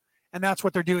you. And that's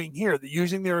what they're doing here. They're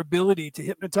using their ability to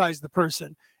hypnotize the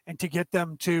person and to get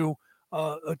them to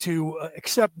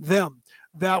accept them.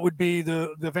 That would be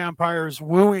the vampires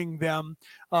wooing them.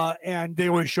 And they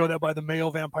always show that by the male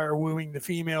vampire wooing the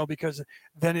female, because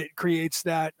then it creates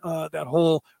that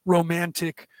whole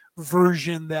romantic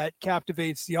version that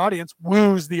captivates the audience,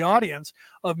 woos the audience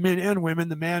of men and women,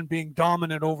 the man being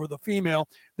dominant over the female,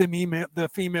 the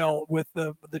female with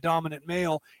the dominant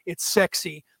male. It's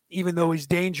sexy, even though he's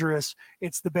dangerous.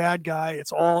 It's the bad guy.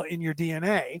 It's all in your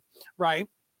DNA, right?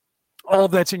 All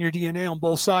of that's in your DNA on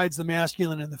both sides, the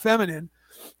masculine and the feminine.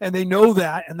 And they know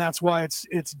that, and that's why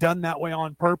it's done that way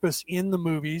on purpose in the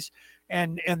movies,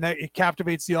 and that it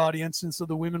captivates the audience. And so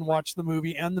the women watch the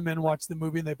movie and the men watch the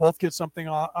movie, and they both get something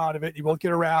out of it. You both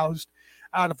get aroused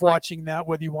out of watching that,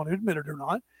 whether you want to admit it or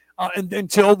not. And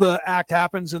until the act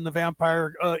happens and the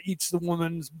vampire eats the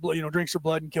woman's, drinks her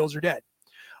blood and kills her dead.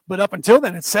 But up until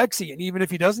then, it's sexy. And even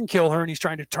if he doesn't kill her and he's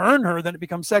trying to turn her, then it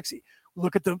becomes sexy.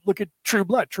 Look at True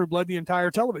Blood. True Blood, the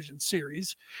entire television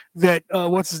series that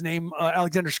what's his name,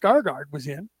 Alexander Skarsgård was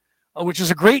in, which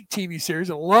is a great TV series.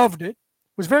 I loved it.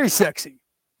 It was very sexy.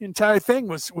 The entire thing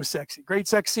was sexy. Great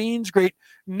sex scenes, great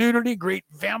nudity, great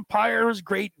vampires,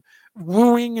 great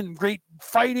wooing, and great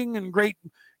fighting, and great.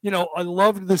 I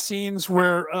loved the scenes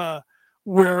where I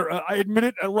admit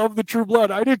it, I love the True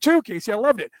Blood. I did too, Casey. I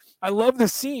loved it. I love the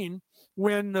scene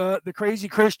when the crazy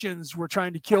Christians were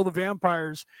trying to kill the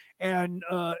vampires, and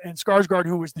Skarsgård,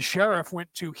 who was the sheriff,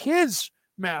 went to his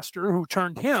master, who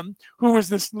turned him, who was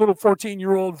this little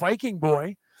 14-year-old Viking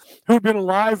boy who'd been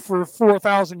alive for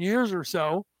 4,000 years or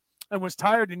so, and was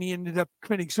tired, and he ended up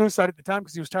committing suicide at the time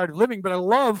because he was tired of living. But I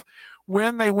love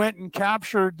when they went and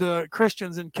captured the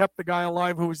Christians and kept the guy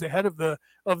alive who was the head of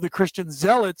the Christian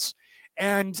zealots,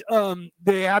 and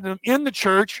they had him in the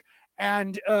church.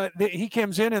 And he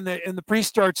comes in, and the priest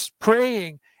starts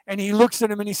praying, and he looks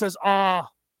at him and he says, "Ah,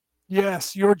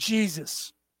 yes, you're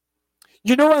Jesus.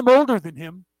 I'm older than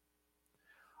him.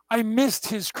 I missed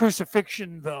his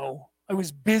crucifixion, though. I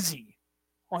was busy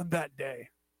on that day."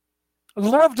 I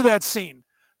loved that scene.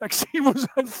 That scene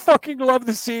I fucking love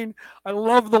the scene. I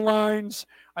love the lines.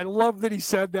 I love that he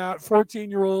said that.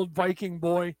 14-year-old Viking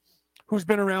boy who's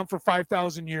been around for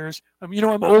 5,000 years.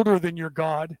 I'm older than your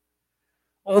God.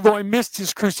 Although I missed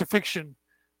his crucifixion,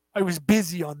 I was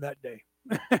busy on that day.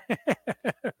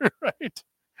 Right?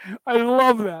 I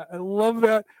love that. I love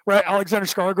that. Right, Alexander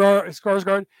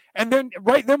Skarsgård. And then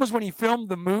right then was when he filmed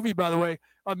the movie, by the way.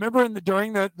 I remember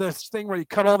during the thing where he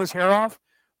cut all his hair off.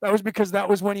 That was because that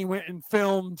was when he went and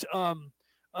filmed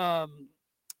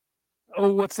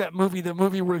what's that movie? The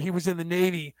movie where he was in the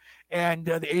Navy and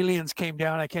the aliens came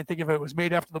down. I can't think of it. It was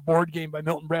made after the board game by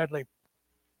Milton Bradley.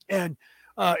 And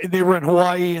they were in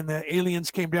Hawaii, and the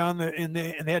aliens came down, and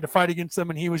they had to fight against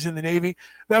them, and he was in the Navy.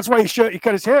 That's why he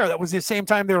cut his hair. That was the same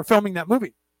time they were filming that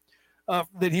movie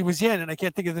that he was in, and I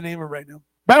can't think of the name of it right now.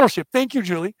 Battleship. Thank you,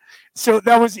 Julie. So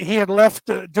he had left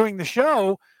during the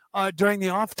show, during the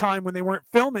off time when they weren't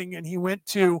filming, and he went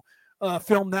to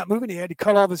film that movie, and he had to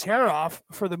cut all of his hair off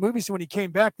for the movie. So when he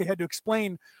came back, they had to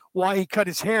explain why he cut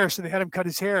his hair. So they had him cut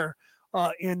his hair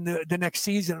in the next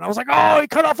season. And I was like, oh, he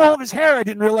cut off all of his hair. I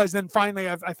didn't realize. Then finally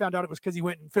I found out it was because he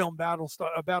went and filmed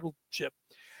Battleship.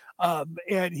 And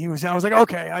I was like,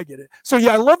 okay, I get it. So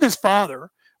yeah, I love his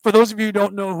father. For those of you who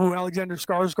don't know who Alexander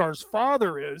Skarsgård's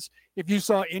father is, if you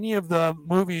saw any of the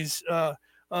movies of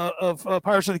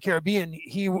Pirates of the Caribbean,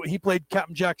 he played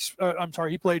Captain Jack's.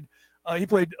 He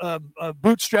played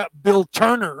Bootstrap Bill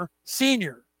Turner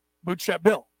Sr. Bootstrap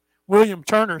Bill William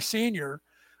Turner Sr.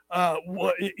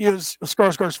 is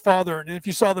Skarsgård's father. And if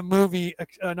you saw the movie,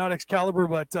 not Excalibur,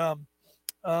 but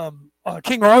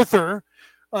King Arthur,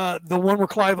 the one where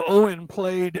Clive Owen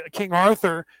played King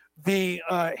Arthur, the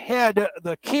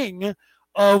king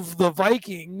of the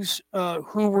Vikings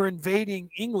who were invading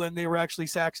England. They were actually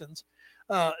Saxons.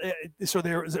 So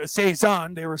they were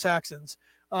Saison. They were Saxons.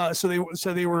 So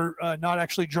they were not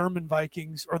actually German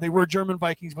Vikings, or they were German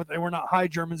Vikings, but they were not High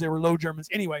Germans. They were Low Germans.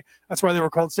 Anyway, that's why they were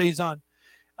called Saison.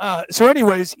 So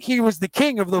anyways, he was the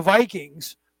king of the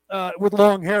Vikings with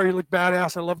long hair. He looked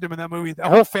badass. I loved him in that movie. The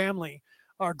whole family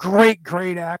are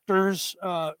great actors,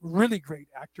 really great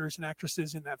actors and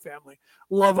actresses in that family.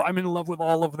 I'm in love with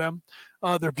all of them.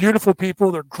 They're beautiful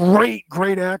people. They're great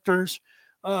actors,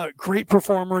 great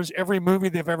performers. Every movie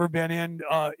they've ever been in,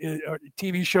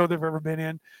 TV show they've ever been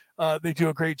in, they do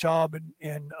a great job.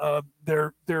 And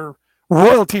they're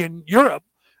royalty in Europe.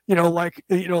 Like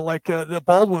the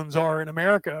Baldwins are in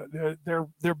America.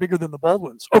 They're bigger than the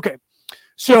Baldwins. Okay,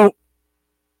 so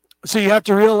you have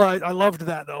to realize, I loved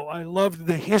that though. I loved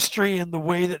the history and the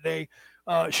way that they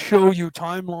show you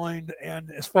timeline,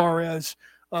 and as far as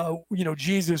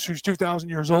Jesus, who's 2,000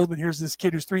 years old, and here's this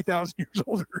kid who's 3,000 years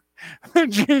older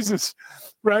than Jesus,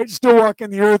 right? Still walking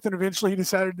the earth, and eventually he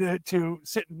decided to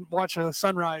sit and watch a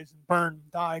sunrise and burn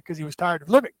and die because he was tired of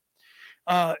living.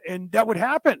 And that would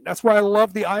happen. That's why I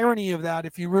love the irony of that.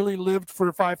 If you really lived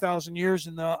for 5,000 years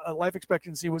and the life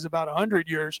expectancy was about 100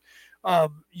 years,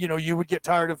 you would get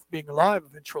tired of being alive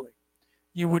eventually.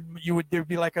 There'd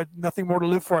be like nothing more to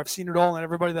live for. I've seen it all, and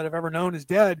everybody that I've ever known is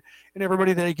dead, and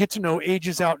everybody that I get to know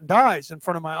ages out and dies in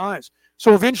front of my eyes.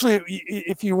 So eventually,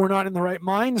 if you were not in the right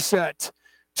mindset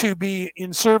to be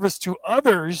in service to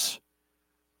others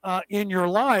in your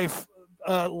life,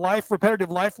 repetitive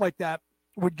life like that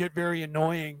would get very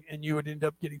annoying, and you would end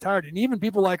up getting tired. And even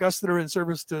people like us that are in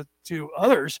service to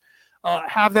others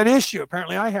have that issue.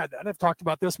 Apparently I had that. I've talked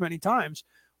about this many times,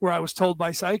 where I was told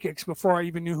by psychics before I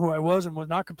even knew who I was and was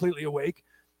not completely awake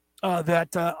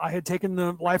that I had taken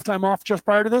the lifetime off just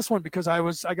prior to this one because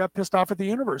I got pissed off at the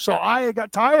universe. So I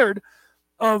got tired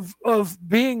of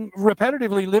being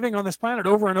repetitively living on this planet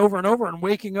over and over and over, and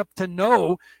waking up to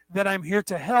know that I'm here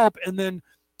to help, and then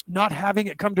not having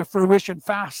it come to fruition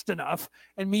fast enough,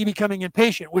 and me becoming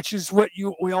impatient, which is what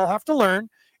we all have to learn,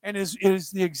 and is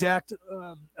the exact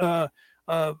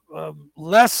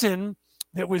lesson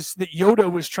that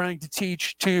Yoda was trying to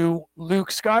teach to Luke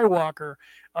Skywalker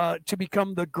to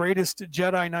become the greatest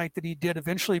Jedi Knight that he did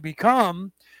eventually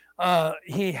become.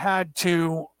 He had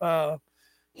to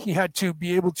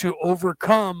be able to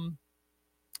overcome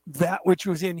that which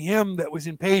was in him that was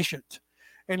impatient,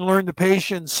 and learn the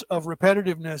patience of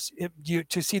repetitiveness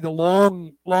to see the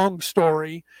long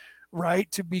story, right?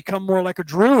 To become more like a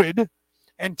druid,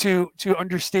 and to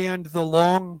understand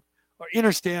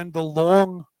understand the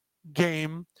long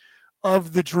game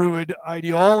of the druid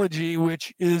ideology,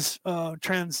 which is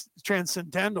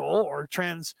transcendental, or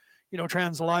trans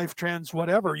life, trans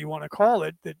whatever you want to call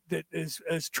it, that is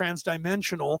as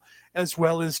transdimensional as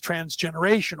well as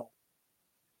transgenerational.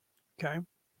 Okay.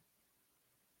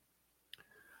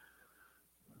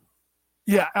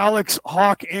 Yeah, Alex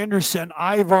Hawk Anderson,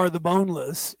 Ivar the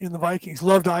Boneless in the Vikings.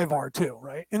 Loved Ivar too,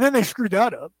 right? And then they screwed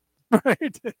that up,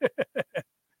 right?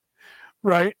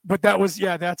 Right. But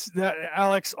that's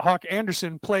Alex Hawk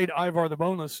Anderson played Ivar the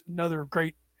Boneless, another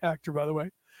great actor, by the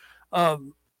way.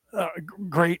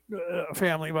 Great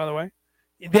family, by the way.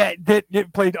 That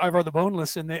played Ivar the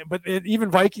Boneless,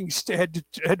 even Vikings had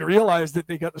to realize that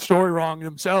they got the story wrong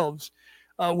themselves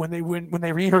when they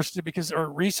rehearsed it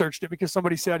researched it, because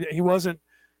somebody said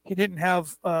he didn't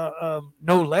have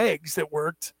no legs that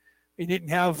worked. He didn't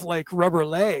have like rubber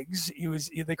legs.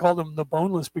 They called him the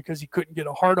Boneless because he couldn't get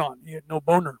a hard on. He had no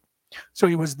boner, so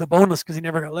he was the Boneless because he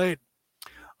never got laid,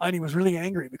 and he was really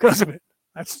angry because of it.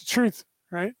 That's the truth,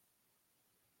 right?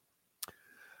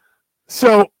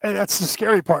 So, and that's the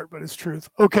scary part, but it's truth.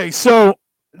 Okay, so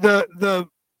the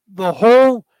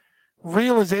whole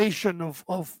realization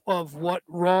of what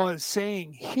Ra is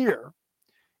saying here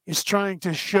is trying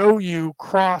to show you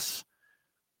cross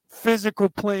physical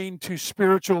plane to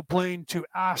spiritual plane to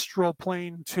astral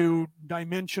plane to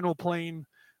dimensional plane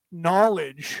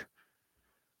knowledge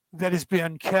that has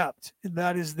been kept, and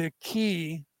that is the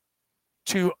key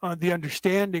to the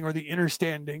understanding or the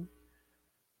understanding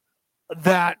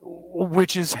that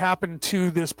which has happened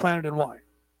to this planet and why.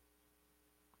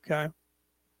 Okay.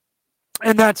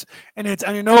 And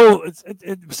I know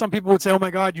some people would say, oh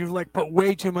my God, you've like put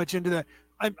way too much into that.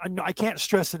 I can't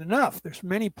stress it enough. There's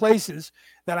many places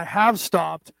that I have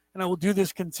stopped, and I will do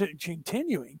this,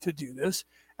 continuing to do this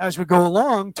as we go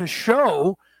along, to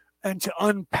show and to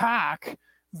unpack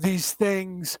these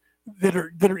things that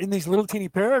are in these little teeny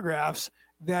paragraphs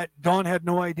that Don had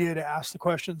no idea to ask the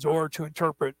questions or to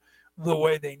interpret the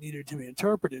way they needed to be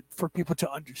interpreted for people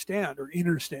to understand or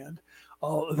understand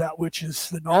that which is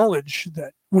the knowledge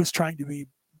that was trying to be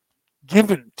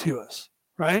given to us,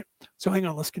 right? So hang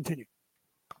on, let's continue.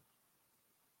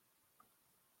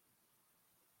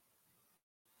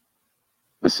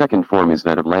 The second form is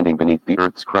that of landing beneath the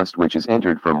Earth's crust, which is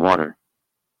entered from water.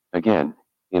 Again,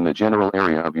 in the general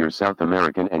area of your South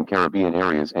American and Caribbean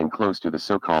areas and close to the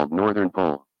so-called Northern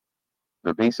Pole.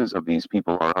 The bases of these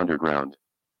people are underground.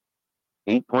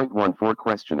 8.14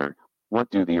 Questioner, what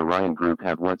do the Orion group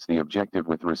have? What's the objective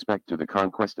with respect to the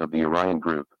conquest of the Orion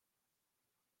group?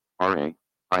 RA,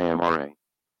 IMRA.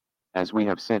 As we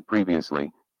have said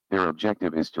previously, their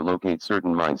objective is to locate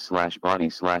certain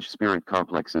mind/body/spirit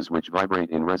complexes which vibrate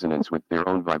in resonance with their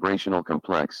own vibrational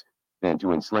complex, then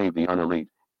to enslave the unelite,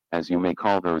 as you may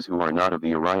call those who are not of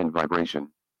the Orion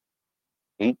vibration.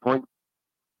 8.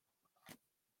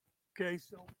 Okay,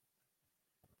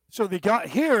 so they got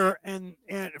here, and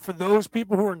for those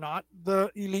people who are not the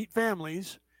elite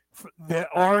families that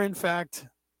are in fact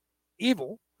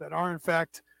evil, that are in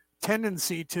fact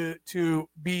tendency to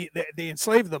be, they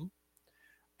enslave them,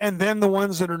 and then the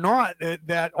ones that are not,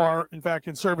 that are in fact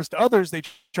in service to others, they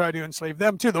try to enslave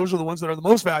them too. Those are the ones that are the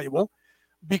most valuable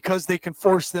because they can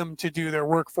force them to do their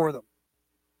work for them.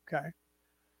 Okay.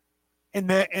 And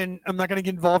I'm not going to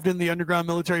get involved in the underground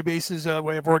military bases.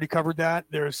 I've already covered that.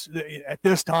 There's at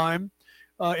this time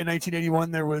in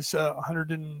 1981 there was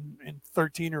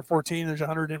 113 or 14. There's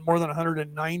more than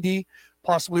 190,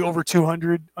 possibly over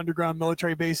 200 underground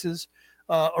military bases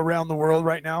around the world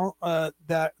right now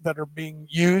that are being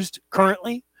used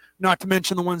currently. Not to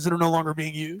mention the ones that are no longer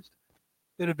being used,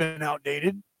 that have been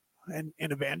outdated and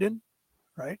abandoned.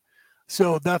 Right.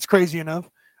 So that's crazy enough.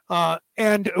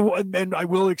 And I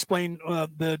will explain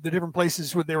the different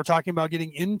places where they were talking about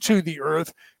getting into the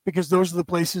earth, because those are the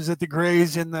places that the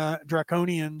Greys and the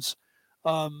Draconians,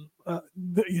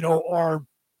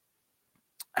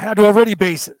 had already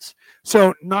bases.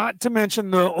 So not to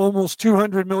mention the almost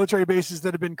 200 military bases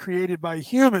that have been created by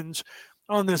humans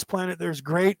on this planet. There's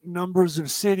great numbers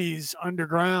of cities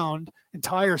underground.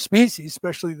 Entire species,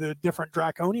 especially the different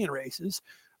Draconian races,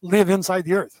 live inside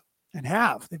the earth. And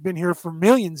they've been here for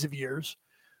millions of years.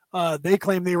 They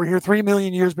claim they were here 3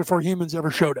 million years before humans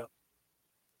ever showed up.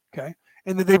 Okay.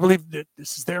 And that they believe that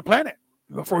this is their planet.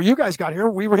 Before you guys got here,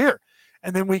 we were here.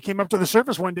 And then we came up to the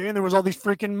surface one day and there was all these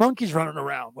freaking monkeys running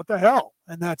around. What the hell?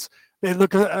 And they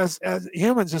look at us as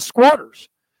humans as squatters.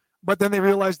 But then they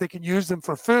realize they can use them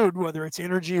for food, whether it's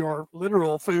energy or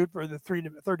literal food for the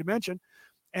third dimension,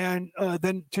 and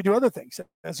then to do other things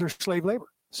as their slave labor.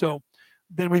 So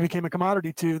then we became a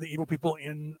commodity to the evil people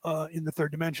in the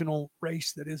third dimensional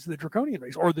race that is the Draconian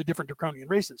race, or the different Draconian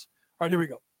races. All right, here we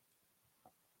go.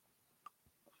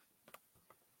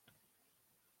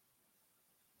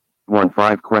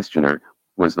 Questioner,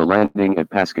 was the landing at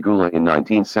Pascagoula in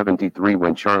 1973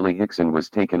 when Charlie Hickson was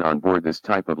taken on board this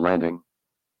type of landing?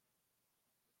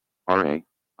 RA,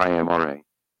 IMRA.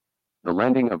 The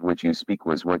landing of which you speak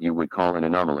was what you would call an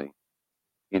anomaly.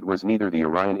 It was neither the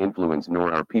Orion influence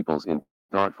nor our people's in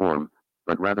thought form,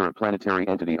 but rather a planetary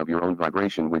entity of your own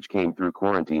vibration which came through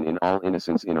quarantine in all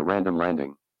innocence in a random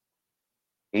landing.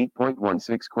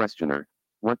 8.16 Questioner,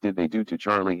 what did they do to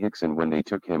Charlie Hickson when they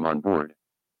took him on board?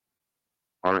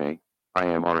 RA,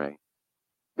 IMRA.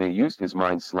 They used his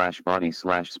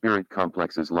mind/body/spirit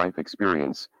complexes life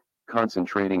experience,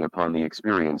 concentrating upon the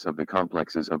experience of the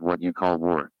complexes of what you call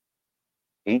war.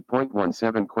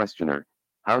 8.17 Questioner,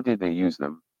 how did they use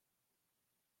them?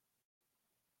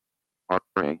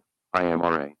 RA,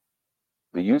 IMRA.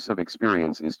 The use of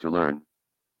experience is to learn.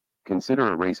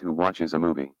 Consider a race who watches a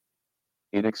movie.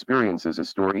 It experiences a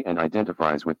story and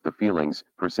identifies with the feelings,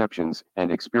 perceptions,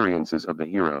 and experiences of the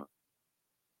hero.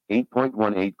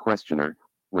 8.18 Questioner,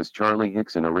 was Charlie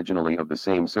Hickson originally of the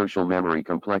same social memory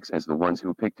complex as the ones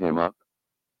who picked him up?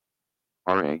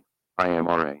 RA,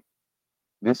 IMRA.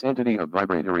 This entity of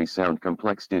vibratory sound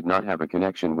complex did not have a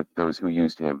connection with those who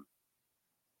used him.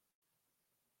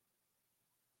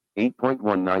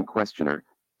 8.19 Questioner,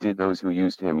 did those who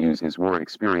used him use his war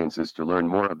experiences to learn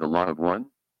more of the law of one?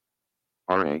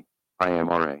 RA,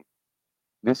 IMRA.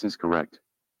 This is correct.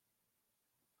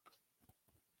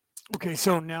 Okay,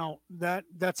 so now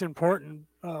that's important.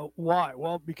 Why?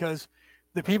 Well, because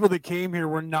the people that came here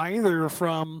were neither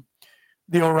from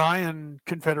the Orion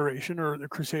Confederation or the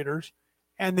Crusaders,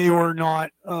 and they were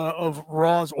not of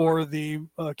Ra's or the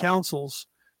Council's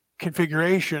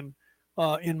configuration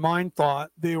in mind thought.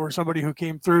 They were somebody who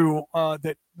came through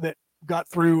that got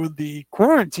through the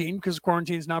quarantine, because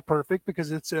quarantine is not perfect,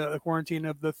 because it's a quarantine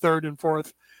of the third and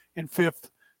fourth and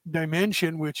fifth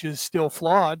dimension, which is still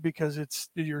flawed because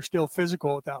you're still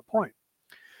physical at that point.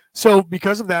 So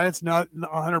because of that, it's not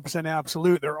 100%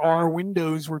 absolute. There are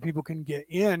windows where people can get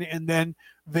in, and then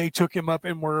they took him up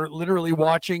and were literally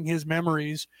watching his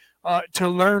memories to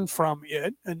learn from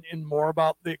it, and more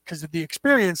about because of the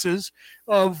experiences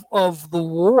of the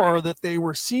war that they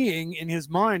were seeing in his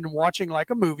mind, and watching like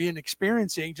a movie and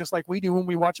experiencing just like we do when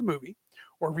we watch a movie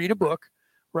or read a book,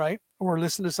 right? Or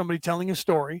listen to somebody telling a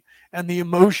story, and the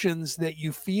emotions that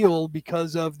you feel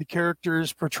because of the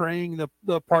characters portraying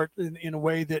the part in a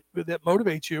way that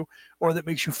motivates you, or that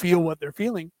makes you feel what they're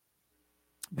feeling.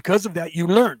 Because of that, you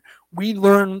learn. We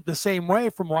learn the same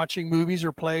way from watching movies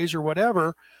or plays or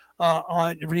whatever,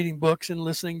 on reading books and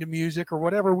listening to music or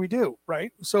whatever we do,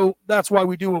 right? So that's why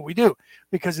we do what we do,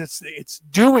 because it's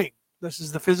doing. This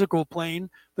is the physical plane,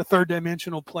 the third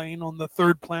dimensional plane on the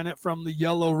third planet from the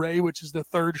yellow ray, which is the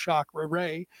third chakra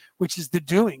ray, which is the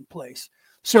doing place.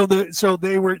 So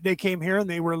they came here and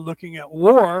they were looking at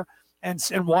war, and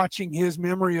watching his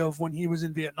memory of when he was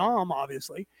in Vietnam,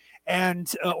 obviously,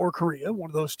 and or Korea, one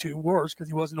of those two wars, because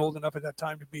he wasn't old enough at that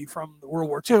time to be from the World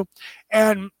War II,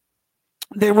 and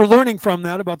they were learning from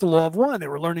that about the law of one. They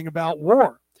were learning about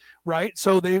war, right?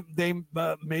 So they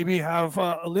maybe have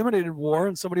eliminated war,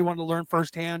 and somebody wanted to learn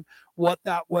firsthand what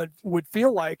that would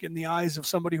feel like in the eyes of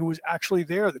somebody who was actually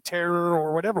there, the terror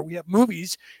or whatever. We have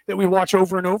movies that we watch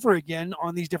over and over again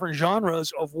on these different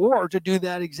genres of war to do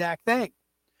that exact thing,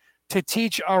 to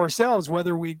teach ourselves,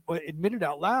 whether we admit it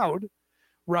out loud,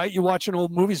 right? You watch an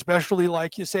old movie, especially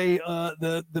like you say,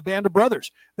 the Band of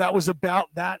Brothers. That was about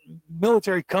that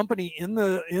military company in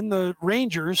the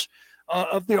Rangers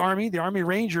of the Army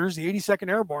Rangers, the 82nd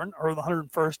Airborne, or the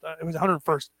 101st. It was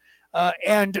 101st,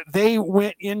 and they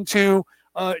went into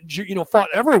fought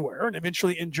everywhere, and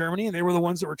eventually in Germany, and they were the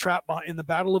ones that were trapped in the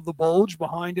Battle of the Bulge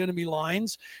behind enemy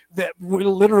lines. That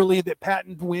literally, that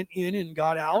Patton went in and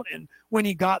got out, and when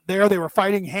he got there, they were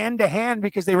fighting hand to hand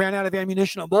because they ran out of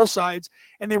ammunition on both sides,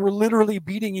 and they were literally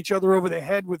beating each other over the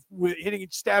head with hitting,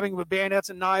 stabbing with bayonets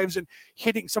and knives, and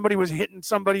somebody was hitting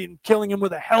somebody and killing him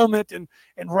with a helmet and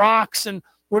rocks and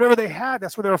whatever they had.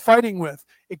 That's what they were fighting with.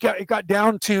 It got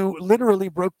down to, literally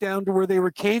broke down to where they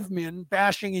were cavemen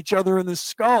bashing each other in the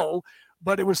skull,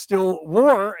 but it was still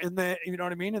war, and you know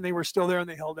what I mean? And they were still there, and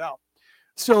they held out.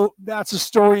 So that's a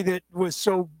story that was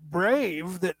so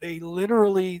brave that they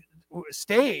literally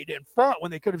stayed and fought when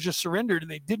they could have just surrendered,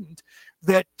 and they didn't.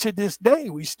 That to this day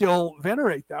we still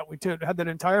venerate that. We had that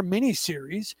entire mini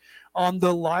series on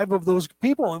the life of those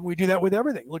people, and we do that with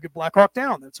everything. Look at Black Hawk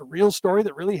Down. That's a real story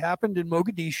that really happened in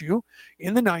Mogadishu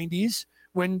in the 90s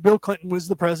when Bill Clinton was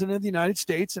the president of the United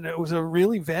States, and it was a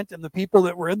real event, and the people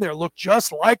that were in there looked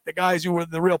just like the guys who were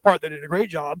the real part. They did a great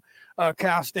job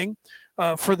casting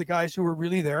for the guys who were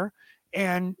really there.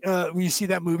 And when you see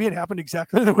that movie, it happened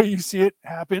exactly the way you see it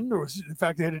happen. In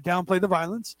fact, they had to downplay the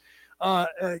violence.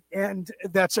 And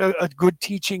that's a good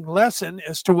teaching lesson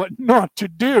as to what not to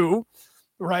do,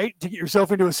 right, to get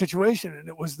yourself into a situation. And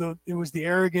it was the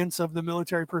arrogance of the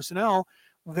military personnel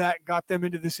that got them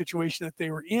into the situation that they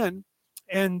were in.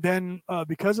 And then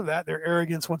because of that, their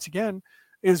arrogance, once again,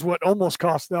 is what almost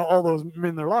cost all those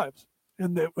men their lives.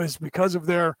 And it was because of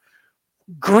their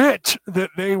grit that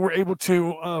they were able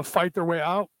to fight their way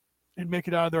out and make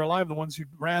it out of there alive. The ones who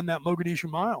ran that Mogadishu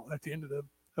mile at the end of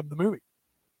the movie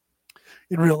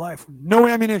in real life, no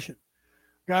ammunition.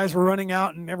 Guys were running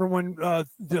out, and everyone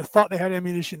thought they had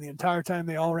ammunition the entire time.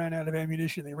 They all ran out of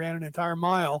ammunition. They ran an entire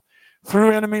mile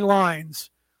through enemy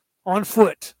lines on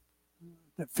foot.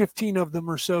 15 of them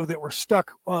or so that were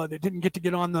stuck, that didn't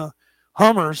get on the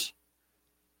Hummers,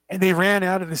 and they ran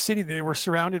out of the city. They were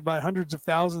surrounded by hundreds of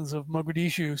thousands of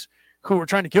Mogadishus who were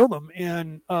trying to kill them,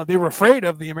 and they were afraid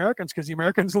of the Americans, because the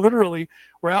Americans literally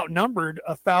were outnumbered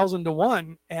 1,000 to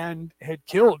 1 and had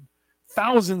killed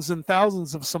thousands and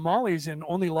thousands of Somalis and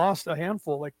only lost a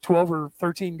handful, like 12 or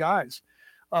 13 guys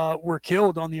were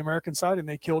killed on the American side, and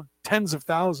they killed tens of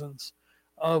thousands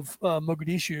of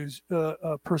Mogadishu's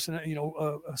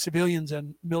civilians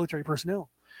and military personnel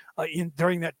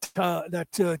during that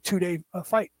 2-day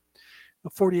fight,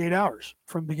 48 hours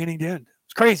from beginning to end.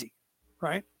 It's crazy,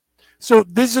 right? So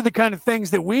these are the kind of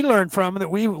things that we learn from and that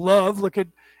we love. Look at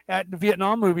the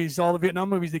Vietnam movies, all the Vietnam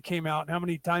movies that came out. How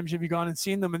many times have you gone and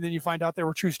seen them, and then you find out they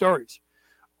were true stories?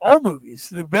 All movies,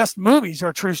 the best movies,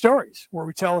 are true stories where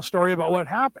we tell a story about what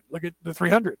happened. Look at the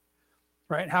 300.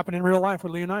 Right, happened in real life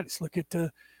with Leonidas. Look at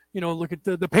the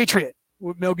Patriot,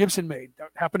 what Mel Gibson made. That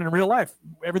happened in real life.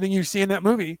 Everything you see in that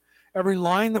movie, every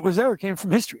line that was there came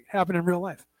from history. It happened in real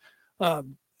life.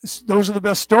 those are the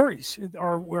best stories,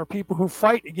 are where people who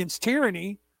fight against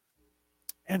tyranny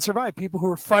and survive. People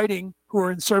who are fighting, who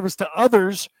are in service to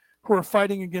others, who are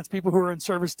fighting against people who are in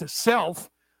service to self,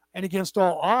 and against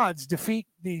all odds, defeat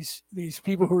these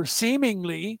people who are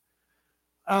seemingly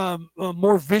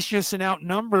more vicious and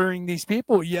outnumbering these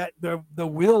people. Yet the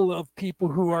will of people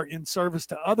who are in service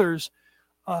to others,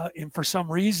 and for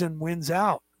some reason, wins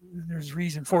out. There's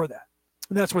reason for that,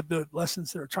 and that's what the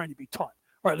lessons that are trying to be taught.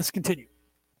 All right, let's continue.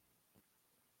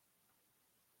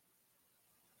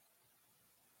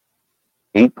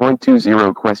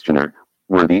 8.20 Questioner.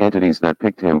 Were the entities that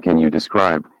picked him can you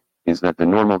describe, is that the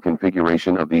normal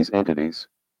configuration of these entities?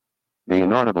 The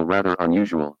inaudible rather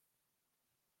unusual.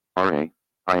 RA.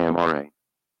 I am RA.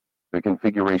 The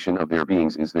configuration of their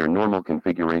beings is their normal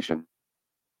configuration.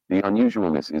 The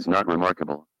unusualness is not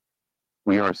remarkable.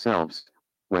 We ourselves,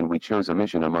 when we chose a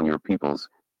mission among your peoples,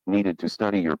 needed to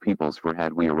study your peoples, for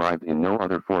had we arrived in no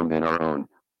other form than our own,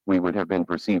 we would have been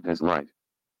perceived as light.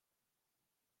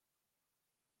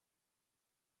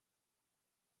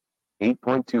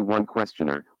 8.21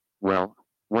 Questioner. Well,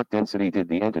 what density did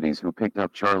the entities who picked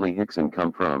up Charlie Hickson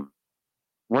come from?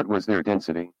 What was their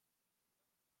density?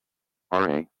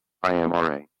 RA. I am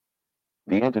RA.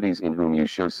 The entities in whom you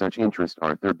show such interest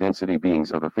are third density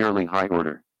beings of a fairly high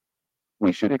order.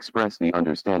 We should express the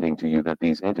understanding to you that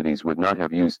these entities would not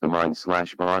have used the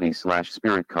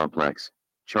mind/body/spirit complex,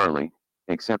 Charlie,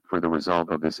 except for the resolve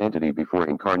of this entity before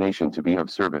incarnation to be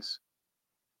of service.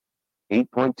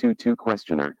 8.22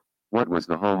 Questioner. What was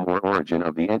the home or origin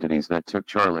of the entities that took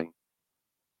Charlie?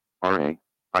 RA.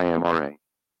 I am RA.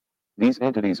 These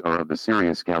entities are of the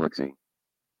Sirius galaxy.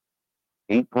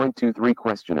 8.23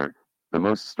 Questioner. The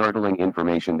most startling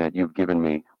information that you've given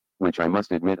me, which I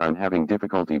must admit I'm having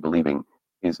difficulty believing,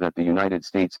 is that the United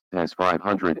States has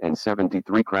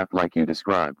 573 craft like you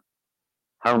describe.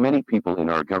 How many people in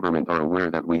our government are aware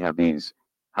that we have these?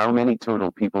 How many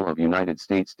total people of United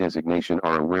States designation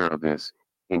are aware of this,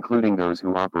 including those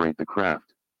who operate the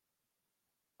craft?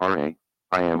 RA.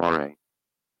 I am RA.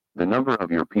 The number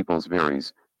of your peoples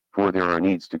varies, for there are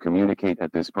needs to communicate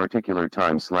at this particular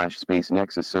time/space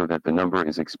nexus, so that the number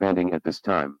is expanding at this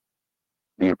time.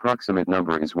 The approximate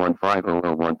number is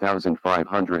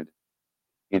 1500-1500.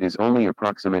 It is only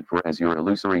approximate, for as your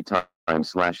illusory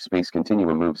time/space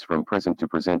continuum moves from present to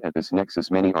present at this nexus,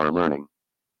 many are learning.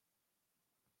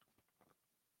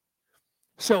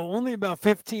 So only about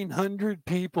 1,500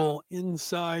 people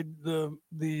inside the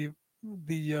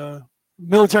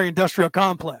military-industrial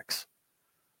complex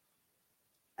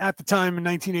at the time in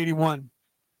 1981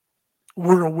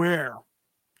 were aware,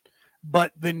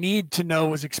 but the need to know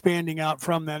was expanding out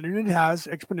from that, and it has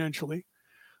exponentially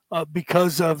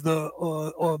because of the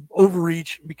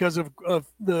overreach, because of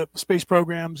the space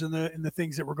programs and the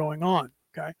things that were going on.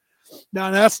 Okay. Now,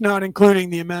 that's not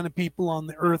including the amount of people on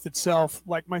the Earth itself,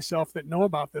 like myself, that know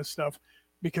about this stuff,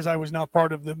 because I was not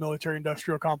part of the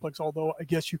military-industrial complex, although I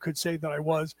guess you could say that I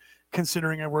was,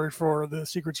 considering I worked for the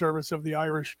Secret Service of the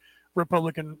Irish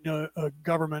Republican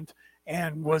government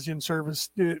and was in service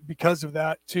because of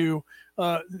that to,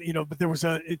 but there was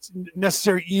it's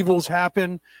necessary evils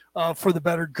happen for the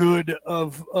better good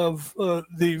of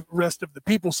the rest of the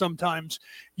people. Sometimes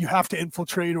you have to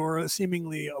infiltrate or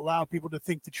seemingly allow people to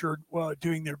think that you're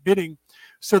doing their bidding,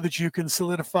 so that you can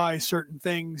solidify certain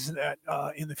things that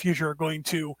in the future are going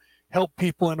to help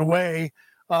people in a way.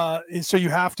 So you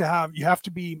have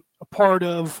to be a part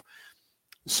of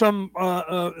some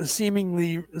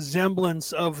seemingly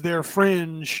semblance of their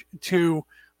fringe to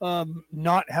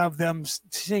not have them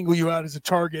single you out as a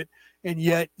target. And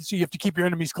yet, so you have to keep your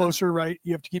enemies closer, right?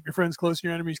 You have to keep your friends closer,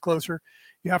 your enemies closer.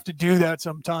 You have to do that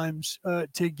sometimes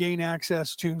to gain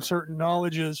access to certain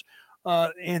knowledges.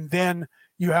 And then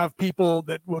you have people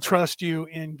that will trust you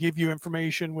and give you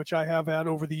information, which I have had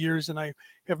over the years. And I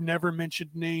have never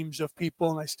mentioned names of people,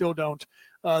 and I still don't,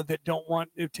 that don't want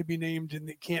it to be named and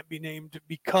that can't be named,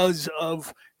 because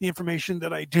of the information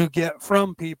that I do get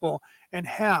from people and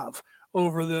have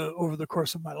over the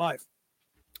course of my life.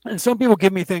 And some people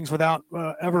give me things without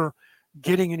ever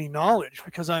getting any knowledge,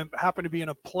 because I happen to be in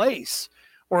a place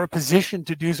or a position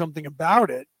to do something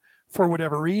about it for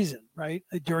whatever reason, right?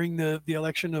 During the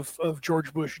election of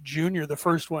George Bush Jr., the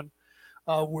first one,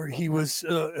 where he was,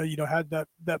 had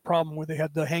that problem where they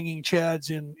had the hanging chads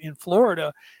in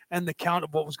Florida, and the count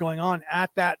of what was going on at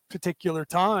that particular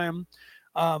time.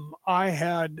 I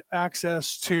had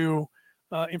access to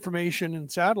information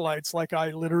and satellites. Like,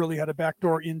 I literally had a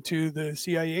backdoor into the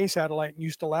CIA satellite, and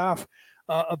used to laugh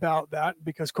about that,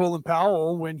 because Colin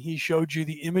Powell, when he showed you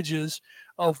the images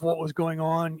of what was going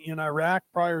on in Iraq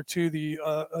prior to the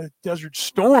Desert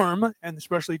Storm, and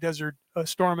especially Desert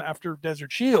Storm after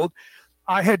Desert Shield.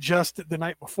 I had just the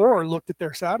night before looked at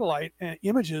their satellite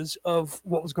images of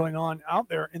what was going on out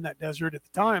there in that desert at the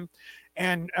time,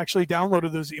 and actually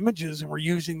downloaded those images, and were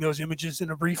using those images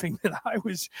in a briefing that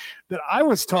I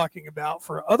was talking about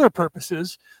for other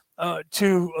purposes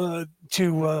to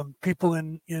people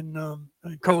in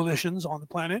coalitions on the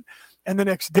planet. And the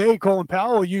next day, Colin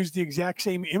Powell used the exact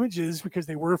same images, because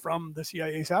they were from the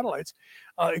CIA satellites,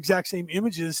 exact same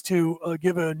images to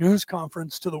give a news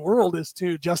conference to the world as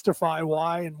to justify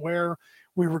why and where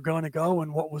we were going to go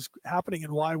and what was happening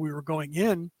and why we were going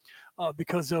in,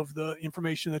 because of the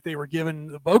information that they were given,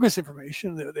 the bogus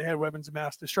information that they had weapons of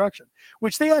mass destruction,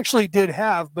 which they actually did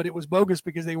have, but it was bogus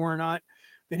because they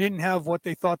didn't have what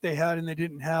they thought they had, and they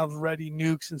didn't have ready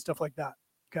nukes and stuff like that.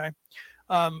 Okay.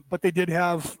 But they did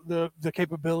have the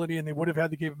capability, and they would have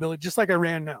had the capability, just like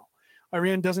Iran now.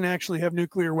 Iran doesn't actually have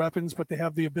nuclear weapons, but they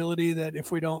have the ability that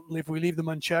if we leave them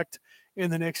unchecked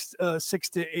in the next 6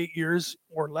 to 8 years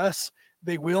or less,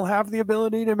 they will have the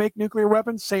ability to make nuclear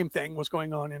weapons. Same thing was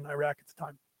going on in Iraq at the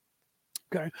time.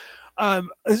 Okay.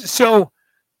 So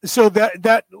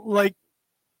that like,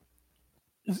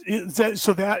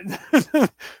 so at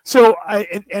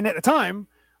the time,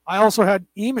 I also had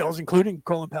emails, including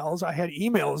Colin Powell's. I had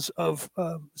emails of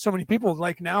so many people.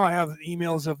 Like now, I have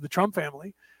emails of the Trump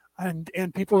family, and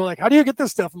people are like, "How do you get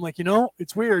this stuff?" I'm like,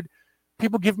 it's weird.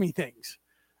 People give me things,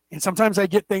 and sometimes I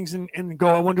get things and go,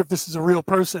 "I wonder if this is a real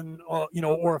person,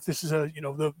 or if this is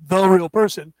the real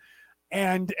person."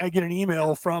 And I get an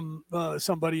email from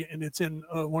somebody, and it's in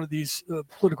one of these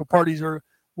political parties or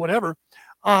whatever.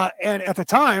 And at the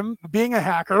time, being a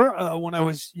hacker, when I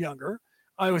was younger,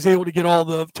 I was able to get all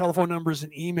the telephone numbers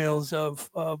and emails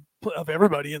of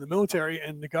everybody in the military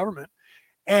and the government.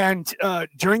 And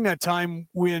during that time,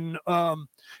 when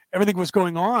everything was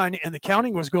going on and the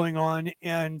counting was going on,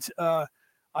 and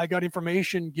I got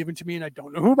information given to me, and I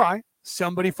don't know who by.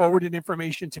 Somebody forwarded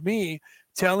information to me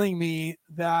telling me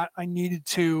that I needed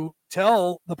to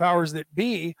tell the powers that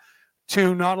be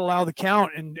to not allow the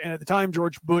count. And at the time,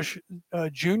 George Bush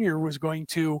Jr. was going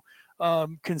to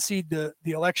concede the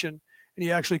election. And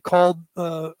he actually called,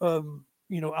 Al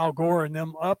Gore and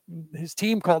them up. His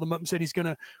team called him up and said he's going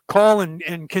to call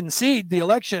and concede the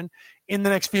election in the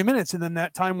next few minutes. And then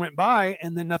that time went by,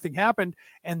 and then nothing happened.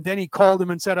 And then he called him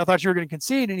and said, "I thought you were going to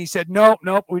concede." And he said, "Nope,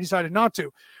 we decided not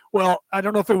to." Well, I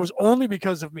don't know if it was only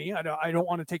because of me. I don't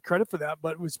want to take credit for that,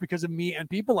 but it was because of me and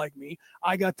people like me.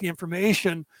 I got the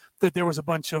information that there was a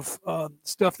bunch of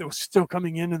stuff that was still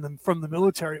coming in from the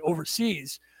military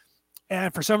overseas.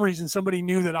 And for some reason, somebody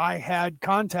knew that I had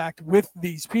contact with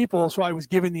these people, so I was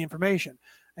given the information.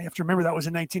 I have to remember that was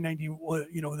in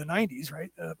 1990, the 90s, right?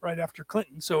 Right after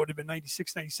Clinton. So it would have been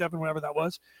 96, 97, whatever that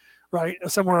was, right?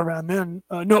 Somewhere around then.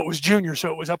 No, it was junior,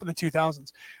 so it was up in the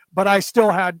 2000s. But I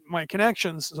still had my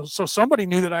connections. So somebody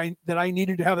knew that I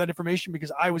needed to have that information,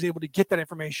 because I was able to get that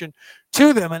information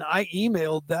to them. And I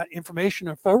emailed that information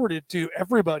and forwarded to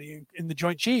everybody in the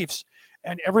Joint Chiefs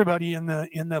and everybody in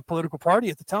the political party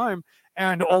at the time.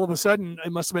 And all of a sudden,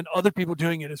 it must have been other people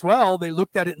doing it as well. They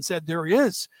looked at it and said, there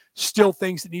is still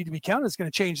things that need to be counted. It's going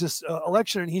to change this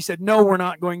election. And he said, no, we're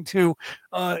not going to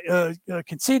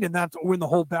concede. And that's when the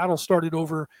whole battle started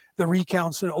over the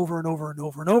recounts, and over and over and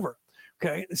over and over.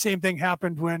 Okay. The same thing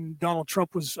happened when Donald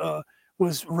Trump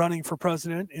was running for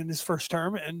president in his first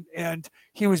term, and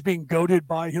he was being goaded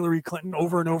by Hillary Clinton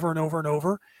over and over and over and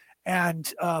over.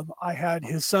 And I had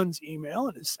his son's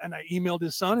email, and I emailed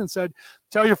his son and said,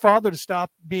 "Tell your father to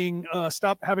stop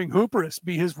having hubris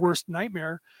be his worst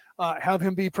nightmare. Have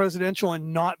him be presidential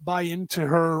and not buy into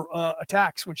her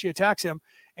attacks when she attacks him,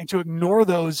 and to ignore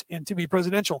those and to be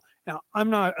presidential." Now, I'm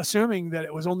not assuming that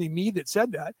it was only me that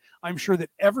said that. I'm sure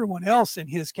that everyone else in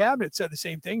his cabinet said the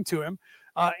same thing to him.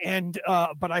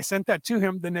 But I sent that to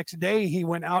him the next day. He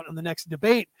went out in the next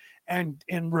debate and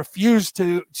refused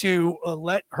to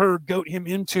let her goat him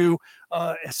into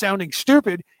sounding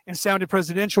stupid, and sounded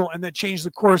presidential, and that changed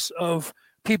the course of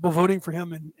people voting for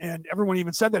him. And everyone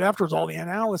even said that afterwards. All the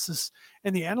analysts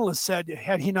said,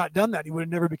 had he not done that, he would have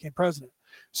never became president.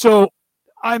 So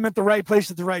I'm at the right place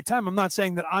at the right time. I'm not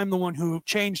saying that I'm the one who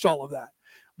changed all of that,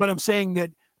 but I'm saying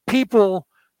that people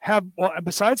have, well,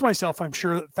 besides myself, I'm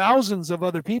sure thousands of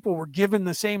other people were given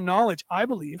the same knowledge, I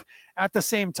believe, at the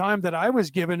same time that I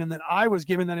was given, and that I was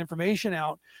giving that information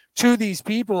out to these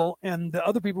people, and the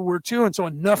other people were too. And so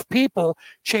enough people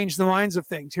changed the minds of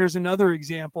things. Here's another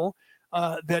example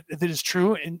that is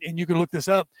true, and you can look this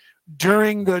up.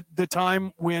 During the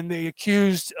time when they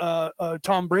accused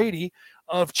Tom Brady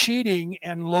of cheating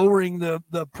and lowering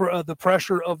the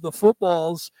pressure of the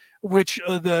footballs, which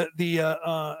at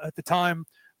the time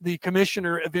the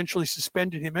commissioner eventually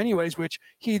suspended him anyways, which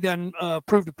he then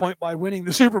proved a point by winning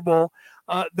the Super Bowl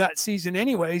that season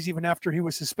anyways, even after he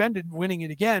was suspended, winning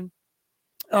it again.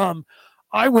 Um,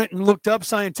 I went and looked up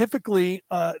scientifically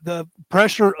the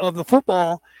pressure of the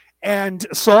football and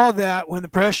saw that when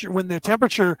the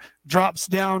temperature drops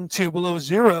down to below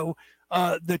zero,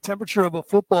 the temperature of a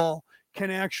football can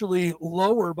actually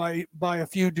lower by a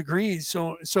few degrees.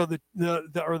 So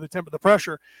the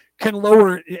pressure can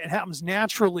lower. It happens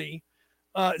naturally.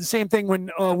 The same thing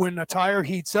when a tire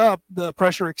heats up, the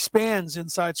pressure expands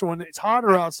inside. So when it's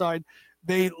hotter outside,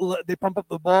 they pump up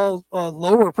the ball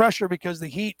lower pressure because the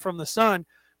heat from the sun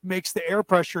makes the air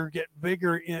pressure get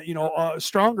bigger,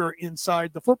 stronger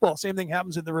inside the football. Same thing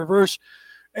happens in the reverse.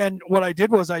 And what I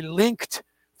did was I linked.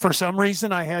 For some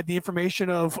reason, I had the information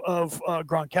of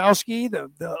Gronkowski,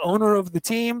 the owner of the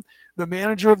team, the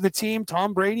manager of the team,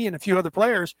 Tom Brady, and a few other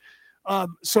players.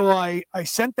 So I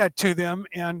sent that to them,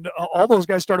 and all those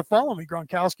guys started following me.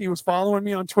 Gronkowski was following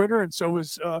me on Twitter, and so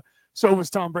was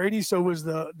Tom Brady, so was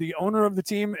the owner of the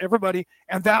team, everybody,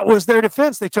 and that was their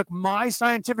defense. They took my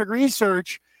scientific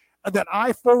research that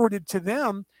I forwarded to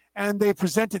them, and they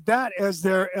presented that as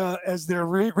their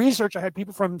research. I had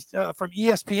people from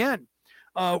ESPN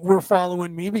were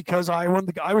following me because I was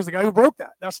the guy who broke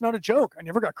that. That's not a joke. I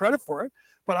never got credit for it,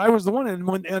 but I was the one.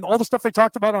 And all the stuff they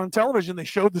talked about on television, they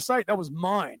showed the site. That was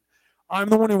mine. I'm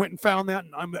the one who went and found that.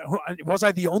 And was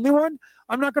I the only one?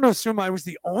 I'm not going to assume I was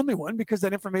the only one because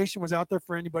that information was out there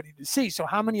for anybody to see. So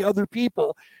how many other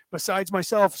people besides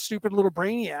myself, stupid little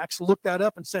brainiacs, looked that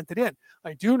up and sent it in?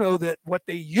 I do know that what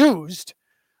they used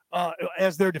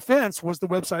as their defense was the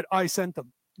website I sent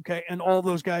them. Okay. And all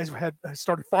those guys had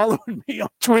started following me on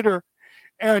Twitter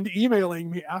and emailing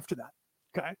me after that.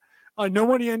 Okay.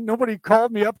 Nobody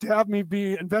called me up to have me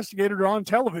be investigated or on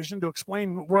television to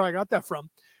explain where I got that from,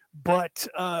 but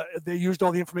they used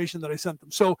all the information that I sent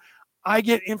them. So I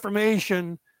get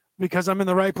information because I'm in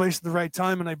the right place at the right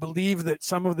time, and I believe that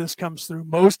some of this comes through,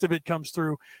 most of it comes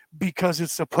through because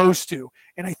it's supposed to.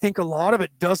 And I think a lot of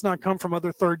it does not come from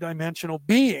other third dimensional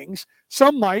beings.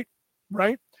 Some might,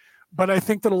 right? But I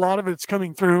think that a lot of it's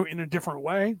coming through in a different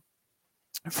way,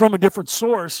 from a different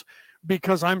source,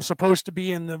 because I'm supposed to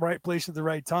be in the right place at the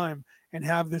right time and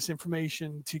have this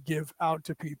information to give out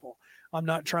to people. I'm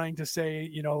not trying to say,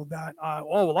 that,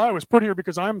 I was put here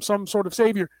because I'm some sort of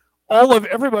savior.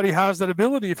 Everybody has that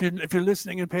ability. If you're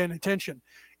listening and paying attention,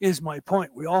 is my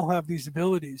point. We all have these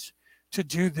abilities to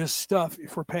do this stuff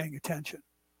if we're paying attention.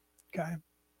 Okay.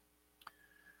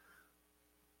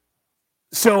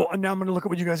 So now I'm going to look at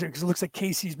what you guys are, because it looks like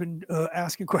Casey's been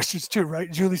asking questions too,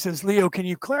 right? Julie says, Leo, can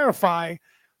you clarify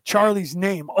Charlie's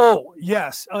name? Oh,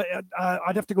 yes.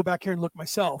 I'd have to go back here and look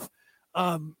myself.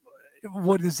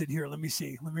 What is it here? Let me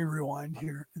see. Let me rewind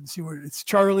here and see where it's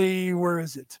Charlie. Where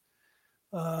is it?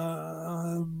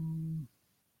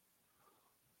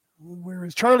 Where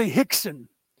is Charlie Hickson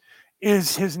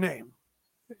is his name.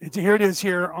 Here it is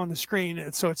here on the screen.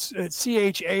 It's Charlie,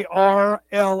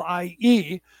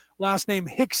 last name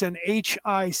Hickson, Hicks,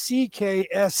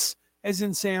 as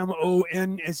in Sam,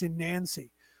 O-N as in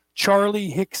Nancy. Charlie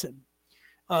Hickson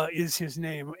is his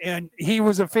name. And he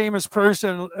was a famous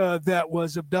person that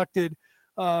was abducted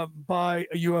by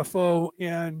a UFO,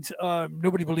 and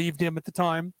nobody believed him at the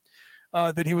time.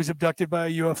 That he was abducted by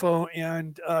a UFO,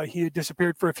 and he had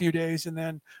disappeared for a few days and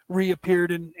then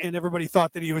reappeared, and everybody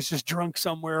thought that he was just drunk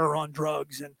somewhere or on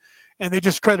drugs, and they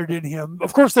discredited him.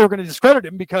 Of course, they were going to discredit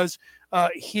him because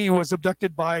he was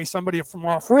abducted by somebody from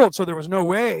off-world, so there was no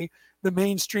way the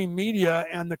mainstream media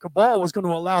and the cabal was going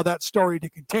to allow that story to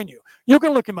continue. You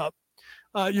can look him up.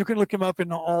 You can look him up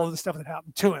in all of the stuff that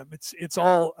happened to him. It's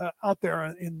all out there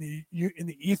in the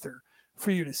ether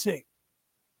for you to see.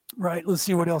 Right. Let's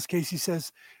see what else Casey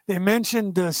says. They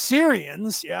mentioned the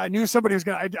Syrians. Yeah, I knew somebody was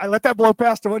going to. I let that blow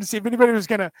past. I wanted to see if anybody was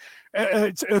going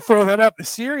to throw that up. The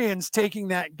Syrians taking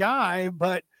that guy,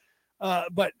 but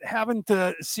haven't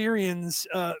the Syrians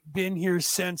been here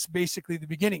since basically the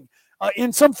beginning?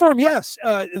 In some form, yes.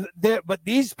 But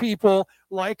these people,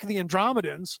 like the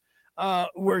Andromedans,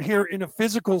 were here in a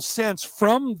physical sense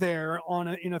from there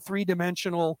in a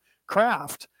three-dimensional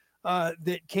craft.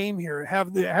 That came here.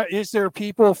 Is there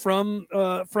people from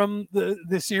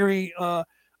the Siri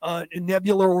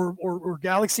nebula or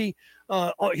galaxy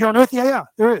here on Earth? Yeah,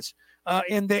 there is.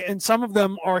 And some of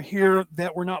them are here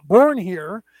that were not born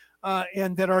here,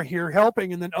 and that are here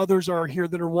helping, and then others are here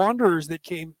that are wanderers that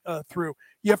came through.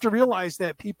 You have to realize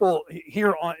that people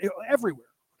here on everywhere,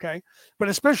 okay, but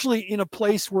especially in a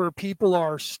place where people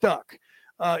are stuck.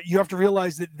 you have to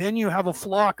realize that then you have a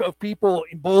flock of people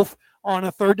both on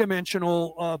a third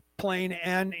dimensional plane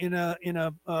and in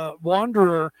a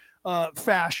wanderer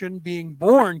fashion, being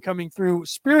born, coming through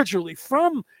spiritually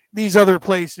from these other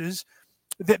places,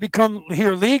 that become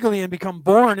here legally and become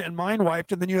born and mind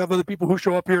wiped. And then you have other people who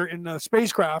show up here in a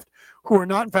spacecraft who are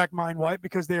not in fact mind wiped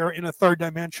because they are in a third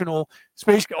dimensional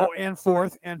space, and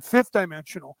fourth and fifth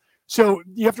dimensional. So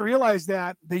you have to realize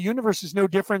that the universe is no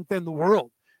different than the world.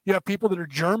 You have people that are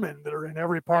German that are in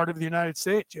every part of the United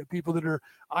States. You have people that are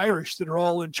Irish that are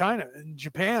all in China and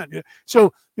Japan.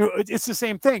 So it's the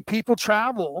same thing. People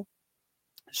travel,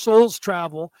 souls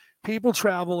travel, people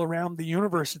travel around the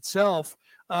universe itself.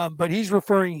 But he's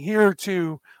referring here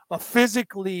to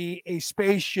physically a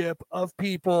spaceship of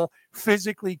people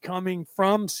physically coming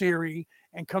from Siri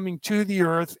and coming to the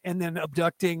Earth and then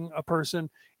abducting a person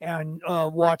and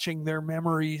watching their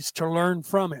memories to learn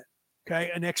from it.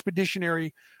 Okay, an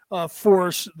expeditionary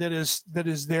force that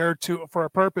is there for a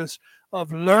purpose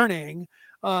of learning,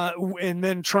 and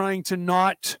then trying to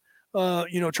not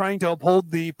trying to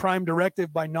uphold the prime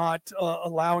directive by not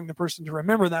allowing the person to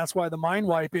remember. That's why the mind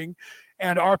wiping,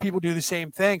 and our people do the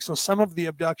same thing. So some of the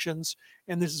abductions,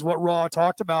 and this is what Ra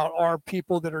talked about, are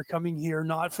people that are coming here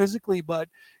not physically but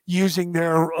using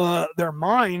their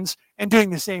minds and doing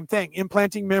the same thing,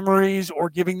 implanting memories or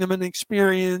giving them an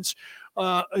experience,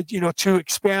 to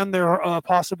expand their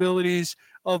possibilities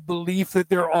of belief that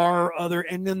there are other,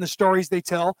 and then the stories they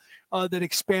tell that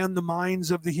expand the minds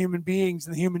of the human beings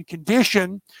and the human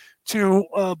condition to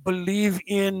believe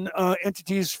in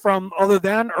entities from other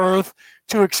than Earth,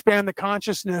 to expand the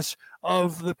consciousness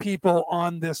of the people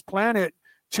on this planet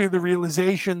to the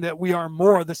realization that we are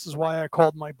more. This is why I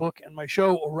called my book and my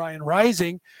show Orion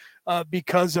Rising,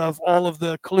 because of all of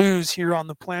the clues here on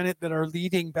the planet that are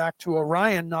leading back to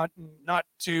Orion, not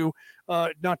to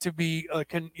be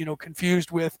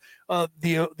confused with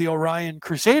the Orion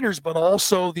Crusaders, but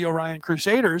also the Orion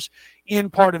Crusaders in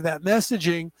part of that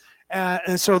messaging.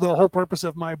 And so the whole purpose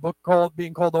of my book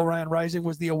being called Orion Rising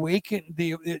was the awaken,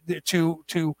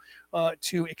 to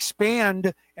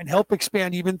expand and help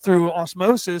expand, even through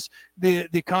osmosis,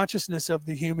 the consciousness of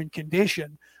the human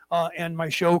condition. And my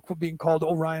show being called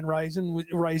Orion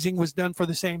Rising was done for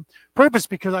the same purpose,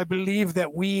 because I believe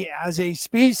that we as a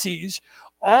species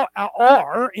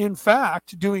are in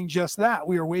fact doing just that.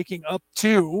 We are waking up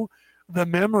to the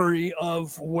memory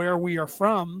of where we are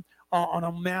from on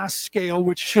a mass scale,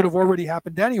 which should have already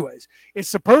happened anyways. It's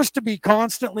supposed to be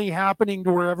constantly happening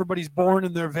to where everybody's born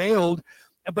and they're veiled,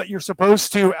 but you're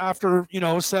supposed to, after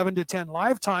 7 to 10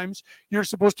 lifetimes, you're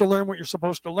supposed to learn what you're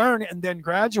supposed to learn and then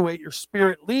graduate. Your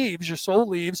spirit leaves, your soul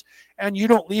leaves, and you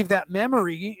don't leave that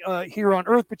memory here on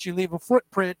Earth, but you leave a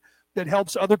footprint that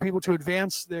helps other people to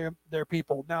advance their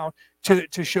people. Now,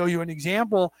 to show you an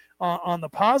example, on the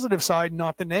positive side,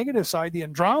 not the negative side, the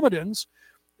Andromedans,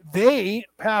 they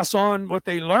pass on what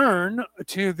they learn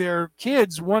to their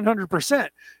kids 100%.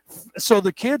 So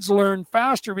the kids learn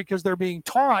faster because they're being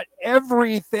taught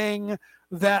everything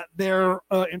that their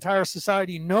entire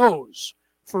society knows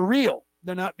for real.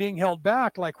 They're not being held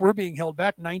back like we're being held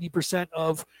back 90%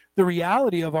 of the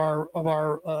reality of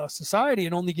our society,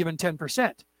 and only given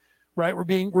 10%. Right?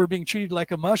 We're being treated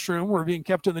like a mushroom. We're being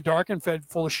kept in the dark and fed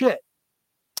full of shit.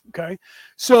 Okay,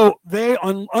 so they,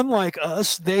 unlike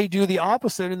us, they do the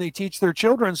opposite, and they teach their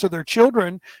children. So their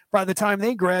children, by the time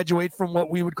they graduate from what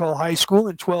we would call high school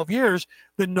in 12 years,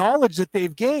 the knowledge that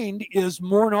they've gained is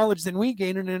more knowledge than we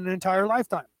gain in an entire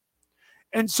lifetime.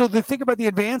 And so think about the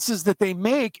advances that they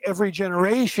make every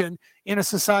generation in a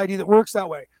society that works that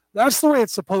way. That's the way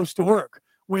it's supposed to work,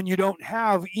 when you don't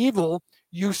have evil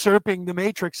usurping the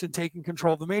matrix and taking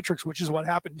control of the matrix, which is what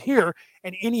happened here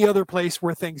and any other place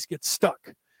where things get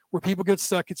stuck. Where people get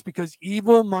stuck, it's because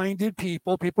evil-minded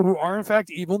people who are in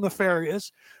fact evil, nefarious,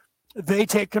 they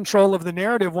take control of the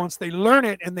narrative once they learn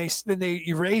it, and then they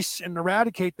erase and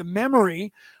eradicate the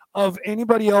memory of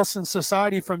anybody else in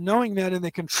society from knowing that, and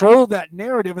they control that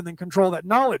narrative and then control that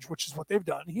knowledge, which is what they've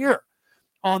done here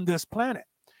on this planet.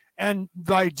 And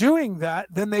by doing that,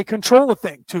 then they control a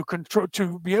thing. To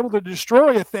be able to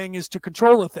destroy a thing is to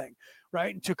control a thing.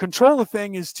 Right? And to control a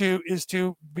thing is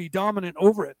to be dominant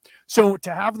over it. So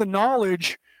to have the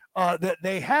knowledge that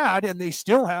they had, and they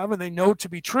still have, and they know to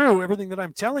be true, everything that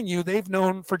I'm telling you, they've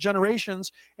known for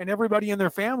generations, and everybody in their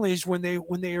families, when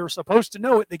they are supposed to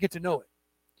know it, they get to know it.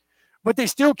 But they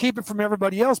still keep it from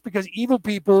everybody else, because evil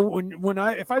people,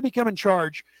 if I become in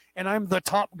charge and I'm the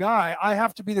top guy, I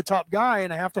have to be the top guy,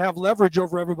 and I have to have leverage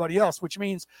over everybody else, which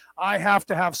means I have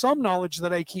to have some knowledge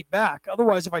that I keep back.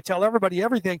 Otherwise, if I tell everybody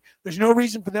everything, there's no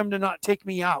reason for them to not take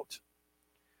me out.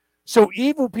 So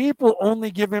evil people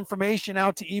only give information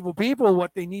out to evil people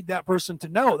what they need that person to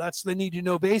know. That's the need to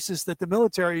know basis that the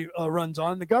military runs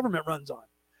on, the government runs on.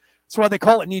 That's why they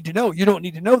call it need to know. You don't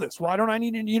need to know this. Why don't I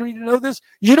need to? You don't need to know this.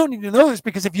 You don't need to know this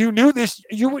because if you knew this,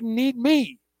 you wouldn't need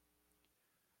me.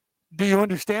 Do you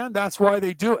understand? That's why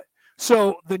they do it.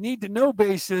 So the need to know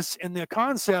basis and the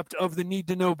concept of the need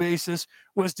to know basis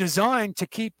was designed to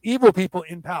keep evil people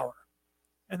in power.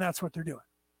 And that's what they're doing.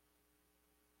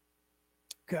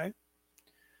 Okay.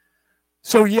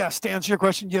 So yes, to answer your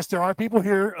question, yes, there are people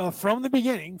here from the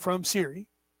beginning, from Siri,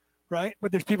 right?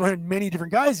 But there's people here in many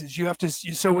different guises. You have to,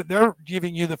 so they're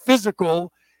giving you the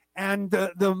physical and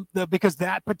the because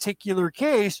that particular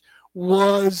case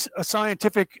was a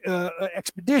scientific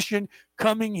expedition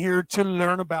coming here to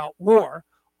learn about war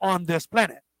on this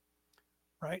planet,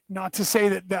 right? Not to say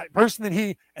that that person that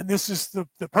he, and this is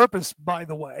the purpose, by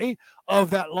the way, of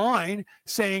that line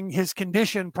saying his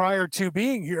condition prior to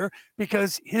being here,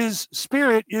 because his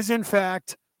spirit is in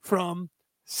fact from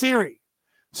Siri.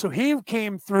 So he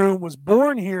came through, was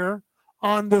born here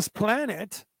on this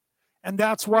planet, and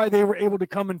that's why they were able to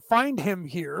come and find him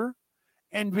here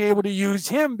and be able to use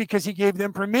him because he gave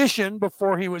them permission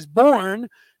before he was born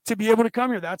to be able to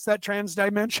come here. That's that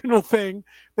transdimensional thing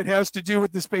that has to do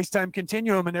with the space-time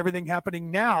continuum and everything happening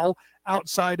now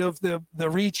outside of the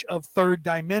reach of third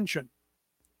dimension.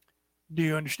 Do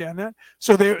you understand that?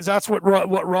 So that's what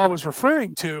Ra was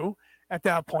referring to at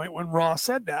that point when Ra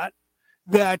said that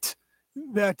let's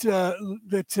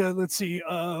see,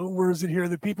 where is it here?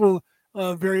 The people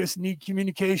various need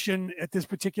communication at this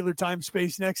particular time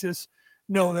space nexus.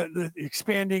 No, that the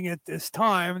expanding at this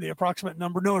time, the approximate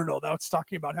number. No. That's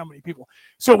talking about how many people.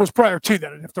 So it was prior to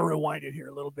that. I'd have to rewind it here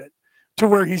a little bit to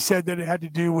where he said that it had to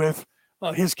do with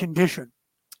his condition.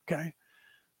 Okay,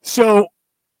 so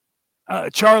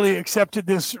Charlie accepted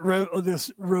this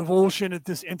revulsion at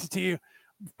this entity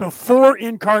before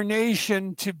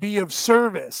incarnation to be of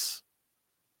service.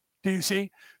 Do you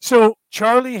see? So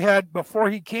Charlie had, before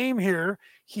he came here,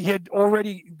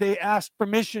 they asked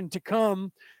permission to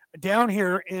come down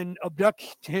here and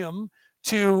abduct him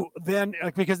to then,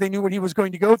 because they knew what he was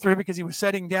going to go through, because he was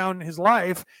setting down his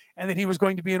life and that he was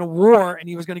going to be in a war and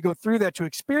he was going to go through that to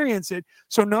experience it.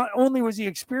 So not only was he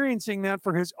experiencing that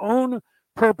for his own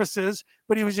purposes,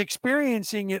 but he was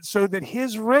experiencing it so that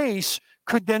his race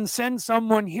could then send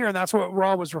someone here. And that's what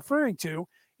Ra was referring to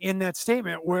in that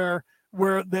statement, where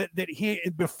that he,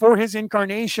 before his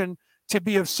incarnation to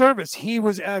be of service, he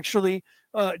was actually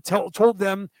told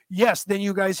them, yes, then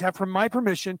you guys have from my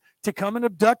permission to come and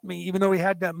abduct me, even though he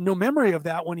had no memory of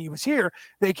that when he was here.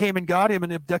 They came and got him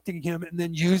and abducted him and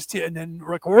then used it and then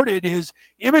recorded his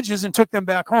images and took them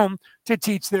back home to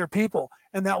teach their people.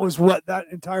 And that was what that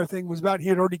entire thing was about. He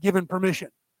had already given permission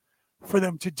for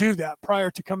them to do that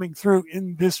prior to coming through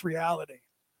in this reality.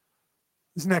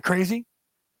 Isn't that crazy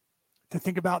to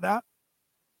think about that?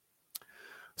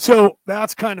 So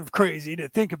that's kind of crazy to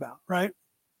think about, right?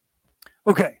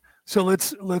 Okay, so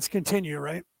let's continue,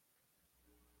 right?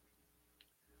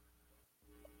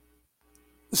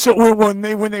 So when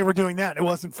they were doing that, it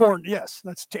wasn't for, yes,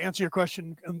 that's to answer your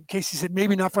question. Casey said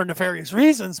maybe not for nefarious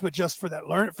reasons, but just for that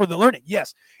for the learning.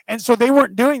 Yes, and so they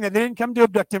weren't doing that. They didn't come to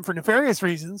abduct him for nefarious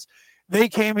reasons. They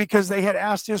came because they had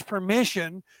asked his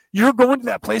permission. You're going to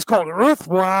that place called Earth?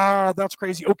 Wow, that's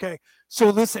crazy. Okay, so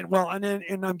listen. Well,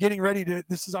 and I'm getting ready to.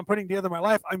 I'm putting together my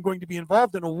life. I'm going to be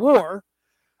involved in a war,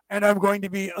 and I'm going to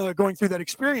be going through that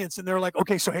experience. And they're like,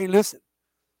 okay, so hey, listen,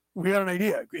 we got an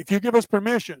idea. If you give us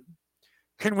permission,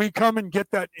 can we come and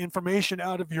get that information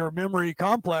out of your memory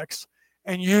complex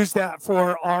and use that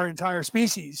for our entire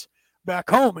species back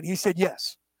home? And he said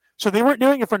yes. So they weren't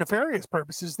doing it for nefarious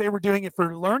purposes. They were doing it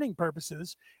for learning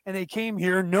purposes. And they came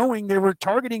here knowing they were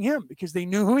targeting him because they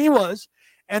knew who he was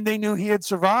and they knew he had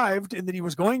survived and that he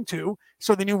was going to.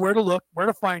 So they knew where to look, where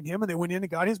to find him. And they went in and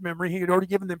got his memory. He had already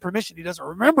given them permission. He doesn't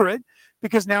remember it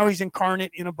because now he's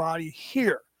incarnate in a body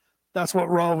here. That's what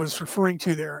Ra was referring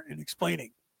to there and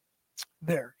explaining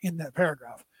there in that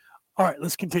paragraph. All right,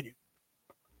 let's continue.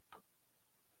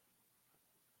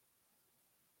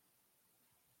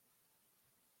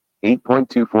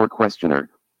 (8.24)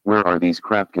 Questioner. Where are these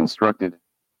craft constructed?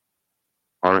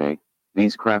 RA.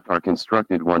 These craft are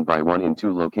constructed one by one in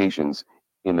 2 locations,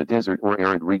 in the desert or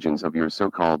arid regions of your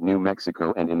so-called New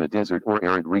Mexico and in the desert or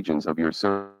arid regions of your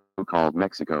so-called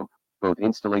Mexico, both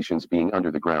installations being under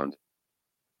the ground.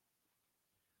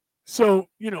 So,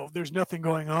 there's nothing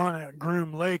going on at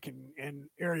Groom Lake and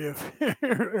area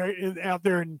right, out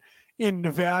there in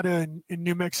Nevada and in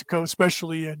New Mexico,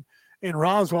 especially in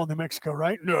Roswell, New Mexico,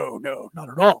 right? No, not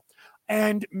at all.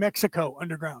 And Mexico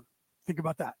underground. Think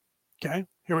about that. Okay,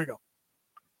 here we go.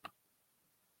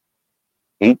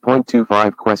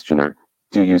 8.25 Questioner,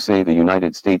 do you say the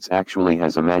United States actually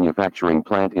has a manufacturing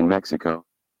plant in Mexico?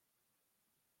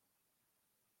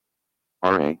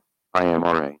 RA, I am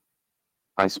RA.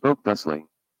 I spoke thusly.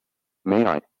 May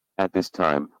I, at this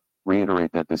time,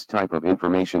 reiterate that this type of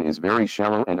information is very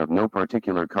shallow and of no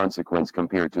particular consequence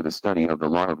compared to the study of the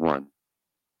law of one.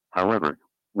 However,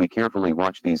 we carefully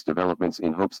watch these developments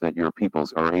in hopes that your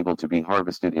peoples are able to be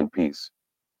harvested in peace.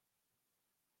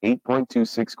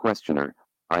 8.26 Questioner,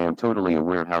 I am totally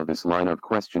aware how this line of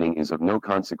questioning is of no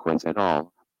consequence at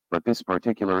all, but this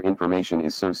particular information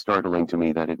is so startling to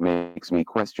me that it makes me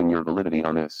question your validity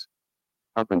on this.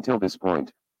 Up until this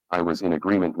point, I was in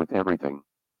agreement with everything.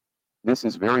 This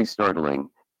is very startling,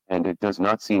 and it does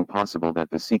not seem possible that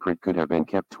the secret could have been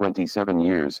kept 27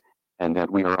 years, and that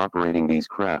we are operating these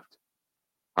craft.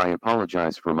 I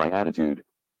apologize for my attitude,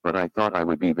 but I thought I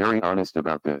would be very honest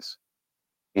about this.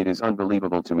 It is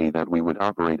unbelievable to me that we would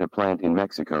operate a plant in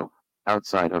Mexico,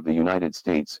 outside of the United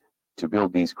States, to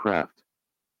build these craft.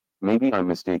 Maybe I'm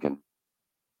mistaken.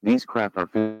 These craft are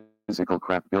physical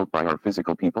craft built by our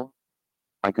physical people?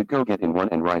 I could go get in one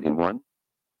and ride in one?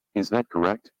 Is that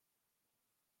correct?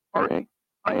 RA,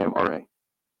 I am RA.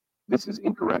 This is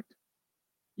incorrect.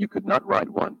 You could not ride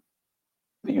one.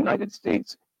 The United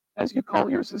States, as you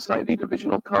call your society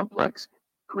divisional complex,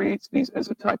 creates these as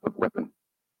a type of weapon.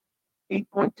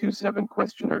 8.27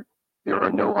 Questioner, there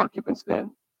are no occupants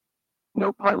then?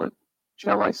 No pilot,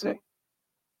 shall I say?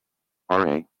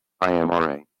 RA, I am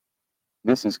RA.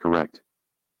 This is correct.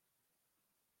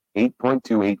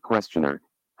 8.28 Questioner,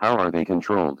 how are they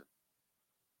controlled?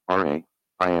 RA,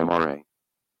 I am RA.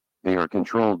 They are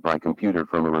controlled by computer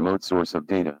from a remote source of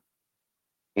data.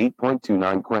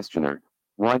 8.29 Questioner,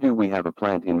 why do we have a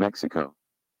plant in Mexico?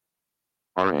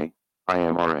 RA, I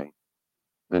am RA.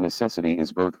 The necessity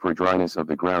is both for dryness of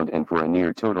the ground and for a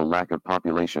near total lack of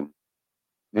population.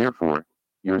 Therefore,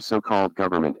 your so-called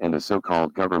government and the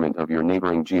so-called government of your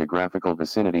neighboring geographical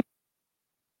vicinity.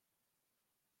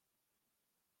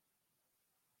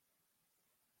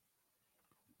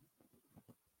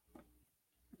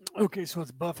 Okay, so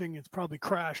it's buffing. It's probably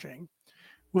crashing.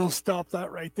 We'll stop that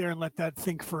right there and let that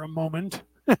think for a moment.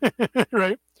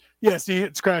 Right? Yeah, see,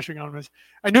 it's crashing on us.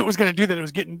 I knew it was going to do that.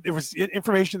 It was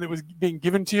information that was being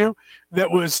given to you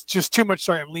that was just too much.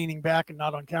 Sorry, I'm leaning back and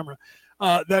not on camera.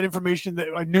 That information that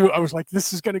I knew, I was like,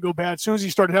 this is going to go bad. As soon as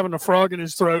he started having a frog in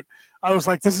his throat, I was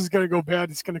like, this is going to go bad.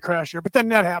 It's going to crash here. But then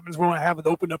that happens when I have it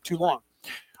opened up too long.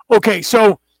 Okay,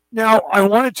 so now I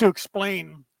wanted to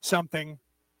explain something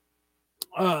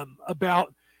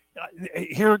about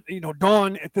here.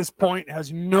 Dawn at this point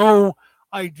has no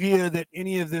idea that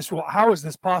any of this. Well, how is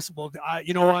this possible?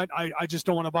 You know what? I just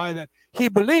don't want to buy that. He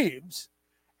believes,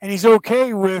 and he's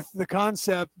okay with the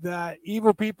concept that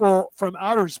evil people from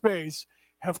outer space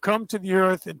have come to the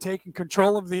Earth and taken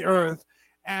control of the Earth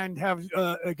and have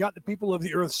got the people of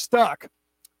the Earth stuck.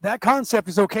 That concept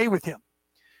is okay with him,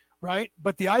 right?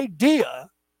 But the idea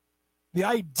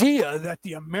that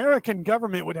the American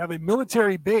government would have a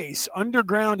military base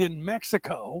underground in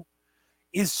Mexico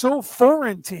is so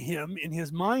foreign to him in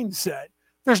his mindset.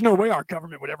 There's no way our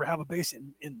government would ever have a base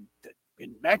in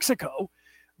Mexico.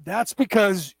 That's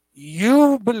because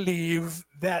you believe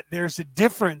that there's a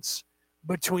difference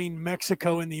between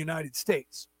Mexico and the United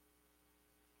States.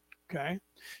 Okay?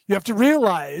 You have to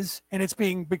realize, and it's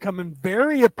becoming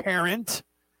very apparent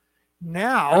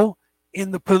now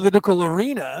in the political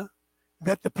arena,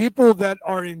 that the people that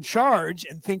are in charge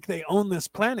and think they own this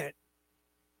planet,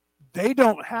 they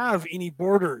don't have any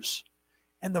borders.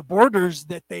 And the borders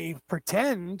that they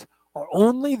pretend are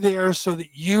only there so that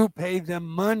you pay them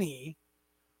money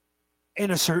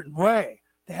in a certain way.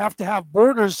 They have to have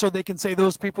borders so they can say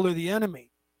those people are the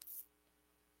enemy.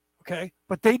 Okay?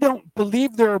 But they don't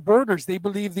believe there are borders. They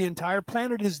believe the entire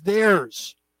planet is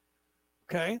theirs.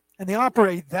 Okay? And they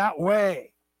operate that way.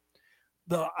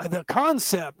 The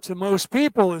concept to most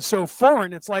people is so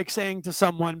foreign. It's like saying to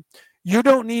someone, you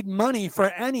don't need money for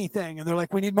anything. And they're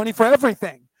like, we need money for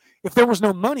everything. If there was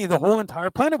no money, the whole entire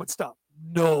planet would stop.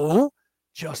 No,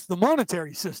 just the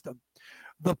monetary system.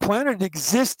 The planet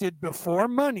existed before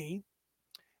money,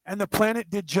 and the planet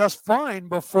did just fine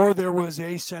before there was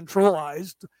a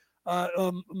centralized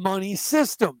money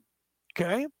system.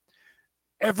 Okay?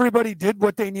 Everybody did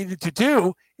what they needed to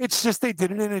do. It's just they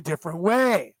did it in a different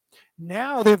way.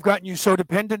 Now they've gotten you so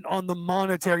dependent on the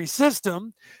monetary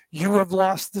system, you have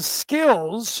lost the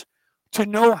skills to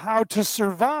know how to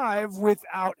survive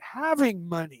without having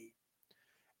money.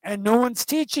 And no one's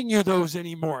teaching you those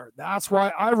anymore. That's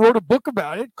why I wrote a book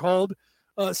about it called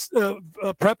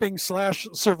Prepping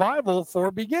 / Survival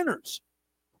for Beginners.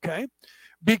 Okay?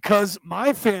 Because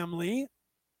my family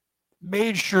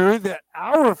made sure that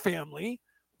our family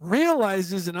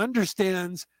realizes and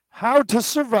understands how to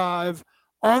survive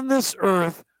on this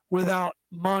earth without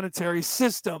monetary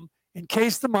system in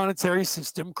case the monetary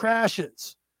system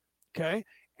crashes. Okay?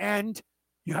 And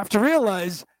you have to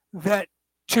realize that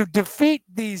to defeat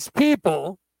these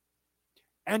people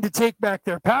and to take back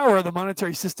their power, the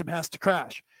monetary system has to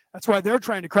crash. That's why they're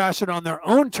trying to crash it on their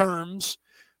own terms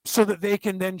so that they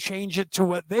can then change it to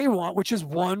what they want, which is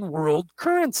one world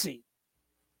currency.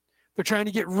 They're trying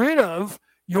to get rid of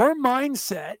your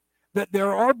mindset that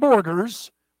there are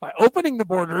borders by opening the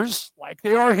borders like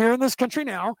they are here in this country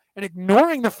now and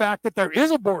ignoring the fact that there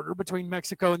is a border between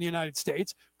Mexico and the United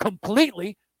States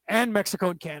completely, and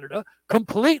Mexico and Canada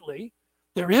completely.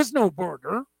 There is no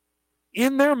border.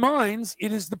 In their minds,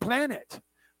 it is the planet.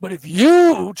 But if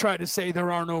you try to say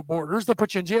there are no borders, they'll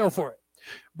put you in jail for it.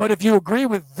 But if you agree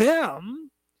with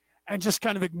them and just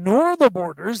kind of ignore the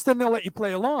borders, then they'll let you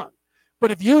play along.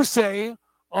 But if you say,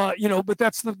 but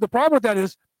that's the problem with that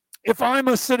is, if I'm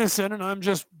a citizen and I'm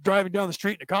just driving down the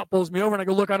street and a cop pulls me over and I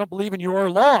go, look, I don't believe in your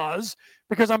laws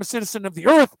because I'm a citizen of the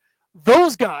earth,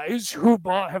 those guys who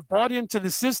have bought into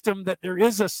the system that there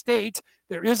is a state,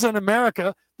 there is an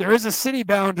America, there is a city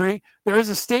boundary, there is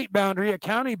a state boundary, a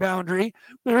county boundary,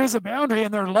 there is a boundary,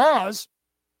 and there are laws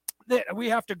that we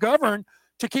have to govern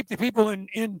to keep the people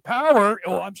in power.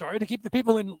 To keep the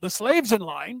people the slaves in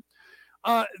line.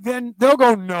 Then they'll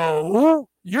go, no,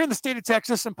 you're in the state of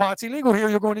Texas and pot's illegal here.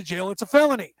 You're going to jail. It's a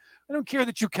felony. I don't care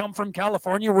that you come from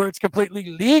California where it's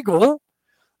completely legal.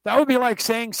 That would be like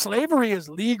saying slavery is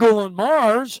legal on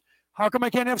Mars. How come I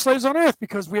can't have slaves on Earth?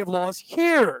 Because we have laws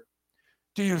here.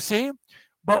 Do you see?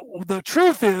 But the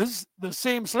truth is the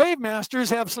same slave masters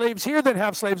have slaves here that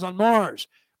have slaves on Mars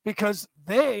because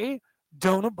they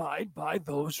don't abide by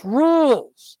those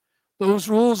rules. Those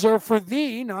rules are for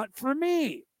thee, not for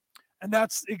me. And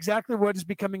that's exactly what is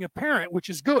becoming apparent, which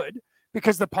is good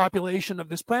because the population of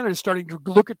this planet is starting to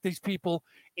look at these people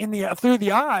through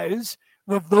the eyes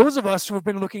of those of us who have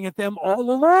been looking at them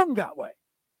all along that way.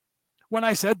 When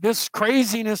I said this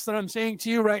craziness that I'm saying to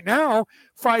you right now,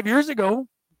 5 years ago,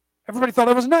 everybody thought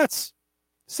I was nuts.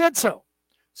 Said so.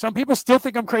 Some people still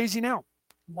think I'm crazy now.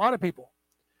 A lot of people.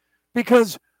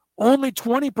 Because only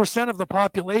 20% of the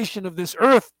population of this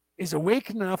earth is awake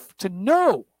enough to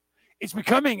know. It's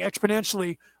becoming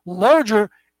exponentially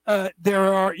larger.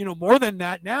 There are, more than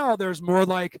that now. There's more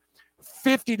like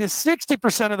 50 to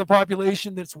 60% of the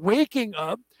population that's waking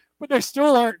up, but they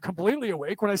still aren't completely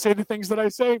awake when I say the things that I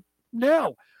say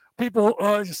now. People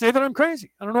say that I'm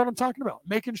crazy. I don't know what I'm talking about.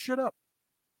 Making shit up.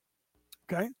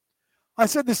 Okay? I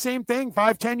said the same thing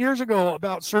 5-10 years ago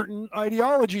about certain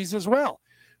ideologies as well.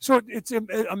 So it's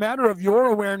a matter of your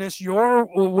awareness, your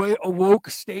awoke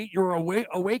state, your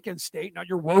awakened state, not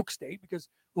your woke state, because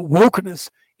the wokeness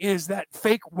is that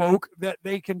fake woke that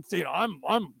they can say, I'm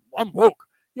woke.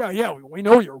 Yeah, we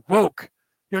know you're woke.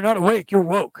 You're not awake, you're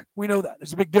woke. We know that.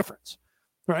 There's a big difference,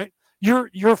 right?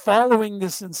 You're following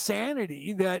this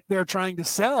insanity that they're trying to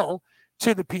sell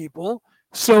to the people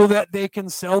so that they can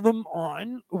sell them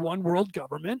on one world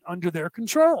government under their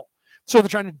control. So they're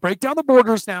trying to break down the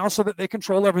borders now so that they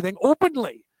control everything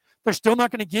openly. They're still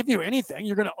not going to give you anything.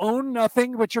 You're going to own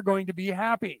nothing, but you're going to be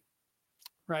happy,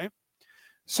 right?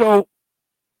 So,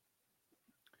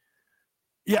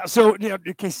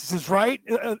 Casey says, right,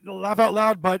 laugh out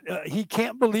loud, but he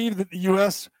can't believe that the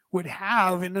U.S. would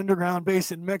have an underground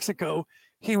base in Mexico.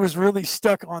 He was really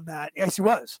stuck on that. Yes, he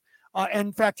was.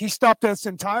 In fact, he stopped this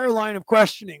entire line of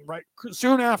questioning right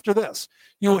soon after this.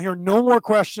 You will hear no more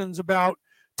questions about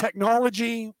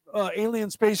technology, alien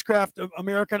spacecraft,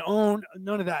 American owned,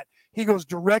 none of that. He goes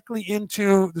directly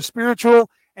into the spiritual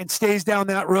and stays down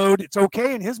that road. It's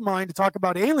okay in his mind to talk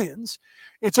about aliens.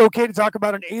 It's okay to talk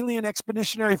about an alien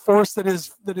expeditionary force that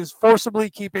is forcibly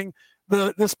keeping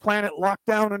this planet locked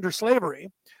down under slavery,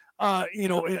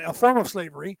 in a form of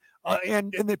slavery,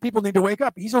 and that people need to wake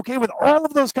up. He's okay with all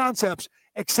of those concepts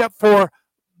except for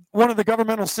one of the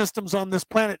governmental systems on this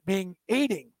planet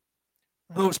aiding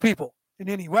those people in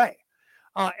any way,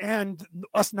 and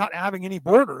us not having any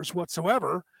borders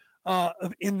whatsoever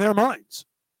in their minds.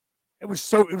 It was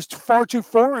far too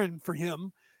foreign for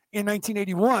him in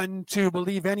 1981 to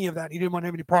believe any of that. He didn't want to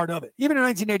have any part of it. Even in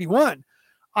 1981,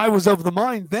 I was of the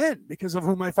mind then, because of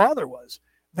who my father was,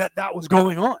 that was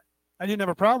going on. I didn't have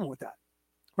a problem with that,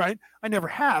 right? I never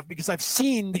have, because I've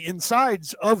seen the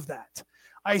insides of that.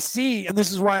 I see, and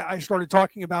this is why I started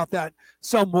talking about that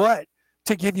somewhat,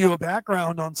 to give you a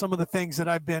background on some of the things that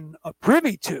I've been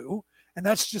privy to, and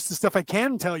that's just the stuff I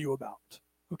can tell you about.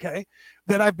 okay,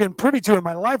 that I've been privy to in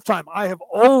my lifetime. I have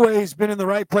always been in the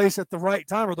right place at the right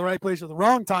time, or the right place at the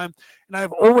wrong time, and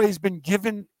I've always been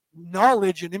given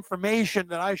knowledge and information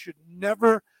that I should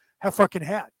never have fucking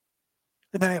had.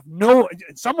 And I have no,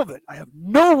 and some of it, I have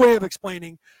no way of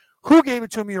explaining who gave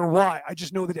it to me or why. I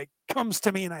just know that it comes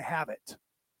to me and I have it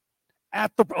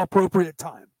at the appropriate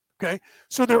time. Okay.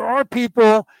 So there are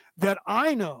people that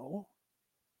I know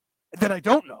that I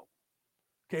don't know.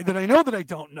 Okay. That I know that I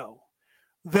don't know,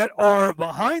 that are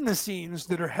behind the scenes,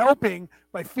 that are helping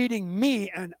by feeding me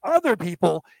and other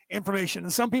people information.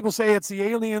 And some people say it's the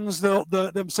aliens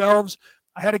themselves.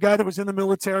 I had a guy that was in the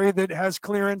military that has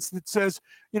clearance that says,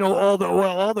 most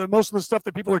of the stuff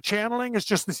that people are channeling is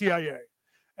just the CIA.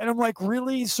 And I'm like,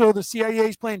 really? So the CIA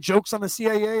is playing jokes on the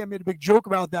CIA? I made a big joke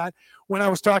about that when I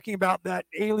was talking about that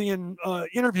alien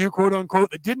interview, quote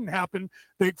unquote, that didn't happen,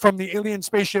 from the alien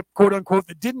spaceship, quote unquote,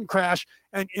 that didn't crash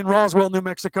and in Roswell, New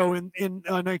Mexico in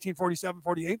 1947,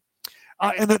 48.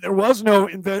 And that there was no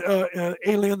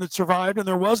alien that survived, and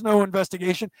there was no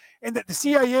investigation, and that the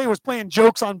CIA was playing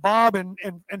jokes on Bob and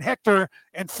Hector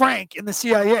and Frank in the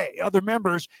CIA, other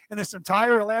members, and this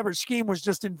entire elaborate scheme was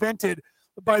just invented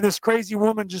by this crazy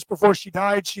woman just before she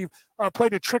died. She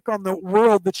played a trick on the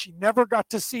world that she never got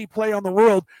to see play on the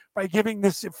world by giving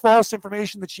this false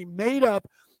information that she made up,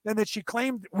 and that she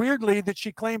claimed, weirdly, that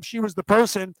she claimed she was the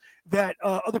person that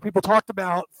other people talked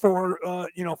about for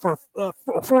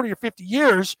 40 or 50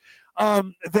 years,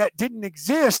 that didn't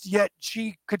exist, yet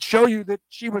she could show you that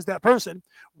she was that person.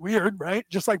 Weird, right?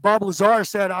 Just like Bob Lazar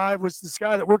said, I was this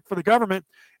guy that worked for the government,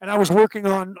 and I was working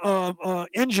on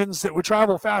engines that would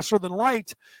travel faster than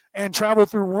light and travel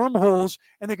through wormholes,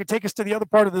 and they could take us to the other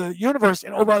part of the universe.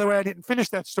 And oh, by the way, I didn't finish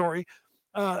that story.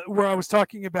 Where I was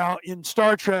talking about in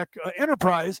Star Trek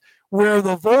Enterprise, where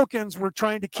the Vulcans were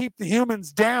trying to keep the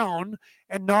humans down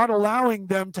and not allowing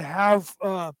them to have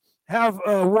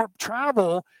warp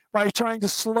travel by trying to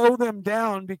slow them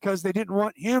down because they didn't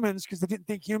want humans, because they didn't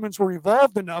think humans were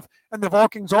evolved enough. And the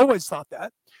Vulcans always thought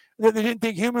that they didn't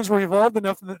think humans were evolved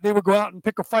enough that they would go out and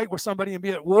pick a fight with somebody and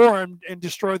be at war and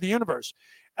destroy the universe.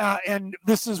 And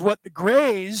this is what the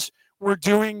Greys were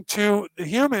doing to the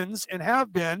humans and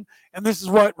have been. And this is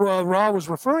what Ra was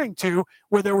referring to,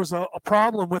 where there was a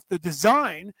problem with the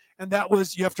design. And that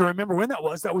was, you have to remember when that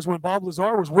was when Bob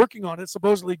Lazar was working on it,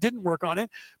 supposedly didn't work on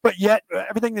it, but yet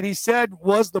everything that he said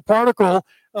was the particle,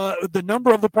 the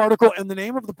number of the particle and the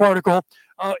name of the particle.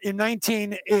 In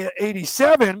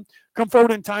 1987, come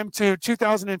forward in time to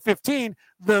 2015,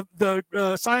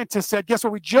 the scientists said, guess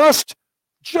what we just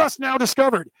now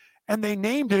discovered? And they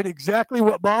named it exactly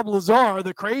what Bob Lazar,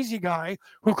 the crazy guy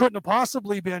who couldn't have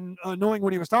possibly been knowing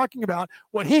what he was talking about,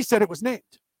 what he said it was named,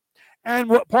 and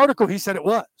what particle he said it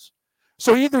was.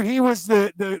 So either he was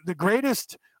the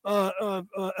greatest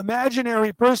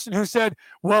imaginary person who said,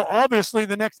 well, obviously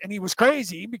the next, and he was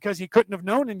crazy because he couldn't have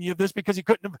known any of this, because he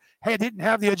didn't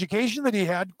have the education that he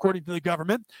had, according to the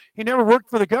government. He never worked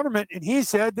for the government, and he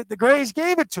said that the Greys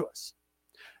gave it to us.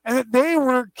 And that they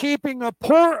were keeping a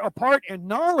part in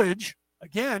knowledge,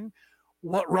 again,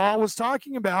 what Ra was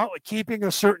talking about, like keeping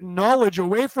a certain knowledge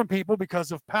away from people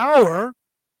because of power,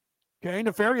 okay,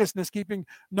 nefariousness, keeping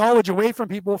knowledge away from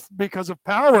people because of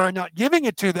power and not giving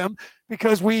it to them,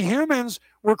 because we humans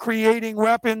were creating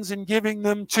weapons and giving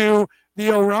them to the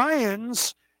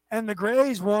Orions, and the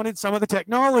Greys wanted some of the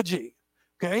technology,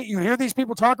 okay? You hear these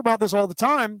people talk about this all the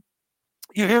time.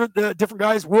 You hear the different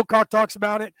guys, Wilcock talks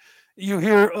about it. You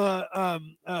hear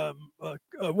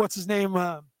what's his name,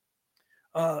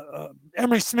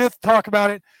 Emery Smith talk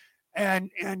about it, and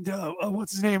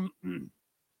what's his name?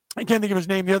 I can't think of his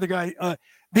name. The other guy.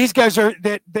 These guys are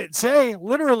that say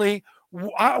literally,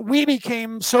 we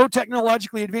became so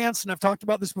technologically advanced, and I've talked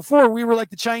about this before. We were like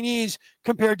the Chinese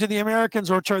compared to the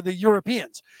Americans or to the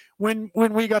Europeans. When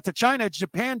we got to China,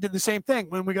 Japan did the same thing.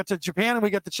 When we got to Japan and we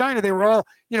got to China, they were all,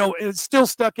 it's still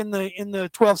stuck in the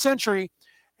 12th century.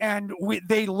 And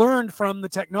they learned from the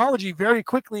technology very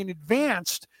quickly and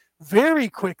advanced very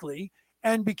quickly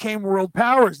and became world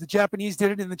powers. The Japanese did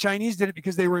it and the Chinese did it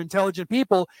because they were intelligent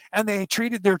people, and they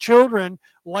treated their children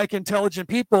like intelligent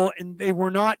people, and they were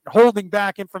not holding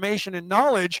back information and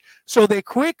knowledge, so they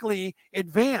quickly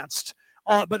advanced,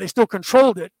 but they still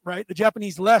controlled it, right? The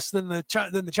Japanese less than the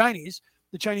Chinese.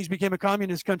 The Chinese became a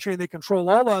communist country, and they control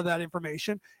all of that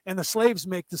information, and the slaves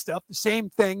make the stuff. The same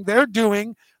thing they're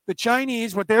doing. The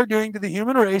Chinese, what they're doing to the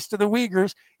human race, to the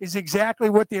Uyghurs, is exactly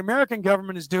what the American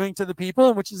government is doing to the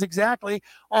people, which is exactly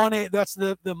that's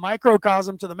the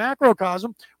microcosm to the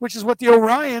macrocosm, which is what the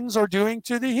Orions are doing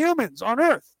to the humans on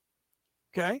Earth.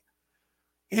 Okay?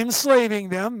 enslaving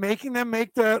them, making them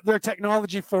make their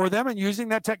technology for them, and using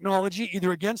that technology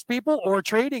either against people or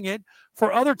trading it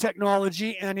for other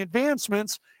technology and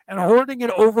advancements, and hoarding it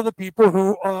over the people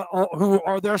who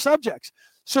are their subjects.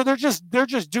 So they're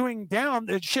just doing down.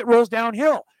 The shit rolls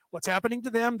downhill. What's happening to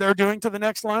them, they're doing to the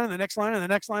next line, and the next line, and the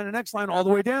next line, and the next line, all the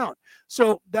way down.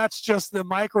 So that's just the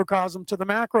microcosm to the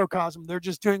macrocosm. They're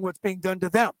just doing what's being done to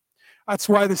them. That's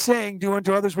why the saying, do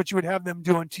unto others what you would have them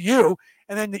do unto you.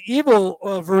 And then the evil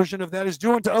version of that is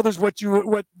do unto others what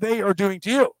they are doing to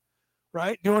you,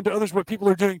 right? Do unto others what people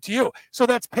are doing to you. So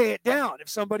that's pay it down. If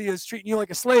somebody is treating you like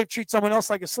a slave, treat someone else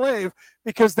like a slave,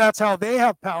 because that's how they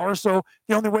have power. So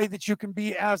the only way that you can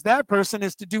be as that person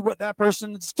is to do what that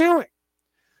person is doing.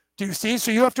 Do you see?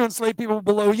 So you have to enslave people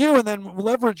below you and then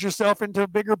leverage yourself into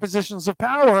bigger positions of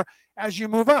power as you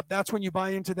move up. That's when you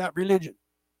buy into that religion.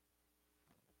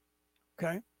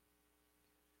 Okay.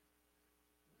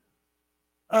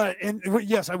 And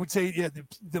yes, I would say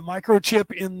the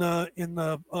microchip in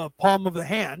the palm of the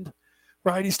hand,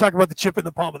 right? He's talking about the chip in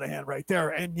the palm of the hand right there,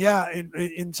 and yeah,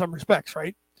 in some respects,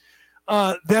 right?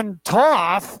 Then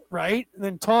Thoth, right?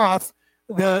 Then Thoth,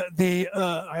 I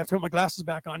have to put my glasses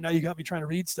back on now. You got me trying to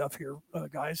read stuff here,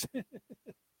 guys.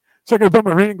 So I'm gonna put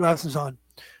my reading glasses on,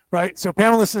 right? So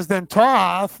Pamela says then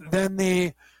Thoth, then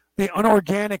the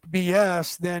unorganic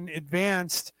BS, then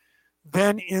advanced.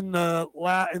 Then in the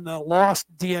lost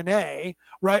DNA,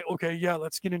 right? Okay, yeah,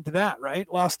 let's get into that,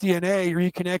 right? Lost DNA,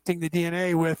 reconnecting the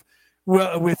DNA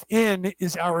within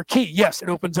is our key. Yes, it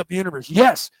opens up the universe.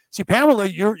 Yes. See, Pamela,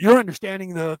 you're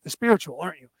understanding the spiritual,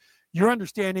 aren't you? You're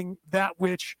understanding that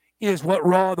which is what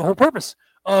Ra, the whole purpose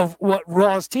of what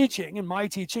Ra's teaching and my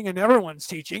teaching and everyone's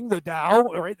teaching, the Tao,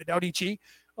 right? The Tao Te Ching,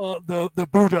 the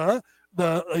Buddha,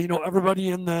 everybody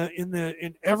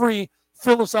in every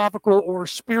philosophical or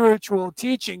spiritual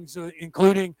teachings,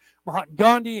 including Mahatma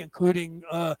Gandhi, including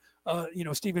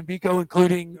Stephen Biko,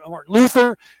 including Martin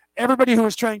Luther, everybody who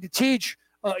is trying to teach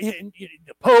the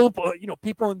Pope,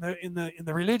 people in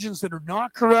the religions that are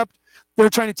not corrupt, they're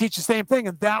trying to teach the same thing,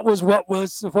 and that was what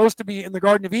was supposed to be in the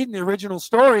Garden of Eden. The original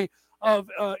story of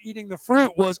eating the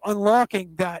fruit was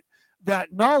unlocking that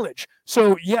knowledge.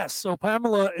 So yes, so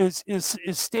Pamela is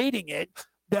stating it,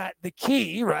 that the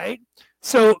key, right?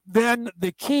 So then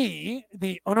the key,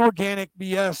 the unorganic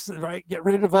BS, right? Get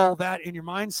rid of all that in your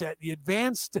mindset. The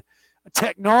advanced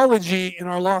technology in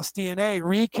our lost DNA,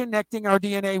 reconnecting our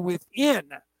DNA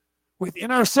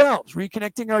within ourselves,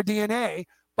 reconnecting our DNA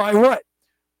by what?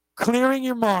 Clearing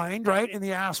your mind, right? And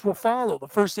the ass will follow. The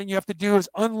first thing you have to do is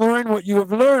unlearn what you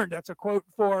have learned. That's a quote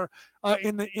for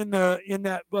in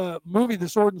that movie, the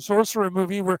Sword and Sorcerer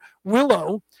movie, where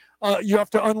Willow. You have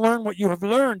to unlearn what you have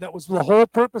learned. That was the whole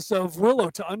purpose of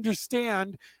Willow, to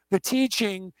understand the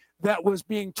teaching that was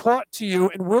being taught to you.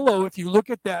 And Willow, if you look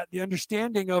at that, the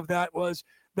understanding of that was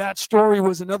that story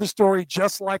was another story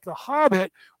just like The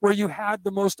Hobbit, where you had the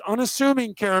most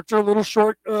unassuming character, a little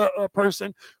short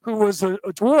person who was a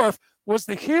dwarf, was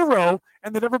the hero,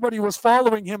 and that everybody was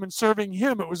following him and serving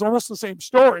him. It was almost the same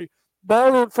story,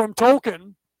 borrowed from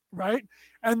Tolkien, right?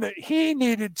 And that he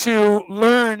needed to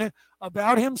learn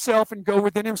about himself and go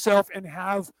within himself and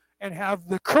have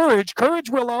the courage,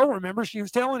 Willow, remember she was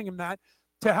telling him that,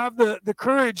 to have the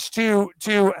courage to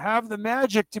have the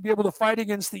magic to be able to fight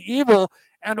against the evil,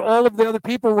 and all of the other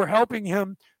people were helping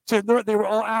him they were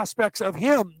all aspects of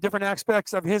him, different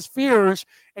aspects of his fears,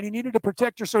 and he needed to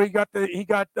protect her. So he got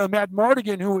Mad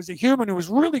Mardigan, who was a human who was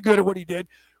really good at what he did,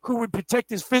 who would protect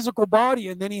his physical body,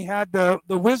 and then he had the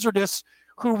wizardess,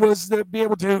 who was be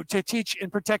able to teach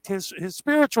and protect his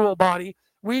spiritual body.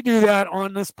 We do that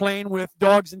on this plane with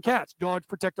dogs and cats. Dogs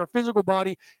protect our physical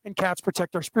body, and cats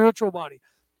protect our spiritual body.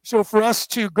 So for us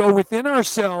to go within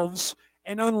ourselves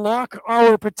and unlock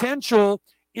our potential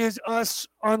is us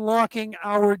unlocking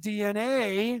our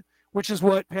DNA, which is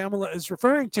what Pamela is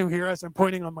referring to here as I'm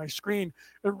pointing on my screen.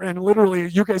 And literally,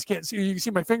 you guys can't see, you can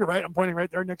see my finger, right? I'm pointing right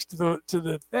there next to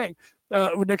the thing.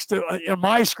 Next to on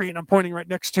my screen, I'm pointing right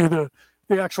next to the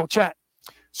actual chat.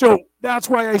 So that's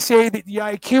why I say that the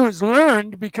IQ is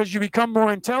learned, because you become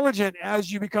more intelligent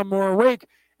as you become more awake.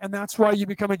 And that's why you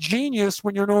become a genius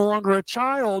when you're no longer a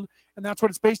child. And that's what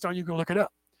it's based on. You can look it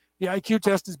up. The IQ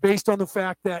test is based on the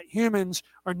fact that humans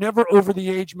are never over the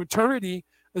age maturity.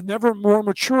 They're never more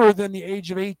mature than the age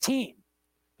of 18.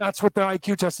 That's what the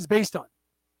IQ test is based on.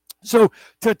 So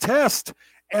to test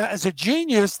as a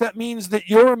genius, that means that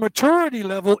your maturity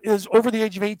level is over the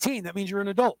age of 18. That means you're an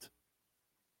adult.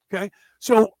 Okay.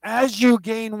 So as you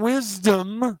gain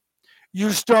wisdom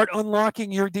you start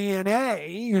unlocking your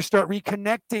DNA, you start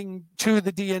reconnecting to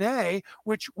the DNA,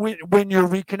 which when you're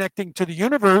reconnecting to the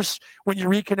universe, when you're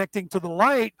reconnecting to the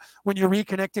light, when you're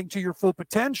reconnecting to your full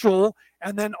potential,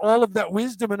 and then all of that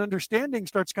wisdom and understanding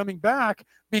starts coming back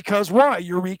because why?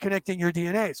 You're reconnecting your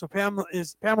DNA. So Pamela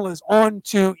is on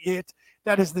to it.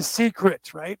 That is the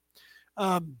secret, right?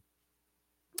 Um,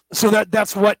 so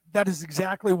that is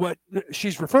exactly what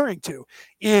she's referring to,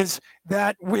 is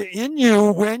that in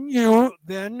you, when you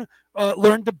then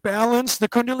learn to balance the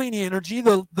kundalini energy,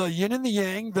 the yin and the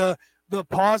yang, the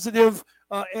positive,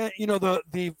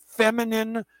 the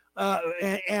feminine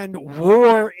and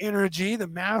war energy, the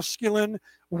masculine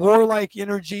warlike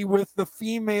energy with the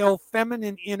female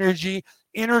feminine energy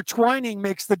intertwining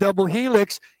makes the double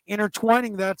helix.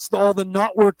 Intertwining, that's all the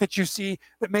knotwork that you see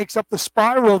that makes up the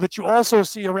spiral that you also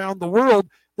see around the world.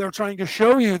 They're trying to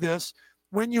show you this.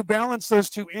 When you balance those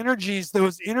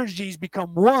energies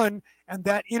become one, and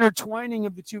that intertwining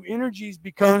of the two energies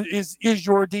is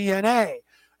your DNA.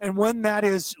 And when that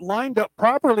is lined up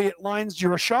properly, it lines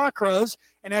your chakras.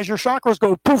 And as your chakras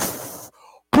go poof,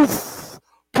 poof,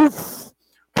 poof,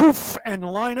 poof, and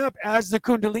line up as the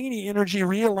Kundalini energy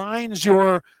realigns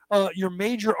your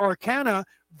major arcana,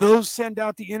 those send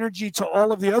out the energy to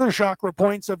all of the other chakra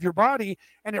points of your body,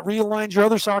 and it realigns your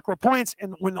other chakra points.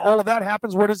 And when all of that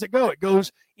happens, where does it go? It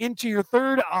goes into your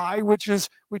third eye, which is,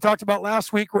 we talked about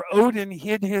last week, where Odin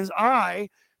hid his eye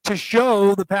to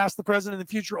show the past, the present, and the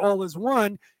future all is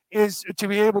one, is to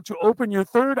be able to open your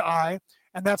third eye.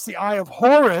 And that's the eye of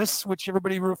Horus, which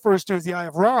everybody refers to as the eye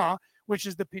of Ra, which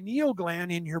is the pineal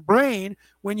gland in your brain.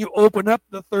 When you open up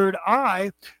the third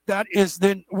eye, that is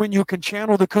then when you can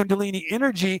channel the Kundalini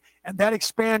energy, and that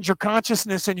expands your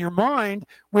consciousness and your mind,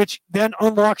 which then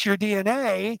unlocks your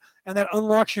DNA, and that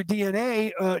unlocks your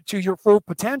DNA to your full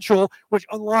potential, which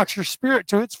unlocks your spirit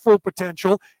to its full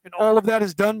potential. And all of that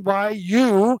is done by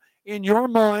you in your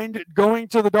mind, going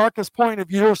to the darkest point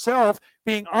of yourself,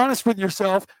 being honest with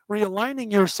yourself,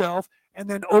 realigning yourself, and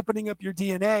then opening up your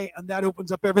DNA, and that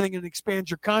opens up everything and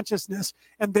expands your consciousness.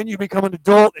 And then you become an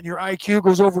adult, and your IQ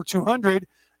goes over 200,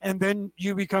 and then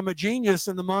you become a genius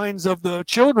in the minds of the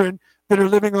children that are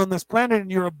living on this planet, and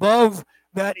you're above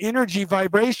that energy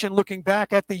vibration, looking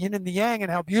back at the yin and the yang and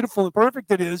how beautiful and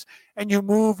perfect it is, and you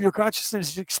move, your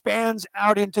consciousness expands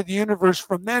out into the universe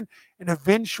from then, and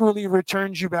eventually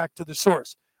returns you back to the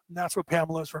source. And that's what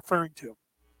Pamela is referring to.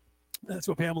 That's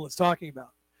what Pamela is talking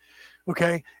about.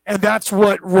 Okay, and that's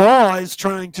what Ra is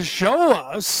trying to show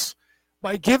us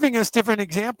by giving us different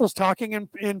examples, talking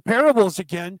in parables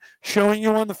again, showing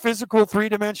you on the physical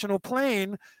three-dimensional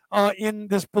plane in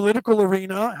this political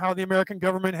arena how the American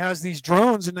government has these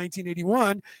drones in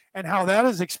 1981 and how that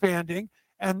is expanding.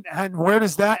 And where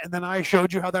does that, and then I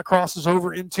showed you how that crosses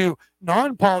over into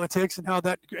non-politics, and how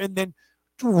that, and then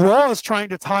Ra is trying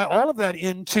to tie all of that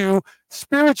into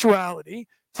spirituality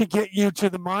to get you to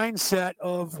the mindset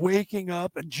of waking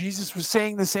up. And Jesus was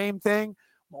saying the same thing.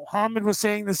 Muhammad was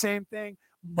saying the same thing.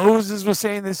 Moses was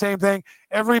saying the same thing.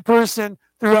 Every person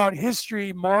throughout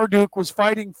history, Marduk was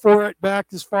fighting for it back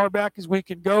as far back as we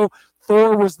can go.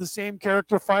 Thor was the same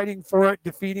character fighting for it,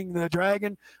 defeating the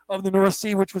dragon of the North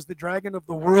Sea, which was the dragon of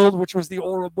the world, which was the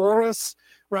Ouroboros,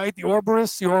 right? The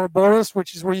Ouroboros,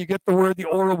 which is where you get the word the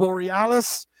Aurora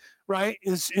Borealis, right?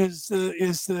 Is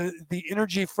the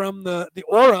energy from the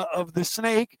aura of the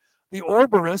snake, the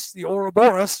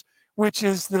Ouroboros, which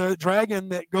is the dragon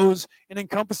that goes and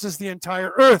encompasses the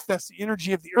entire earth. That's the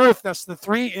energy of the earth. That's the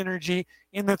 3 energy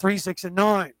in the 3, 6, and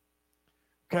 9.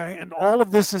 Okay, and all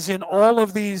of this is in all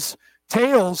of these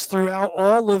tales throughout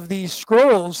all of these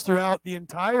scrolls throughout the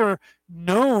entire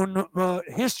known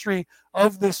history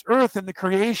of this earth and the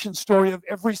creation story of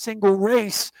every single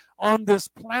race on this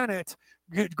planet,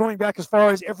 going back as far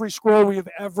as every scroll we have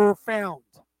ever found.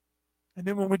 And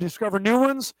then when we discover new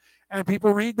ones and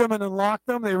people read them and unlock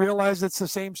them, they realize it's the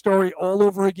same story all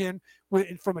over again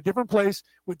from a different place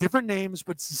with different names,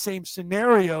 but it's the same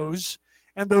scenarios.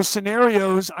 And those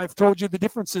scenarios, I've told you the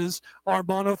differences are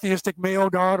monotheistic male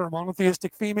god or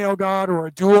monotheistic female god, or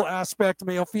a dual aspect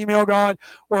male-female god,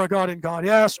 or a god and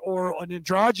goddess, or an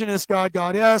androgynous god,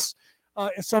 goddess,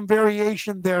 some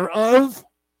variation thereof.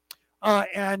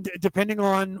 And depending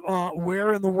on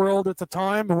where in the world at the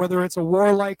time, whether it's a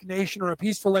warlike nation or a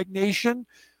peaceful-like nation,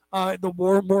 the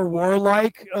more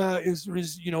warlike is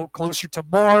closer to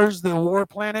Mars, the war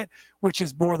planet, which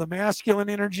is more the masculine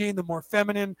energy, and the more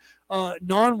feminine,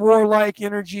 non-warlike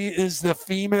energy is the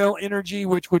female energy,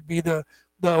 which would be the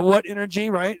what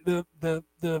energy, right? The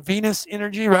Venus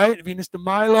energy, right? Venus de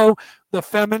Milo, the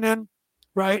feminine,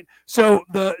 right? So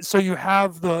you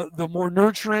have the more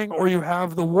nurturing, or you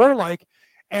have the warlike,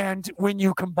 And when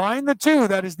you combine the two,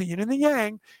 that is the yin and the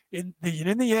yang. The yin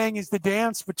and the yang is the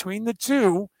dance between the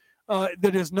two.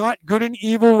 That is not good and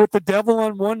evil, with the devil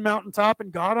on one mountaintop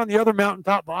and God on the other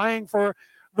mountaintop, vying for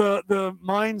the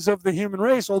minds of the human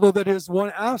race. Although that is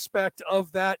one aspect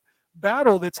of that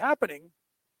battle that's happening,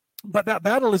 but that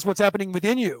battle is what's happening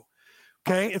within you.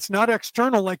 Okay, it's not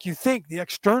external like you think. The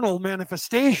external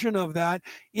manifestation of that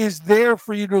is there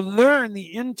for you to learn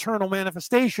the internal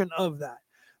manifestation of that.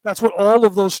 That's what all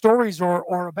of those stories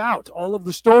are about. All of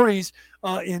the stories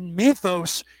in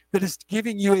mythos that is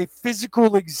giving you a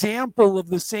physical example of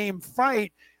the same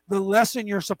fight. The lesson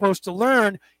you're supposed to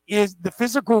learn is the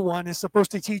physical one is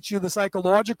supposed to teach you the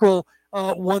psychological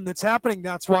one that's happening.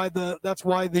 That's why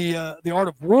the art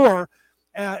of war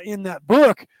in that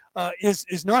book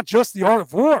is not just the art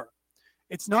of war.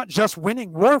 It's not just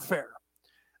winning warfare.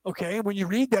 Okay, when you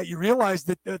read that, you realize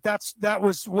that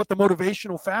was what the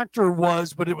motivational factor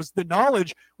was, but it was the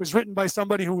knowledge was written by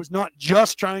somebody who was not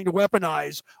just trying to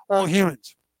weaponize all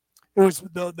humans. It was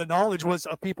the knowledge was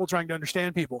of people trying to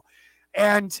understand people,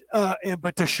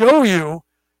 but to show you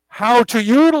how to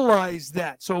utilize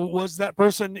that. So was that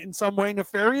person in some way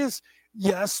nefarious?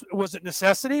 Yes. Was it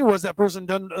necessity? Was that person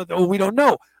done? We don't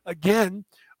know. Again,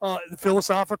 the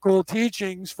philosophical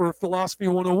teachings for Philosophy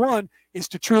 101 is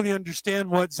to truly understand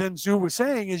what Zen Zhu was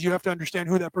saying is you have to understand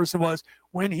who that person was,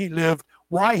 when he lived,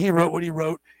 why he wrote what he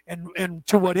wrote, and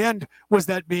to what end was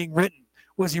that being written.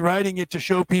 Was he writing it to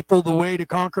show people the way to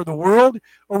conquer the world,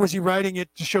 or was he writing it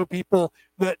to show people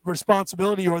that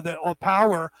responsibility, or that all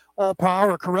power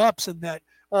corrupts, and that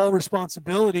all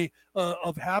responsibility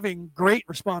of having great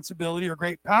responsibility or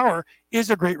great power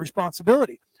is a great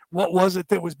responsibility? What was it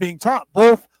that was being taught?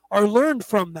 Both are learned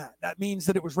from that. That means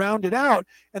that it was rounded out,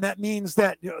 and that means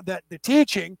that that the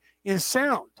teaching is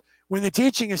sound. When the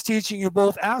teaching is teaching you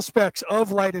both aspects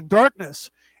of light and darkness,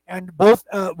 and both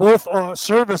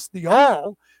service the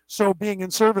all. So being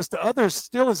in service to others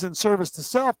still is in service to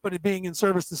self, but it being in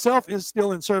service to self is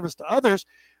still in service to others.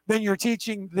 Then you're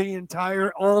teaching the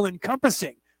entire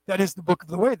all-encompassing. That is the Book of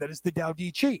the Way. That is the Tao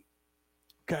Te Ching.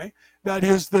 Okay, that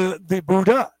is the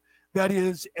Buddha. That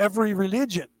is every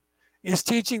religion is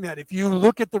teaching that. If you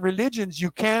look at the religions,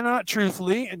 you cannot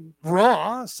truthfully, and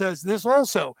Ra says this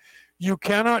also, you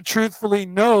cannot truthfully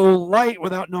know light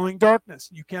without knowing darkness.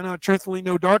 You cannot truthfully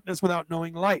know darkness without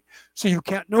knowing light. So you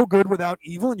can't know good without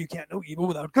evil, and you can't know evil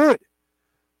without good,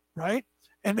 right?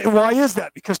 And why is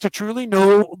that? Because to truly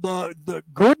know the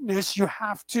goodness, you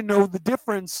have to know the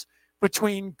difference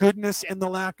between goodness and the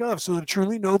lack of. So to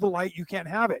truly know the light, you can't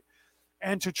have it.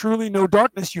 And to truly know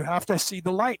darkness, you have to see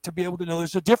the light to be able to know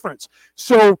there's a difference.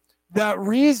 So that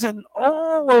reason,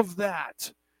 all of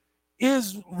that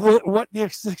is what the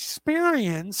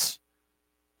experience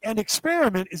and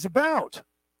experiment is about.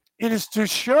 It is to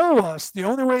show us the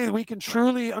only way that we can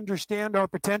truly understand our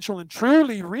potential and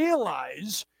truly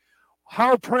realize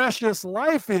how precious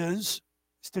life is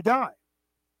to die,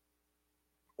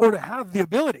 or to have the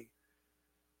ability.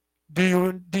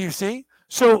 Do you see?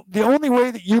 So the only way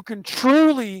that you can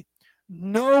truly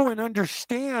know and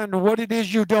understand what it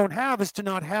is you don't have is to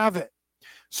not have it.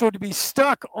 So to be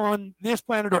stuck on this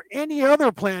planet or any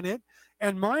other planet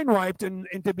and mind wiped and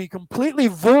to be completely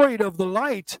void of the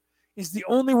light is the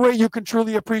only way you can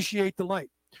truly appreciate the light.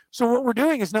 So what we're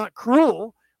doing is not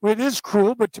cruel. Well, it is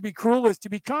cruel, but to be cruel is to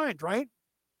be kind, right?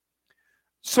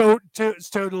 So to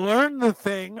learn the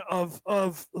thing of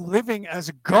living as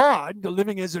a God,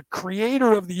 living as a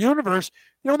creator of the universe,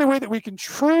 the only way that we can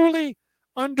truly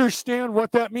understand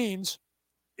what that means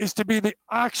is to be the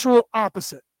actual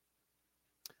opposite.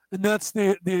 And that's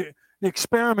the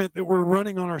experiment that we're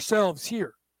running on ourselves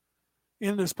here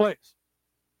in this place.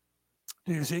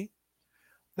 Do you see?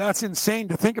 That's insane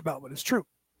to think about, but it's true.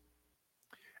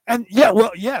 And yeah,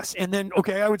 well, yes. And then,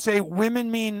 okay, I would say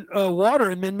women mean water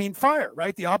and men mean fire,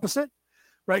 right? The opposite,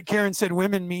 right? Karen said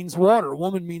women means water,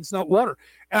 woman means not water.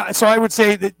 So I would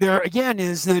say that there, again,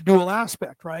 is the dual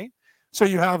aspect, right? So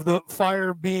you have the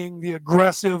fire being the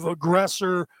aggressive,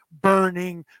 aggressor,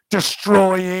 burning,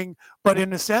 destroying. But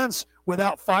in a sense,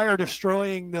 without fire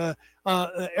destroying the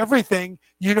everything,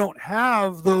 you don't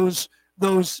have those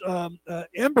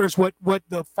embers. What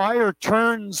the fire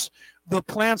turns the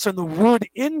plants and the wood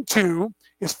into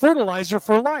is fertilizer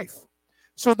for life.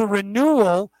 So the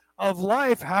renewal of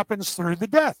life happens through the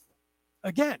death.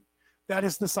 Again, that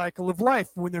is the cycle of life.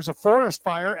 When there's a forest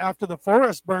fire, after the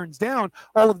forest burns down,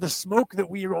 all of the smoke that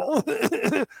we roll,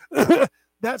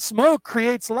 that smoke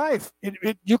creates life.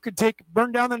 You could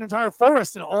burn down an entire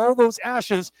forest, and all those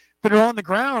ashes that are on the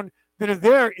ground that are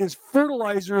there is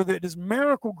fertilizer that is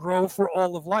miracle grow for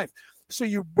all of life. So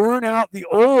you burn out the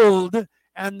old,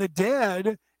 and the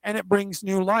dead, and it brings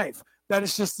new life. That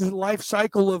is just the life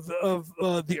cycle of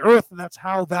the earth, and that's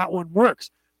how that one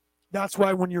works. That's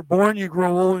why when you're born, you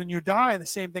grow old and you die, and the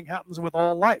same thing happens with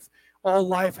all life. All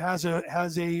life has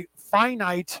a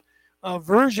finite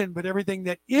version, but everything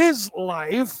that is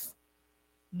life,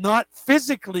 not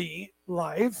physically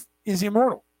life, is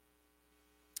immortal.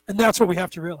 And that's what we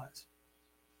have to realize.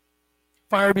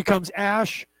 Fire becomes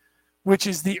ash, which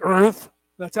is the earth.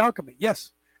 That's alchemy.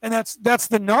 Yes. And that's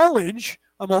the knowledge.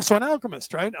 I'm also an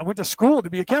alchemist, right? I went to school to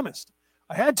be a chemist.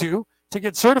 I had to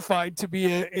get certified to be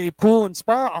a pool and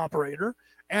spa operator,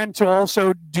 and to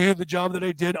also do the job that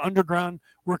I did underground,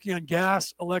 working on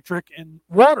gas, electric, and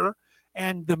water,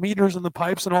 and the meters and the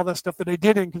pipes and all that stuff that I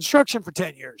did in construction for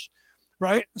 10 years,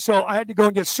 right? So I had to go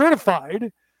and get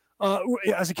certified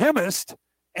as a chemist,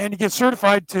 and to get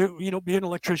certified to, be an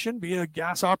electrician, be a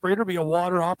gas operator, be a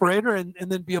water operator, and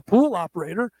then be a pool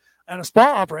operator and a spa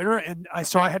operator. And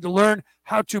so I had to learn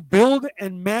how to build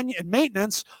and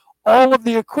maintenance all of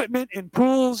the equipment and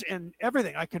pools and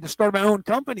everything. I could have started my own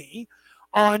company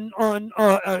on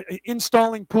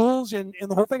installing pools and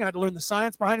the whole thing. I had to learn the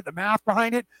science behind it, the math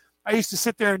behind it. I used to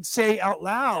sit there and say out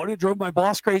loud. It drove my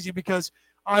boss crazy, because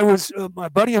I was my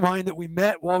buddy of mine that we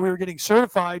met while we were getting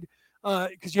certified,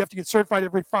 because you have to get certified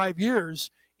every 5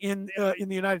 years in the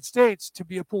United States to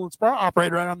be a pool and spa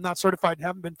operator. And I'm not certified,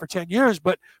 haven't been for 10 years,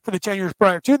 but for the 10 years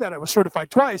prior to that, I was certified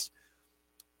twice.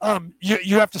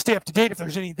 You have to stay up to date if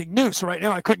there's anything new. So right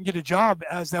now I couldn't get a job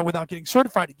as that without getting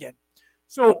certified again.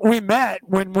 So we met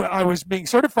when I was being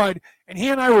certified, and he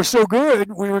and I were so good.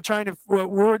 We were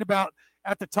worried about,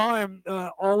 at the time,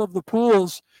 all of the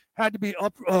pools had to be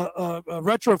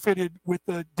retrofitted with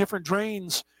the different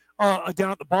drains down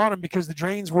at the bottom, because the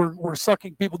drains were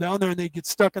sucking people down there and they'd get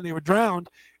stuck and they would drown.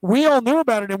 We all knew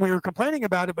about it and we were complaining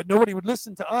about it, but nobody would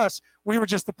listen to us. We were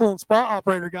just the pool and spa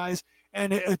operator guys.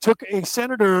 And it took a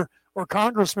senator or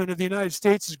congressman of the United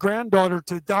States' granddaughter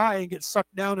to die and get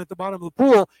sucked down at the bottom of the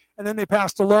pool. And then they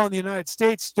passed a law in the United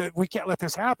States that we can't let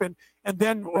this happen. And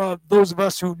then those of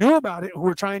us who knew about it, who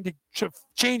were trying to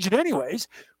change it anyways,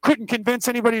 couldn't convince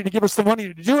anybody to give us the money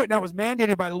to do it. And that was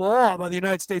mandated by law by the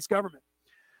United States government.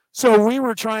 So we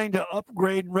were trying to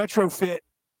upgrade and retrofit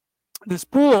this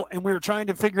pool, and we were trying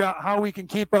to figure out how we can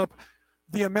keep up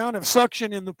the amount of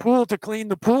suction in the pool to clean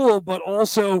the pool, but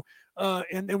also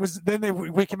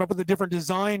we came up with a different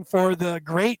design for the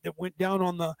grate that went down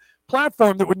on the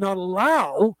platform that would not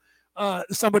allow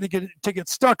somebody to get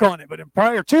stuck on it. But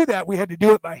prior to that, we had to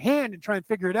do it by hand and try and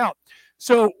figure it out.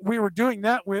 So we were doing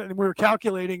that, and we were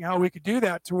calculating how we could do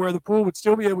that to where the pool would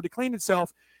still be able to clean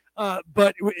itself,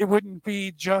 but it wouldn't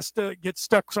be just get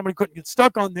stuck. Somebody couldn't get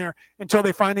stuck on there until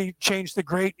they finally changed the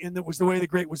grate, and it was the way the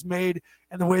grate was made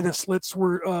and the way the slits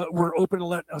were open to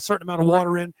let a certain amount of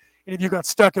water in. And if you got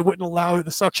stuck, it wouldn't allow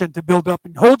the suction to build up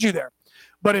and hold you there.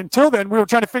 But until then, we were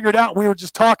trying to figure it out. And we were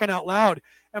just talking out loud.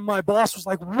 And my boss was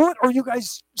like, "What are you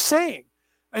guys saying?"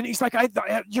 And he's like,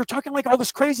 "You're talking like all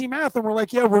this crazy math." And we're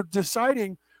like, "Yeah, we're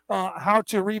deciding how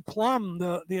to replumb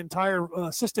the entire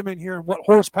system in here, and what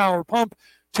horsepower pump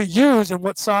to use and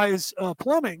what size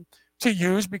plumbing to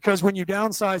use. Because when you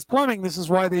downsize plumbing, this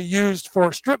is why they used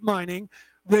for strip mining.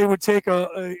 They would take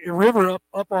a river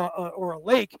up or a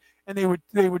lake, and they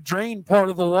would drain part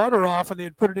of the water off, and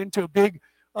they'd put it into a big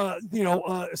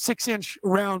 6-inch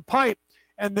round pipe,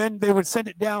 and then they would send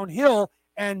it downhill,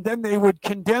 and then they would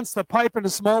condense the pipe into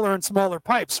smaller and smaller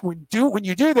pipes. When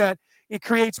you do that, it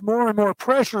creates more and more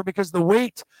pressure, because the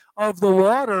weight of the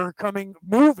water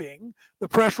moving, the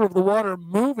pressure of the water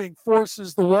moving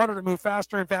forces the water to move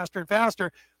faster and faster and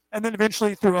faster, and then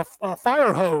eventually through a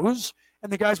fire hose.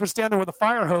 And the guys would stand there with a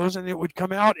fire hose, and it would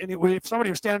come out, and if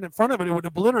somebody was standing in front of it, it would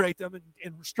obliterate them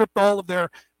and strip all of their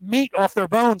meat off their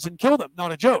bones and kill them.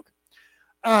 Not a joke.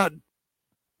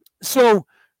 So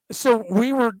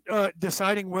we were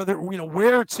deciding where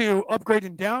to upgrade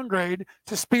and downgrade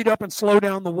to speed up and slow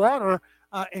down the water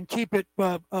and keep it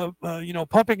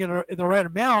pumping in the right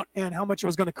amount, and how much it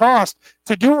was going to cost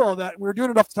to do all that. We were doing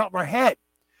it off the top of our head.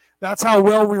 That's how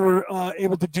well we were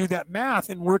able to do that math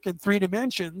and work in 3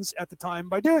 dimensions at the time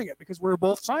by doing it, because we were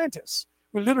both scientists.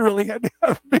 We literally had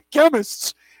to be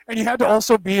chemists, and you had to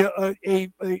also be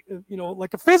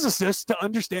like a physicist to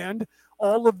understand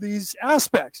all of these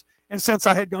aspects. And since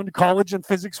I had gone to college and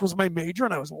physics was my major,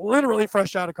 and I was literally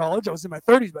fresh out of college, I was in my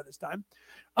 30s by this time.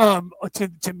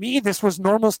 To me, this was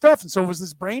normal stuff, and so it was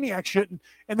this brainiac shit.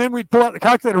 And then we'd pull out the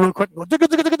calculator real quick,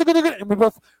 and we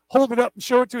both hold it up and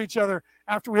show it to each other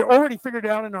after we already figured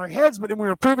it out in our heads, but then we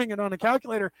were proving it on a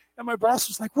calculator. And my boss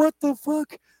was like, "What the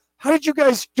fuck? How did you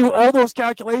guys do all those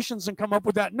calculations and come up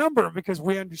with that number? Because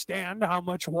we understand how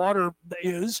much water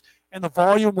is and the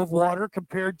volume of water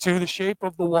compared to the shape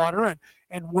of the water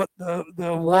and what the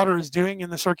water is doing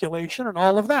in the circulation and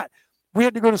all of that. We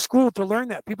had to go to school to learn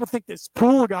that. People think that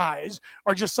pool guys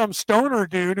are just some stoner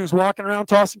dude who's walking around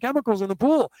tossing chemicals in the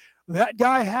pool. That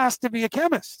guy has to be a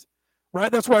chemist,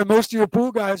 right? That's why most of your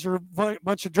pool guys are a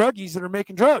bunch of druggies that are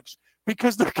making drugs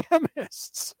because they're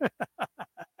chemists,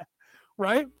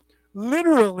 right?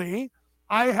 Literally,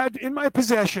 I had in my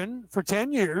possession for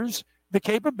 10 years the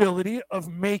capability of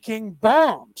making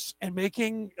bombs and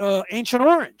making Ancient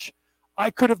Orange.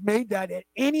 I could have made that at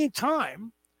any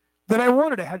time that I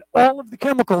wanted. I had all of the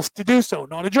chemicals to do so.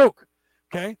 Not a joke.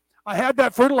 Okay. I had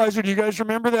that fertilizer. Do you guys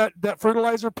remember that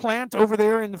fertilizer plant over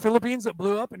there in the Philippines that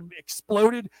blew up and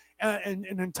exploded an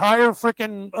entire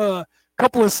freaking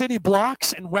couple of city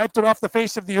blocks and wiped it off the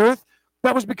face of the earth?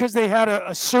 That was because they had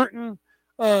a certain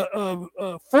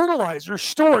fertilizer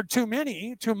stored too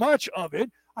much of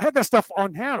it. I had that stuff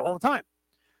on hand all the time.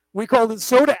 We called it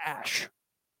soda ash.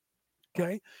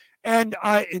 Okay. And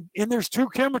there's two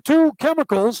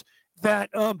chemicals that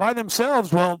by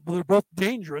themselves, well, they're both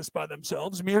dangerous by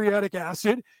themselves, muriatic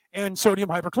acid and sodium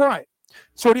hypochlorite.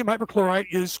 Sodium hypochlorite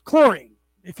is chlorine.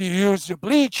 If you use a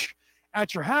bleach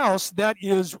at your house, that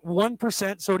is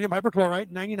 1% sodium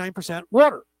hypochlorite, 99%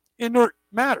 water, inert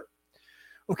matter.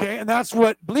 Okay, and that's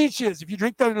what bleach is. If you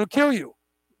drink that, it'll kill you.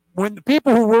 When the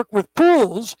people who work with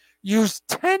pools use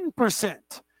 10%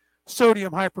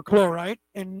 sodium hypochlorite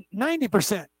and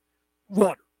 90%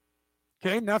 water.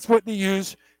 Okay, and that's what they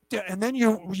use. And then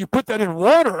you put that in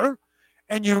water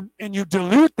and you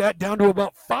dilute that down to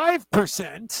about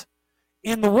 5%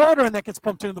 in the water, and that gets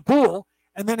pumped into the pool.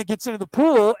 And then it gets into the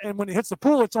pool, and when it hits the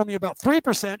pool, it's only about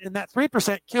 3%, and that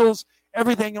 3% kills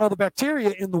everything, all the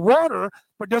bacteria in the water,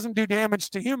 but doesn't do damage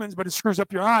to humans, but it screws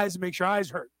up your eyes and makes your eyes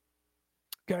hurt.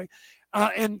 Okay.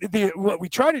 And what we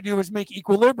try to do is make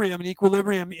equilibrium, and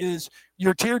equilibrium is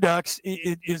your tear ducts.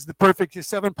 It is the perfect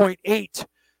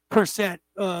 7.8%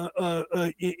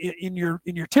 in your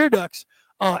tear ducts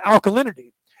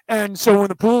alkalinity. And so when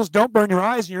the pools don't burn your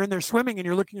eyes and you're in there swimming and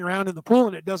you're looking around in the pool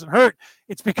and it doesn't hurt,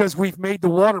 it's because we've made the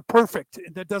water perfect.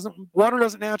 Water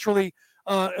doesn't naturally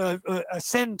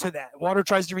ascend to that. Water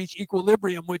tries to reach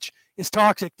equilibrium, which is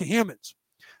toxic to humans.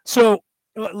 So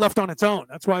left on its own.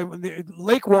 That's why when the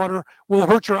lake water will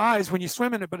hurt your eyes when you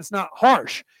swim in it, but it's not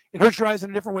harsh. It hurts your eyes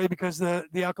in a different way because the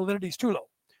alkalinity is too low,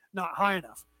 not high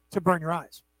enough to burn your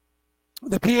eyes.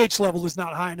 The pH level is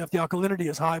not high enough. The alkalinity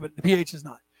is high, but the pH is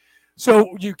not.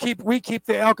 So we keep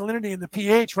the alkalinity and the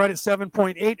pH right at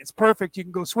 7.8. It's perfect. You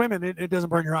can go swim in it. It doesn't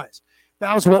burn your eyes.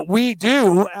 That was what we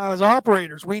do as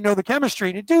operators. We know the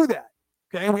chemistry to do that.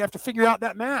 Okay, and we have to figure out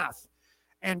that math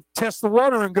and test the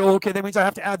water and go, okay, that means I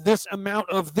have to add this amount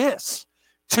of this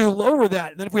to lower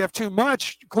that. And then if we have too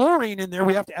much chlorine in there,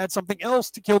 we have to add something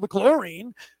else to kill the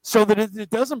chlorine so that it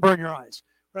doesn't burn your eyes,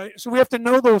 right? So we have to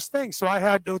know those things. So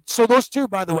those two,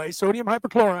 by the way, sodium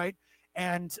hypochlorite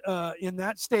and in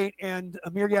that state and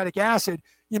muriatic acid,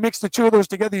 you mix the two of those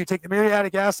together, you take the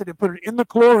muriatic acid and put it in the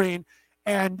chlorine,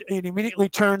 and it immediately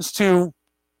turns to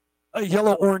a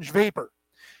yellow-orange vapor.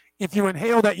 If you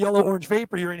inhale that yellow-orange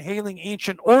vapor, you're inhaling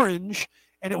Ancient Orange,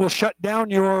 and it will shut down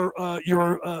your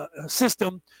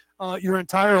system. Your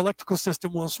entire electrical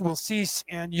system will cease,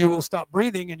 and you will stop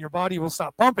breathing, and your body will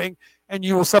stop pumping, and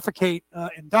you will suffocate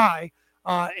and die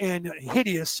in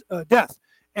hideous death.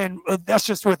 And that's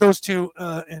just with those two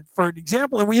for an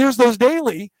example. And we use those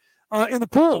daily in the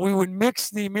pool. We would mix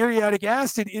the muriatic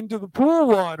acid into the pool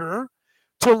water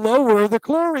to lower the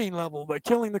chlorine level by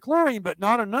killing the chlorine, but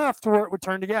not enough to where it would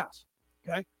turn to gas.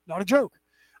 Okay, not a joke.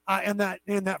 And that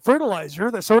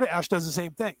fertilizer, the soda ash, does the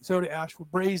same thing. Soda ash will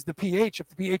raise the pH. If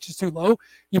the pH is too low,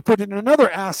 you put in another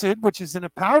acid, which is in a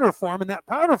powder form. In that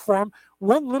powder form,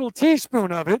 1 little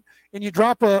teaspoon of it, and you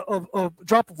drop a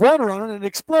drop of water on it, and it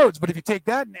explodes. But if you take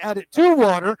that and add it to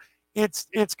water, it's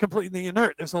completely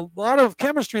inert. There's a lot of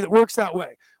chemistry that works that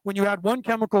way. When you add one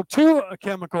chemical to a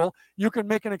chemical, you can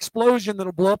make an explosion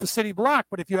that'll blow up a city block.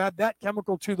 But if you add that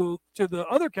chemical to the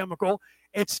other chemical,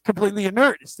 it's completely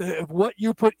inert. It's what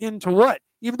you put into what,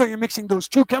 even though you're mixing those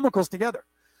two chemicals together.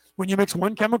 When you mix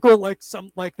one chemical like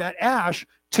that ash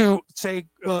to say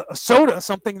a soda,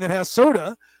 something that has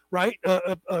soda, right?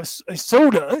 A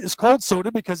soda is called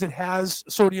soda because it has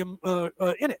sodium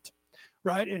in it,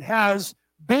 right? It has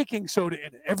baking soda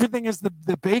in it. Everything is the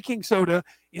baking soda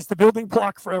is the building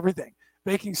block for everything.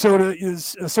 Baking soda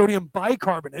is sodium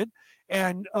bicarbonate,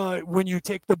 and when you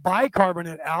take the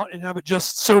bicarbonate out and have it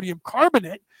just sodium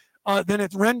carbonate, then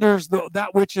it renders that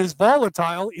which is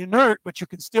volatile inert, but you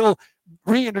can still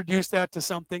reintroduce that to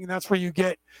something, and that's where you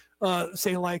get,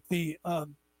 say, like the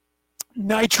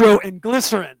nitro and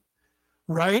glycerin,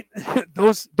 right?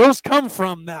 those come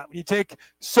from that. When you take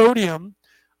sodium,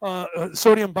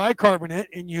 sodium bicarbonate,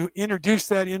 and you introduce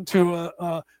that into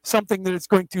something that it's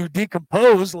going to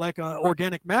decompose like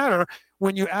organic matter,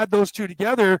 when you add those two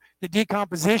together, the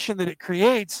decomposition that it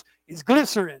creates is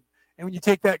glycerin. And when you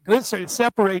take that glycerin, it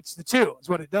separates the two, is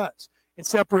what it does. It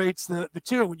separates the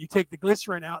two. When you take the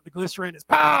glycerin out, the glycerin is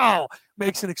pow,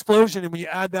 makes an explosion. And when you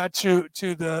add that to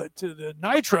the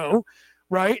nitro,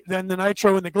 right, then the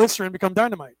nitro and the glycerin become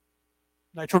dynamite,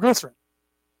 nitroglycerin.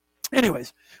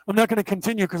 Anyways, I'm not going to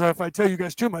continue because if I tell you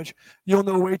guys too much, you'll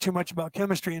know way too much about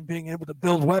chemistry and being able to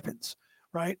build weapons,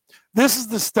 right? This is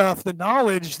the stuff, the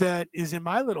knowledge that is in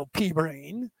my little pea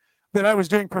brain that I was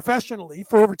doing professionally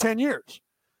for over 10 years,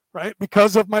 right?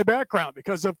 Because of my background,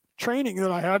 because of training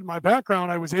that I had in my background,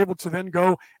 I was able to then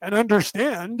go and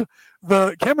understand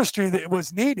the chemistry that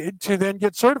was needed to then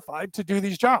get certified to do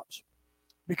these jobs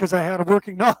because I had a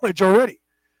working knowledge already,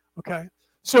 okay?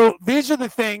 So these are the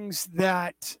things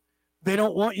that they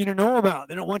don't want you to know about.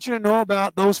 They don't want you to know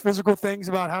about those physical things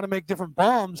about how to make different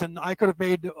bombs. And I could have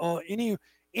made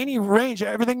any range.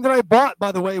 Everything that I bought,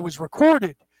 by the way, was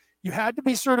recorded. You had to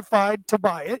be certified to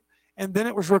buy it, and then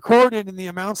it was recorded in the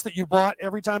amounts that you bought.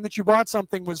 Every time that you bought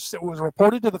something was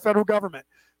reported to the federal government.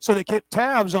 So they kept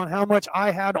tabs on how much I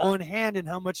had on hand and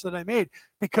how much that I made,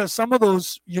 because some of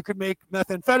those you could make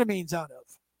methamphetamines out of.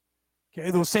 Okay,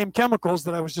 those same chemicals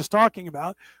that I was just talking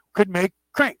about could make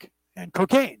crank and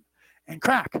cocaine and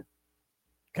crack.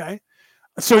 Okay,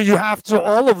 so you have to,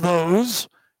 all of those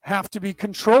have to be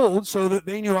controlled so that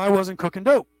they knew I wasn't cooking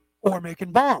dope or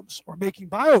making bombs or making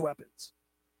bioweapons,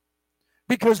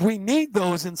 because we need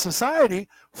those in society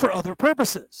for other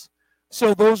purposes.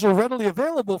 So those are readily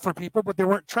available for people, but they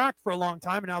weren't tracked for a long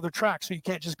time, and now they're tracked. So you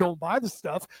can't just go and buy the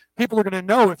stuff. People are going to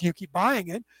know if you keep buying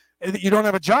it that you don't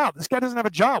have a job. This guy doesn't have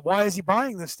a job. Why is he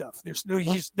buying this stuff? He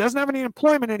doesn't have any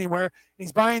employment anywhere.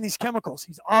 He's buying these chemicals.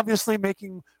 He's obviously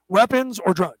making weapons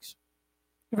or drugs.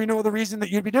 There'd be no other reason that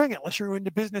you'd be doing it unless you're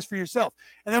into business for yourself.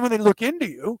 And then when they look into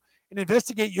you and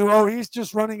investigate you, oh, he's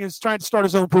just trying to start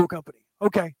his own pool company.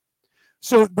 Okay.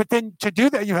 So, but then to do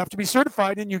that, you have to be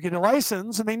certified and you get a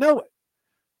license and they know it.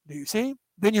 Do you see?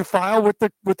 Then you file with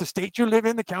the state you live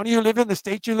in, the county you live in, the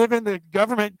state you live in, the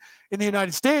government in the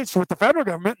United States with the federal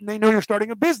government, and they know you're starting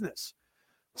a business.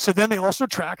 So then they also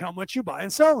track how much you buy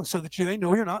and sell so that they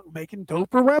know you're not making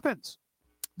dope or weapons.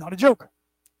 Not a joke.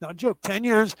 Not a joke. 10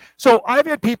 years. So I've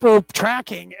had people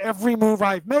tracking every move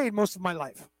I've made most of my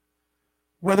life,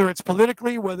 whether it's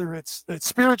politically, whether it's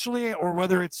spiritually, or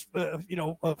whether it's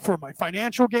for my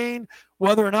financial gain,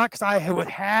 whether or not, because I have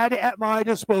had at my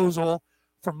disposal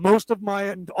for most of my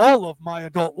and all of my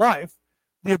adult life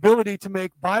the ability to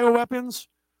make bioweapons,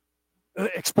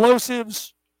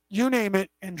 explosives, you name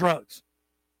it, and drugs.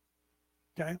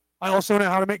 Okay. I also know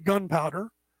how to make gunpowder,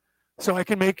 so I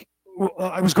can make.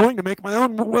 I was going to make my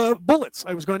own bullets.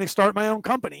 I was going to start my own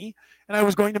company, and I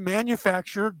was going to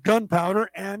manufacture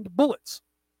gunpowder and bullets.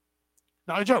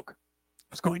 Not a joke. I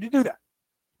was going to do that.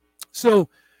 So,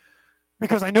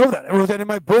 because I know that. I wrote that in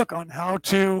my book on how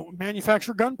to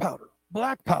manufacture gunpowder.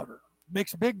 Black powder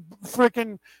makes a big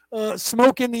freaking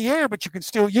smoke in the air, but you can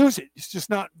still use it. It's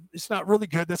not really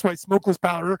good. That's why smokeless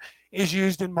powder is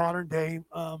used in modern day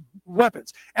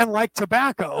weapons. And like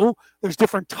tobacco, there's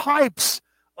different types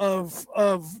of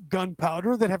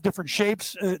gunpowder that have different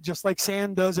shapes, just like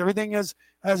sand does. Everything has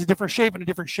a different shape, and a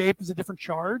different shape is a different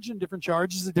charge, and different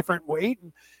charge is a different weight,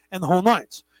 and the whole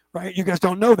nines, right? You guys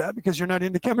don't know that because you're not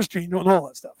into chemistry. You don't know all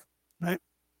that stuff, right?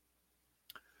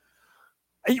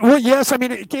 Well, yes. I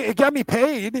mean, it got me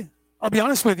paid. I'll be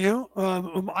honest with you.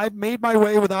 I've made my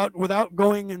way without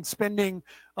going and spending,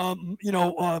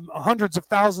 hundreds of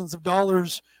thousands of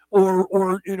dollars,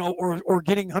 or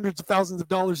getting hundreds of thousands of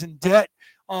dollars in debt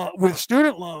with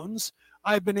student loans.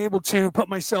 I've been able to put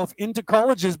myself into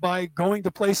colleges by going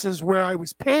to places where I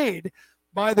was paid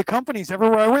by the companies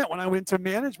everywhere I went. When I went to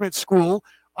management school,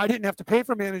 I didn't have to pay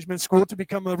for management school to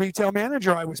become a retail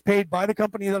manager. I was paid by the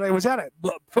company that I was at. I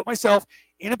put myself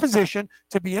in a position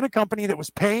to be in a company that was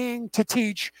paying to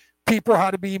teach people how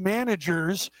to be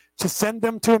managers, to send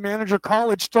them to a manager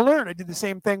college to learn. I did the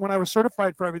same thing when I was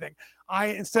certified for everything.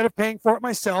 Instead of paying for it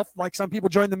myself, like some people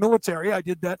joined the military, I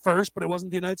did that first, but it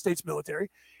wasn't the United States military.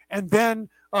 And then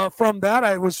from that,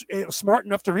 I was smart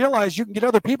enough to realize you can get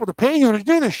other people to pay you to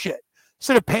do this shit.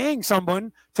 Instead of paying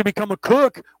someone to become a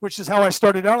cook, which is how I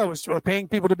started out, I was paying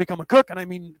people to become a cook, and I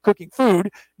mean cooking food,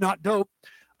 not dope.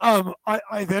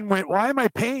 I then went, why am I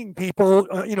paying people,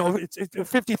 it's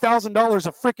 $50,000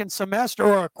 a freaking semester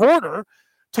or a quarter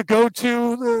to go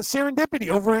to the Serendipity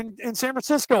over in San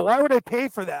Francisco? Why would I pay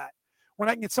for that when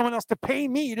I can get someone else to pay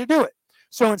me to do it?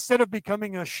 So instead of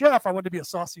becoming a chef, I wanted to be a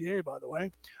saucier, by the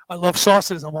way. I love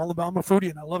sauces. I'm a foodie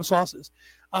and I love sauces.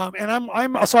 And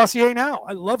I'm a saucier now.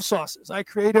 I love sauces. I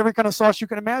create every kind of sauce you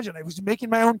can imagine. I was making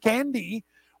my own candy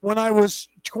when I was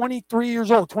 23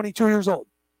 years old, 22 years old.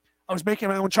 I was making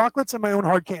my own chocolates and my own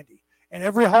hard candy. And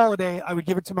every holiday, I would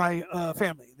give it to my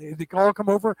family. They all come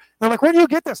over. They're like, where do you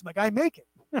get this? I'm like, I make it.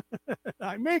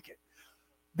 I make it.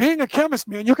 Being a chemist,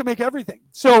 man, you can make everything.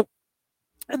 So,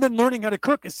 and then learning how to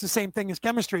cook, it's the same thing as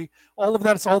chemistry. All of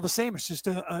that, it's all the same. It's just,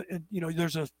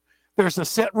 there's a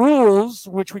set rules,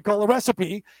 which we call a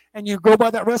recipe, and you go by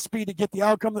that recipe to get the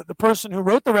outcome that the person who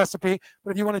wrote the recipe.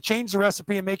 But if you want to change the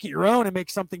recipe and make it your own and make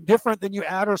something different, then you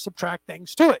add or subtract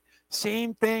things to it.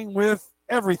 Same thing with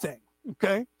everything.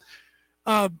 Okay.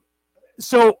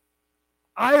 So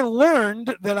I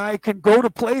learned that I could go to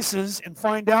places and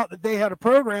find out that they had a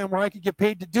program where I could get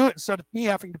paid to do it instead of me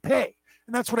having to pay.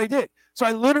 And that's what I did. So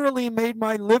I literally made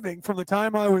my living from the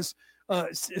time I was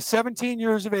 17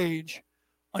 years of age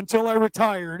until I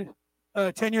retired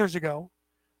 10 years ago.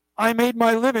 I made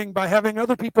my living by having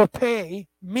other people pay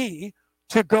me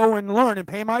to go and learn and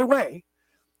pay my way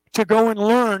to go and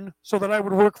learn so that I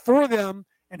would work for them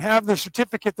and have the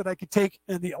certificate that I could take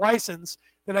and the license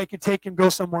that I could take and go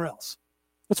somewhere else.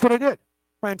 That's what I did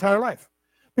my entire life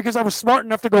because I was smart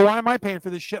enough to go, why am I paying for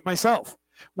this shit myself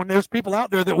when there's people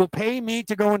out there that will pay me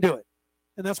to go and do it?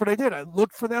 And that's what I did. I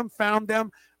looked for them, found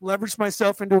them, leveraged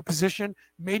myself into a position,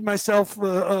 made myself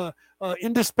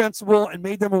indispensable, and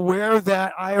made them aware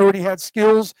that I already had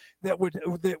skills that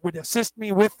would assist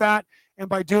me with that. And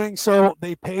by doing so,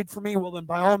 they paid for me. Well, then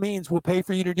by all means, we'll pay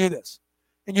for you to do this.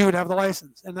 And you would have the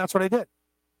license. And that's what I did.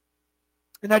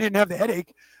 And I didn't have the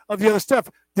headache of the other stuff.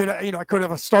 I could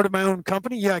have started my own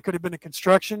company. Yeah, I could have been a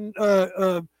construction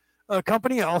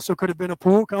company. I also could have been a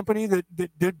pool company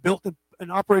that built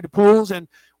and operated pools and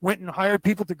went and hired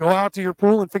people to go out to your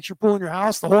pool and fix your pool in your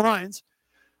house, the whole nines.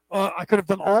 I could have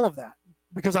done all of that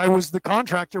because I was the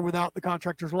contractor without the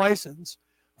contractor's license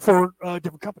for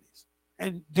different companies.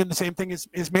 And did the same thing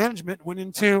as management, went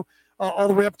into all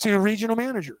the way up to regional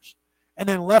managers. And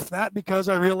then left that because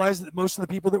I realized that most of the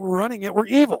people that were running it were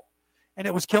evil. And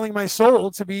it was killing my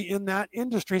soul to be in that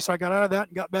industry. So I got out of that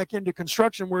and got back into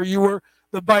construction where you were,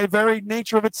 by very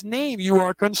nature of its name, you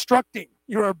are constructing.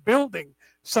 You are building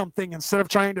something instead of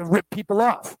trying to rip people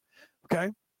off.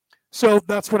 Okay? So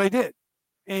that's what I did.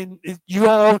 And you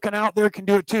all looking out there can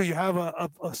do it too. You have a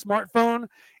smartphone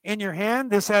in your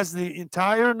hand. This has the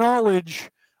entire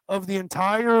knowledge of the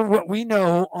entire what we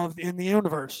know of in the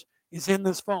universe is in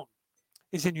this phone.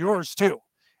 Is in yours too.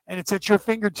 And it's at your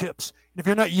fingertips. And if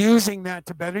you're not using that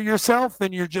to better yourself,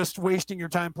 then you're just wasting your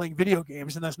time playing video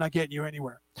games, and that's not getting you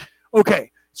anywhere. Okay,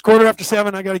 it's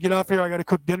 7:15. I got to get off here. I got to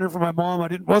cook dinner for my mom.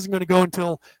 Wasn't going to go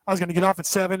until I was going to get off at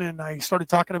 7, and I started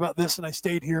talking about this, and I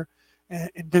stayed here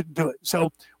and didn't do it.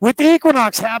 So with the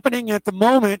equinox happening at the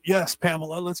moment, yes,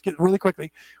 Pamela, let's get really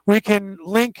quickly. We can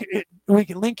link it. We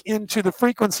can link into the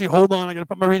frequency. Hold on, I got to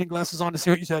put my reading glasses on to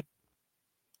see what you said.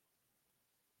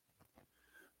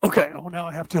 Okay, well, now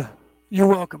I have to. You're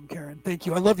welcome, Karen. Thank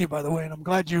you. I love you, by the way, and I'm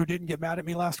glad you didn't get mad at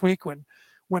me last week when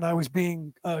I was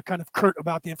being kind of curt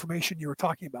about the information you were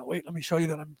talking about. Wait, let me show you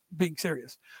that I'm being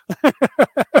serious.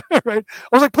 Right? I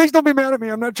was like, please don't be mad at me.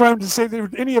 I'm not trying to say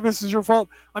that any of this is your fault.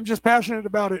 I'm just passionate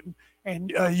about it.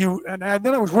 And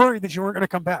then I was worried that you weren't going to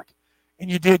come back, and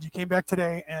you did. You came back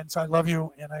today, and so I love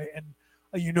you, and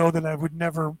you know that I would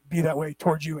never be that way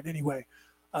towards you in any way.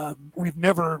 We've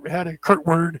never had a curt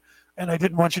word. And I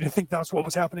didn't want you to think that's what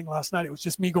was happening last night. It was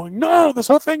just me going, no, this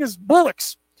whole thing is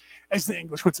bullocks, as the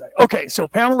English would say. Okay, so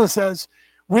Pamela says,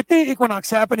 with the equinox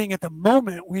happening at the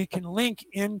moment, we can link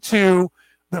into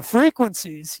the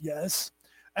frequencies, yes,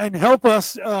 and help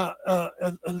us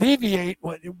alleviate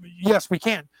what, yes, we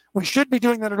can. We should be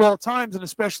doing that at all times, and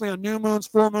especially on new moons,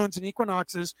 full moons, and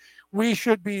equinoxes, we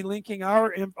should be linking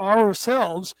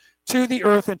ourselves to the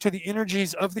earth and to the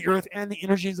energies of the earth and the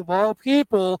energies of all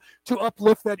people to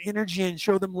uplift that energy and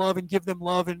show them love and give them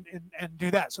love and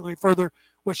do that. So let me further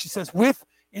what she says, with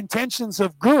intentions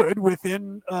of good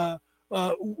within, of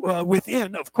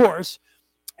course.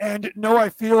 And no, I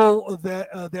feel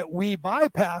that we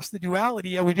bypass the duality.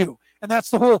 Yeah, we do, and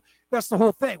that's the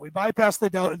whole thing. We bypass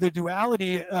the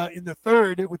duality in the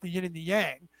third with the yin and the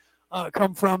yang.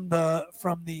 Come from the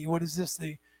what is this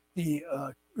the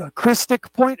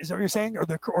Christic point? Is that what you're saying, or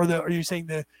are you saying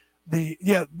the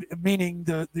meaning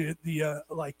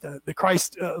the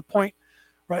Christ point,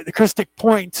 right? The Christic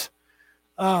point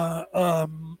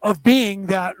of being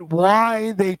that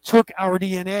why they took our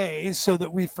DNA so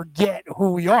that we forget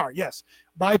who we are. Yes,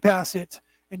 bypass it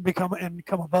and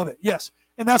come above it. Yes,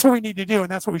 and that's what we need to do,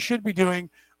 and that's what we should be doing,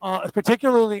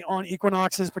 particularly on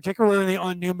equinoxes, particularly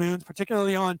on new moons,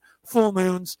 particularly on full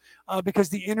moons, because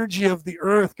the energy of the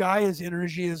Earth, Gaia's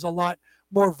energy, is a lot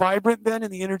more vibrant than,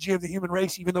 and the energy of the human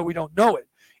race, even though we don't know it,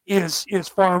 is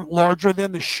far larger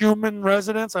than the Schumann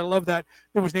resonance. I love that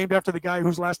it was named after the guy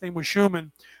whose last name was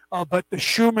Schumann. But the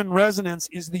Schumann resonance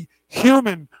is the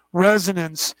human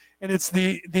resonance, and it's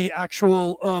the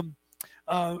actual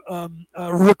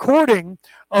recording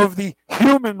of the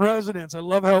human resonance. I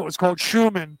love how it was called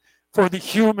Schumann for the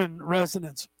human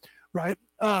resonance, right?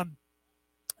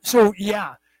 So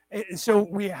yeah, so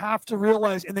we have to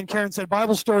realize. And then Karen said,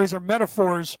 Bible stories are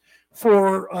metaphors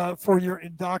for your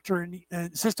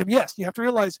indoctrination system. Yes, you have to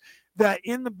realize that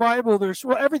in the Bible,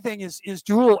 everything is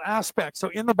dual aspects. So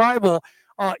in the Bible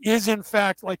is in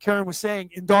fact, like Karen was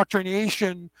saying,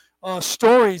 indoctrination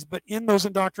stories. But in those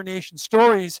indoctrination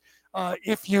stories,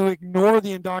 if you ignore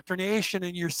the indoctrination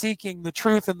and you're seeking the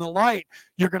truth and the light,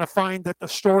 you're going to find that the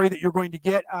story that you're going to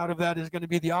get out of that is going to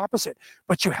be the opposite.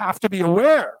 But you have to be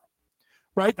aware.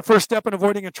 Right? The first step in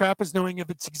avoiding a trap is knowing of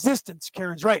its existence.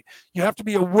 Karen's right. You have to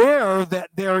be aware that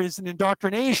there is an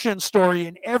indoctrination story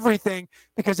in everything,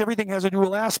 because everything has a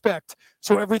dual aspect.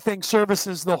 So everything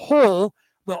services the whole,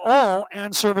 the all,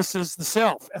 and services the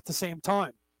self at the same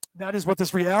time. That is what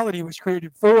this reality was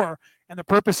created for, and the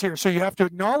purpose here. So you have to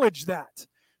acknowledge that.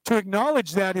 To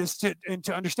acknowledge that is and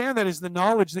to understand that is the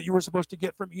knowledge that you were supposed to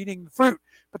get from eating the fruit.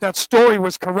 But that story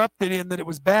was corrupted in that it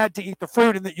was bad to eat the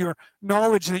fruit, and that your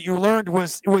knowledge that you learned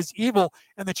was evil,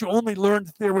 and that you only learned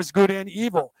that there was good and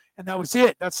evil. And that was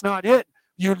it. That's not it.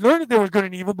 You learned that there was good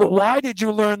and evil, but why did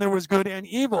you learn there was good and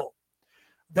evil?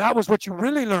 That was what you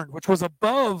really learned, which was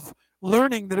above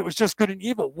learning that it was just good and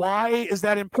evil. Why is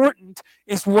that important?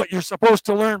 Is what you're supposed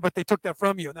to learn, but they took that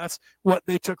from you, and that's what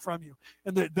they took from you.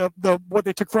 And the what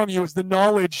they took from you is the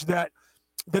knowledge that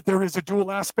there is a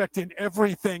dual aspect in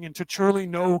everything, and to truly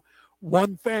know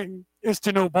one thing is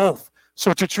to know both.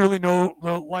 So to truly know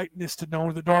the lightness, to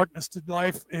know the darkness, to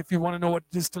life. If you want to know what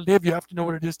it is to live, you have to know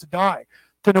what it is to die.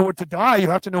 To know what to die, you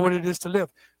have to know what it is to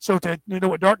live. So to know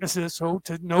what darkness is, so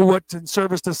to know what in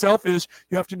service to self is,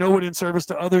 you have to know what in service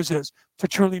to others is. To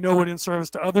truly know what in service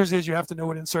to others is, you have to know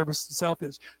what in service to self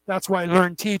is. That's why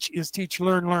learn, teach is teach,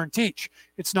 learn, teach.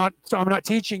 It's not, I'm not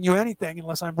teaching you anything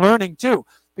unless I'm learning too,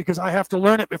 because I have to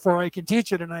learn it before I can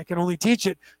teach it, and I can only teach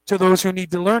it to those who need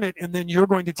to learn it, and then you're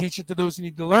going to teach it to those who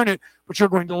need to learn it, but you're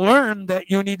going to learn that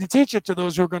you need to teach it to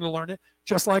those who are going to learn it,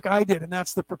 just like I did. And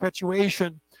that's the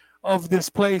perpetuation of this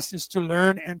place, is to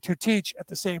learn and to teach at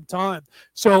the same time.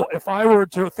 So if I were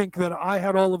to think that I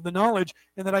had all of the knowledge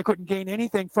and that I couldn't gain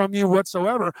anything from you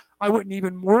whatsoever, I wouldn't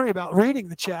even worry about reading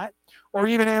the chat or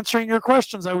even answering your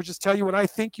questions. I would just tell you what I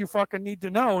think you fucking need to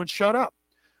know and shut up.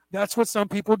 That's what some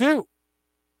people do.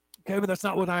 Okay, but that's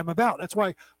not what I'm about. That's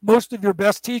why most of your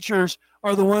best teachers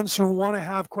are the ones who want to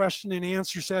have question and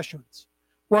answer sessions.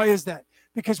 Why is that?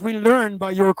 Because we learn by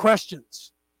your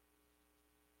questions.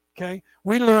 Okay,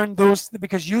 we learn those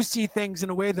because you see things in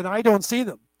a way that I don't see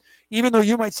them. Even though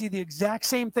you might see the exact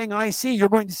same thing I see, you're